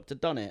 Don't, and Dr.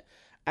 Dunnett.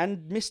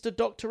 And Mr.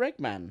 Dr.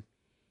 Eggman.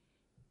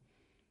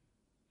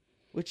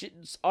 Which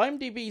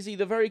IMDb's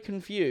either very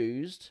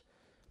confused,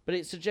 but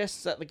it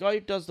suggests that the guy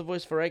who does the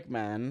voice for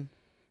Eggman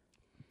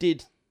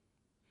did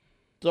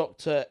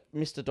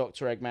Mr.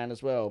 Dr. Eggman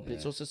as well, but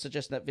it's also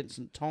suggesting that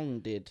Vincent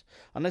Tong did.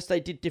 Unless they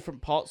did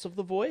different parts of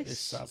the voice. This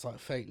sounds like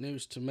fake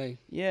news to me.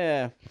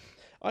 Yeah.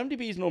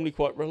 IMDb is normally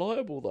quite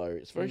reliable, though.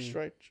 It's very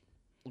strange.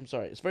 I'm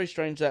sorry. It's very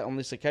strange that on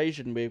this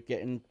occasion we're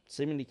getting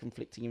seemingly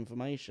conflicting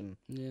information.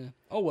 Yeah.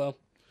 Oh, well.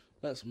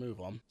 Let's move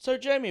on. So,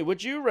 Jamie,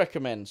 would you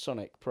recommend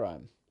Sonic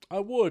Prime?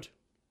 I would.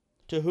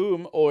 To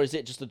whom, or is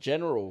it just a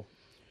general?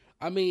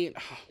 I mean...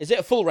 Is it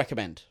a full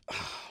recommend?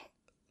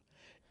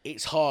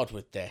 It's hard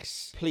with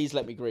this. Please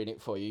let me green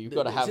it for you. You've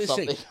got to have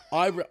something.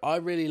 I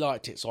really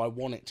liked it, so I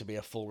want it to be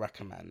a full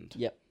recommend.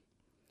 Yep.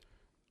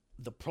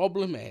 The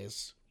problem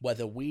is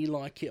whether we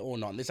like it or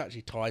not. And this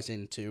actually ties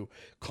into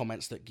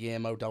comments that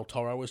Guillermo del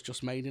Toro has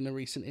just made in a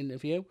recent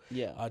interview.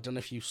 Yeah. I don't know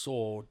if you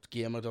saw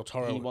Guillermo del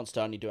Toro. He wants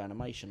to only do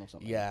animation or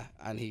something. Yeah,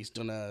 and he's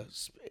done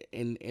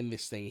in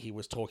this thing, he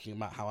was talking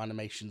about how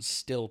animation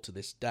still to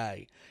this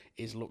day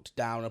is looked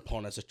down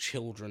upon as a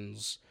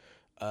children's,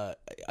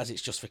 as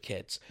it's just for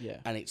kids. Yeah.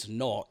 And it's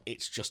not,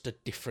 it's just a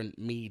different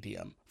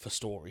medium for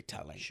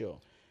storytelling. Sure.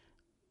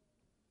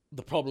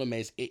 The problem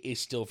is, it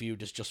is still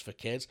viewed as just for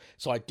kids.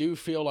 So I do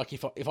feel like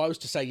if I was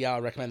to say, yeah, I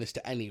recommend this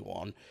to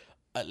anyone,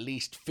 at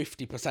least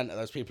 50% of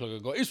those people are going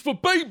to go, it's for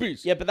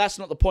babies! Yeah, but that's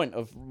not the point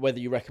of whether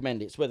you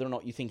recommend it. It's whether or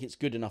not you think it's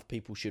good enough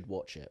people should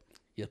watch it.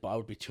 Yeah, but I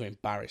would be too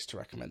embarrassed to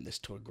recommend this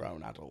to a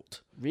grown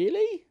adult.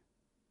 Really?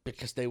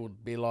 Because they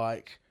would be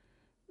like,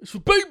 it's for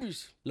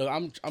babies! Look,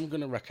 I'm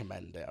going to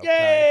recommend it,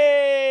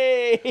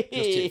 okay?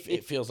 Yay!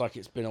 It feels like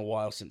it's been a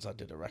while since I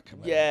did a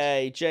recommend.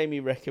 Yay, Jamie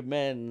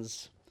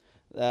recommends.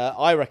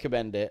 I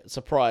recommend it.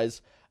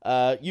 Surprise.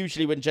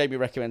 Usually when Jamie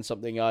recommends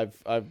something,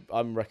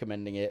 I'm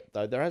recommending it.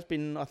 Though there has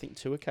been, I think,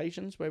 2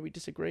 occasions where we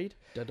disagreed.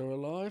 Dead or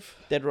Alive?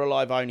 Dead or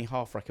Alive, I only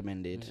half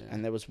recommended. Yeah.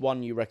 And there was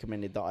one you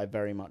recommended that I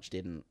very much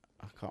didn't.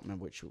 I can't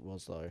remember which it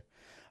was, though.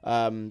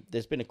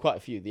 There's been quite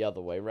a few the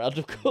other way around,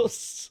 of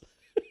course.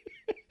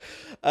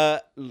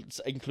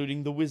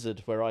 Including The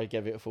Wizard, where I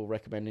gave it a full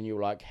recommend and you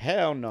were like,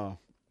 hell no.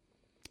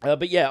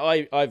 But yeah,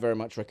 I very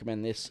much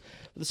recommend this.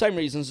 For the same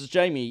reasons as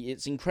Jamie,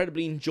 it's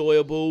incredibly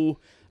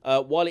enjoyable.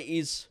 While it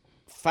is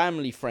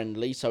family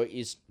friendly, so it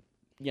is,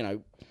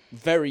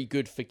 very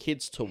good for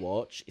kids to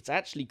watch, it's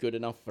actually good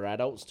enough for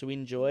adults to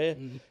enjoy.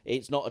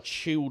 It's not a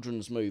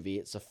children's movie,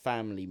 it's a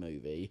family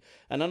movie.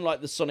 And unlike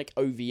the Sonic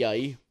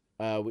OVA,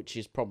 which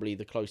is probably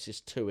the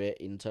closest to it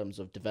in terms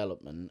of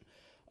development,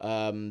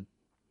 and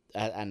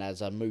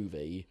as a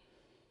movie,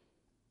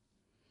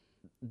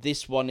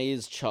 this one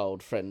is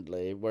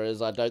child-friendly,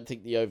 whereas I don't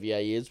think the OVA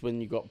is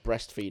when you've got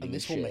breastfeeding and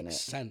this shit one in makes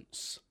it.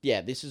 sense.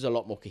 Yeah, this is a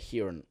lot more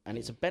coherent, and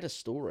it's a better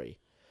story.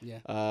 Yeah,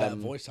 better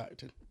voice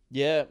acting.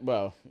 Yeah,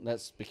 well,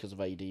 that's because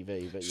of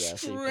ADV, but yeah.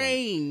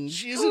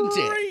 Strange, isn't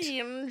it?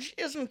 Strange,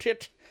 isn't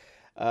it?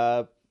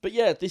 But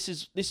yeah, this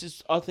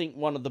is I think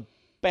one of the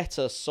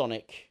better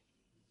Sonic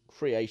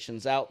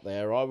creations out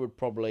there, I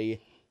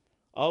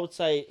would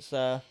say it's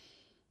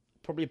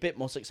probably a bit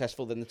more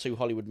successful than the 2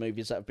 Hollywood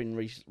movies that have been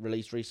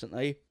released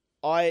recently.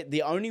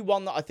 The only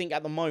one that I think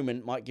at the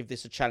moment might give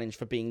this a challenge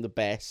for being the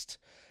best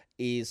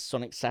is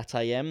Sonic Sat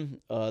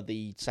AM,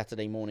 the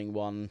Saturday morning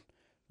one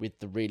with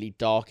the really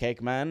dark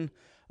Eggman.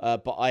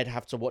 But I'd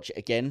have to watch it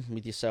again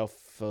with yourself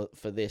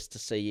for this to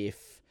see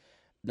if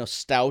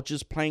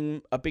nostalgia's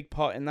playing a big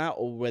part in that,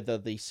 or whether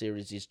the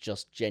series is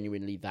just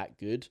genuinely that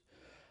good.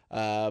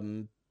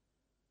 But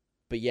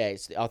yeah,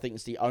 I think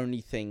it's the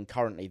only thing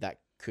currently that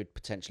could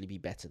potentially be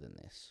better than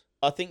this.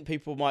 I think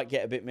people might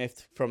get a bit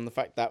miffed from the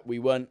fact that we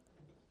were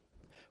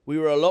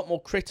a lot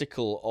more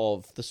critical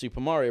of the Super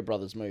Mario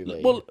Brothers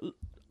movie. Well,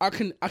 I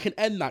can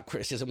end that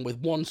criticism with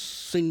one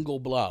single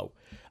blow.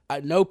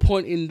 At no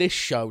point in this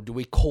show do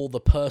we call the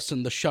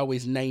person the show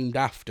is named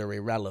after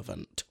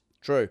irrelevant.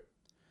 True.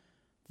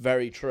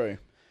 Very true.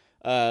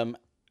 And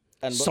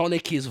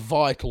Sonic is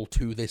vital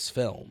to this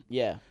film.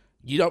 Yeah.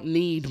 You don't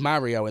need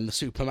Mario in the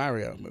Super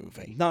Mario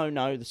movie. No,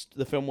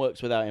 the film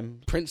works without him.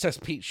 Princess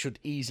Peach should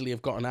easily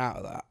have gotten out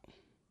of that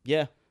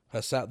Yeah.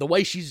 herself. The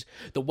way She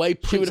would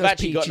have Princess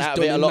actually Peach gotten is out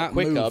of done it a in lot that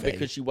quicker movie.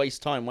 because she wastes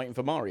time waiting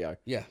for Mario.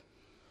 Yeah.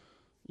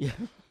 Yeah.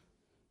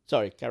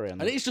 Sorry, carry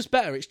on. And it's just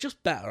better. It's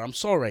just better. I'm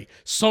sorry.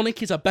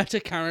 Sonic is a better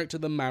character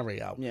than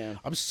Mario. Yeah.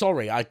 I'm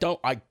sorry. I do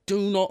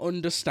not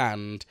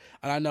understand.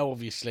 And I know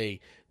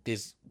obviously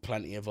there's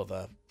plenty of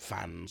other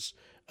fans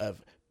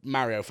of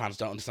Mario fans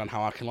don't understand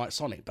how I can like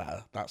Sonic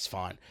better. That's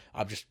fine.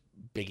 I'm just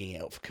bigging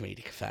it up for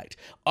comedic effect.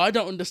 I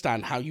don't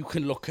understand how you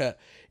can go to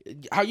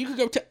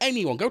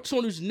anyone, go to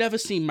someone who's never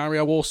seen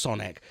Mario or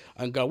Sonic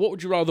and go, what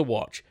would you rather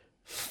watch?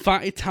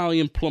 Fat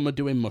Italian plumber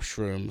doing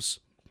mushrooms.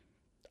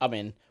 I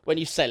mean, when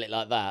you sell it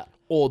like that.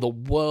 Or the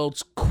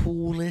world's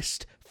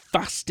coolest,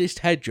 fastest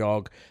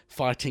hedgehog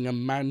fighting a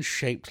man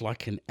shaped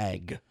like an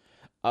egg.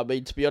 I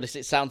mean, to be honest,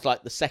 it sounds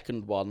like the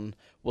second one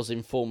was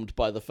informed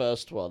by the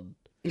first one.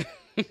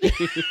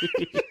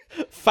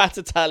 Fat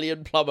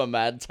Italian plumber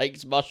man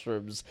takes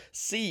mushrooms,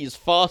 sees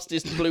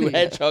fastest blue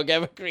hedgehog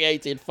ever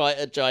created fight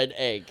a giant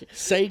egg.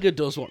 Sega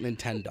does what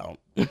Nintendo.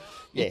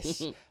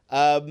 Yes.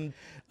 I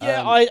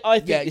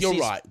think yeah, this you're is...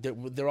 right.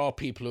 There are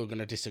people who are going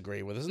to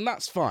disagree with us, and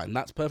that's fine.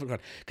 That's perfectly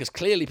fine. Because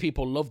clearly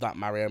people love that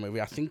Mario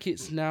movie. I think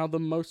it's now the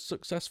most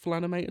successful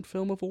animated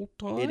film of all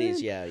time. It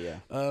is, yeah.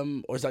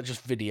 Or is that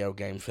just video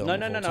game film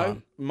No.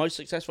 time? Most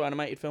successful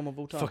animated film of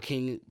all time.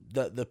 Fucking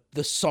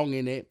the song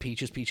in it,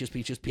 Peaches,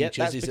 Yeah,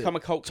 that's is become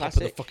a cult top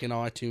classic. of the fucking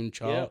iTunes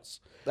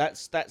charts.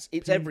 That's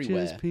it's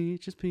everywhere.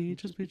 Peaches.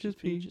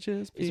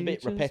 It's a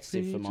bit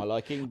repetitive for my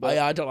liking, but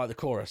I don't like the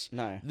chorus.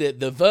 No.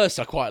 The verse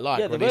I quite like.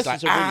 Yeah, the when he's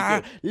verses like,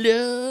 are really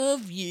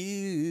love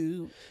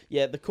you.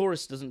 yeah, the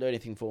chorus doesn't do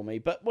anything for me,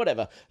 but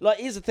whatever. Like,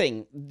 here's the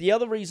thing. The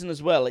other reason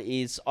as well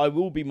is I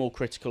will be more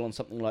critical on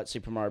something like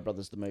Super Mario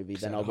Brothers the movie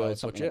than I will on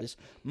something like this.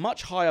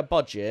 Much higher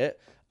budget,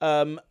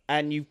 and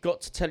you've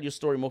got to tell your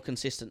story more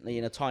consistently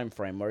in a time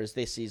frame, whereas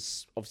this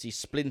is obviously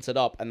splintered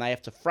up and they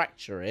have to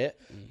fracture it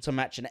to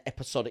match an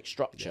episodic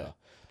structure. Yeah.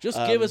 Just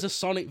give us a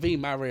Sonic v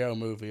Mario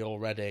movie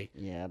already.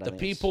 Yeah, the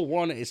people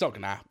want it. It's not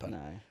going to happen.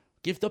 No.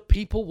 Give the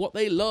people what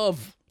they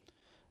love.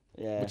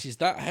 Yeah. Which is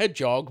that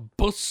hedgehog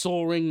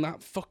buzzsawing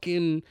that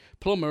fucking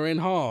plumber in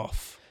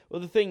half.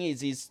 Well, the thing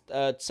is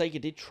Sega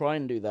did try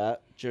and do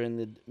that during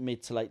the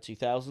mid to late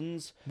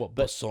 2000s. What,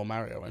 buzzsaw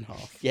Mario in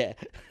half? Yeah.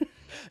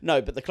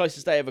 No, but the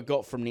closest they ever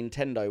got from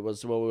Nintendo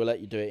was, well, we'll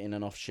let you do it in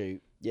an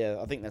offshoot. Yeah,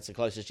 I think that's the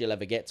closest you'll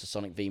ever get to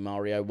Sonic v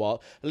Mario.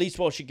 At least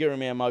while Shigeru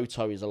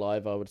Miyamoto is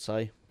alive, I would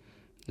say.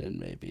 Then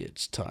maybe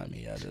it's time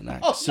he had an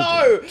Oh,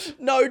 accident.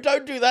 no! No,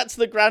 don't do that to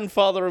the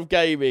grandfather of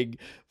gaming.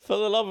 For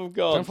the love of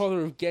God.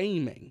 Grandfather of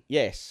gaming?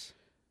 Yes.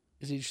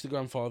 Is he just the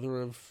grandfather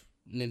of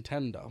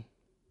Nintendo?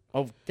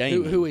 Of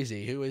gaming. Who is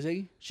he? Who is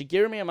he?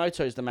 Shigeru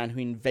Miyamoto is the man who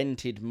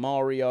invented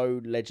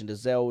Mario, Legend of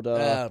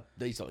Zelda.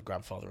 He's not the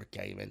grandfather of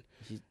gaming.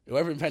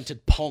 Whoever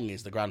invented Pong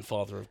is the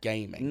grandfather of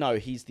gaming. No,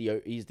 he's the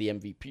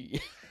MVP.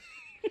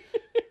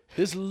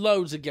 There's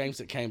loads of games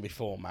that came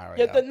before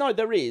Mario. Yeah, no,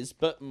 there is,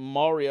 but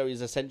Mario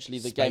is essentially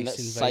the game that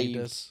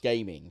saved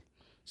gaming.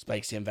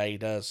 Space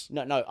Invaders.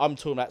 No, I'm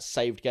talking about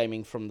saved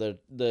gaming from the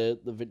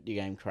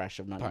video game crash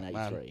of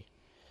 1983.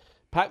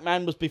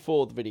 Pac-Man was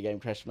before the video game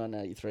crash of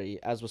 1983,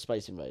 as was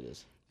Space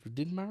Invaders.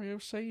 Did Mario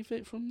save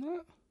it from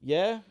that?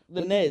 Yeah,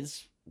 the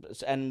NES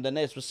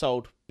was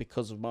sold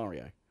because of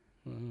Mario.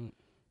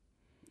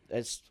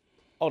 It's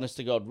honest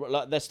to God,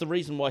 like, that's the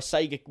reason why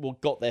Sega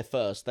got there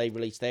first. They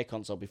released their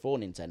console before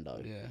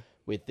Nintendo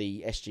with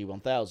the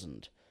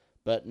SG-1000.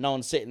 But no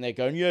one's sitting there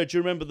going, yeah, do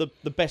you remember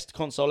the best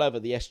console ever,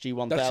 the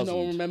SG-1000? Actually, no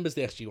one remembers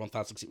the SG-1000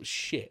 because it was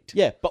shit.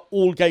 Yeah, but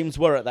all games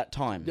were at that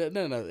time.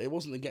 No, it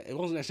wasn't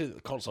necessarily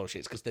the console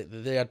shits because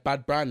they had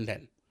bad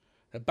branding.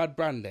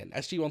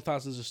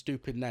 SG-1000 is a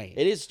stupid name.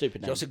 It is a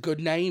stupid name. Just a good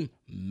name,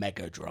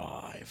 Mega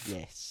Drive.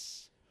 Yes.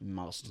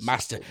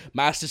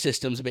 Master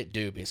System's a bit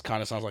dubious.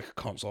 Kind of sounds like a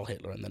console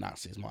Hitler and the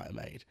Nazis might have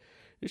made.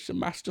 It's a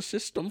master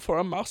system for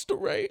a master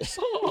race.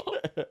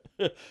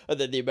 And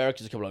then the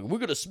Americans come along, we're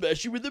going to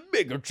smash you with the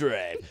Mega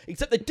Drive.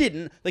 Except they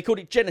didn't. They called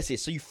it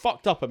Genesis, so you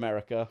fucked up,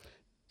 America.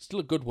 Still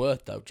a good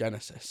word, though,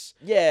 Genesis.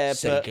 Yeah,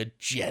 Sega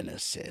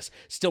Genesis.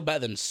 Still better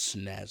than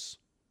SNES.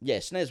 Yeah,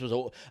 SNES was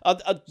all...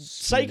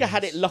 Sega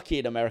had it lucky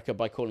in America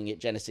by calling it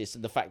Genesis,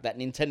 and the fact that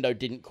Nintendo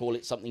didn't call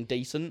it something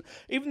decent.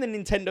 Even the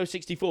Nintendo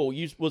 64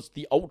 was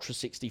the Ultra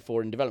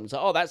 64 in development. So,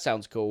 oh, that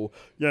sounds cool.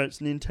 Yeah, it's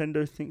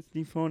Nintendo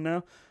 64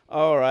 now.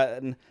 All right,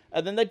 and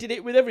then they did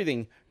it with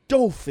everything.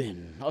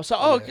 Dolphin. I was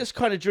like, it's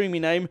kind of dreamy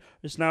name.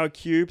 It's now a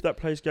cube that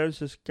plays games.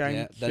 This game.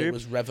 Yeah, then it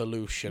was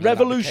Revolution.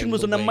 Revolution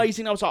was an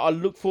amazing... I was like, I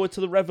look forward to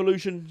the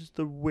Revolution.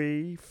 The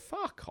Wii.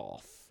 Fuck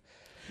off.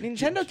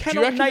 Nintendo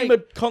cannot name a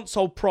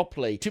console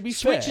properly. To be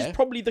Switch fair, is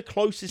probably the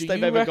closest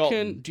they've ever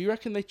gotten. Do you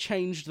reckon they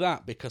changed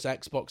that because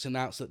Xbox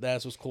announced that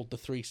theirs was called the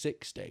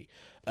 360,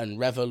 and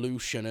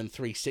Revolution and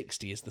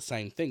 360 is the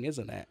same thing,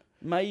 isn't it?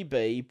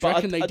 Maybe, but do you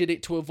reckon they did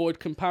it to avoid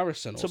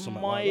comparison or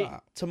something like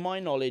that? To my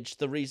knowledge,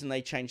 the reason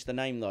they changed the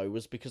name though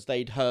was because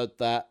they'd heard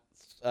that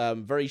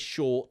very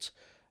short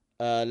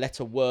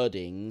letter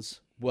wordings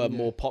were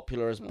more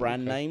popular as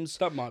brand names.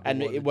 That might be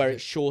and where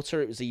it's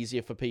shorter, it was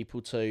easier for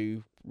people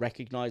to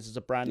recognise as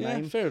a brand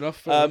name. Fair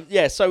enough.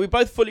 Yeah, so we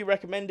both fully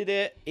recommended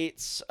it.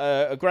 It's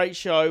a great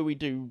show. We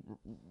do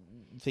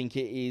think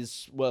it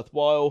is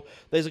worthwhile.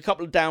 There's a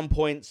couple of down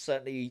points.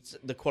 Certainly,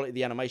 the quality of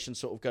the animation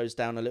sort of goes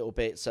down a little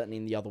bit, certainly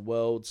in the other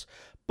worlds.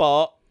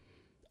 But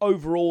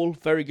overall,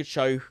 very good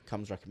show.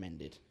 Comes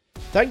recommended.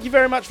 Thank you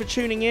very much for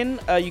tuning in.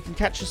 You can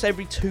catch us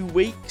every 2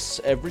 weeks,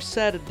 every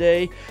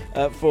Saturday,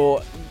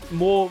 for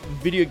more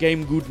video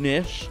game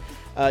goodness.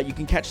 You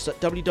can catch us at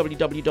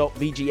www.vgmp.co.uk.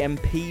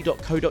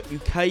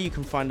 You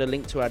can find a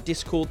link to our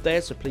Discord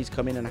there, so please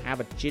come in and have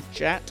a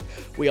chit-chat.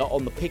 We are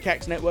on the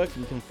Pickaxe Network,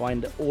 and you can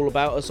find all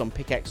about us on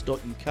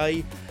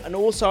pickaxe.uk. And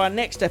also, our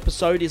next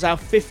episode is our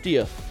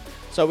 50th.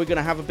 So we're going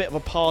to have a bit of a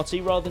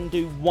party. Rather than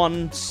do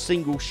one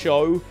single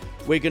show,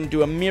 we're going to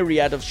do a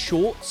myriad of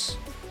shorts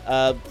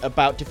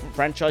about different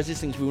franchises,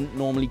 things we wouldn't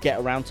normally get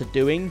around to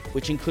doing,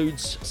 which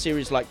includes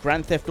series like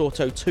Grand Theft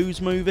Auto 2's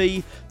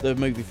movie, the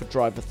movie for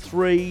Driver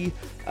 3.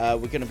 We're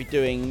going to be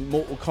doing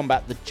Mortal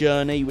Kombat The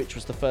Journey, which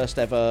was the first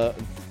ever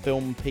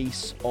film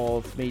piece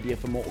of media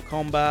for Mortal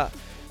Kombat.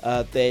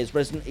 There's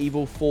Resident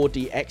Evil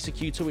 4D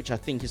Executor, which I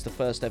think is the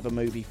first ever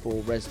movie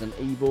for Resident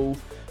Evil.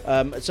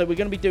 So we're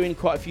going to be doing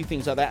quite a few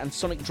things like that. And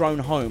Sonic Drone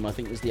Home, I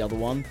think, was the other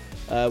one,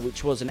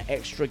 which was an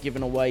extra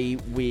given away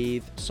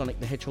with Sonic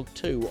the Hedgehog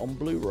 2 on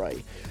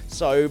Blu-ray.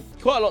 So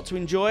quite a lot to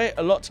enjoy,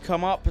 a lot to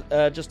come up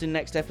just in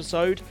next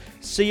episode.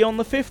 See you on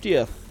the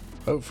 50th.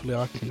 Hopefully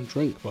I can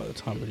drink by the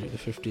time we do the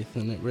 50th,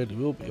 and it really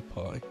will be a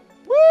pie.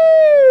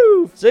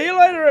 Woo! See you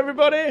later,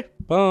 everybody.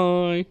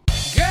 Bye.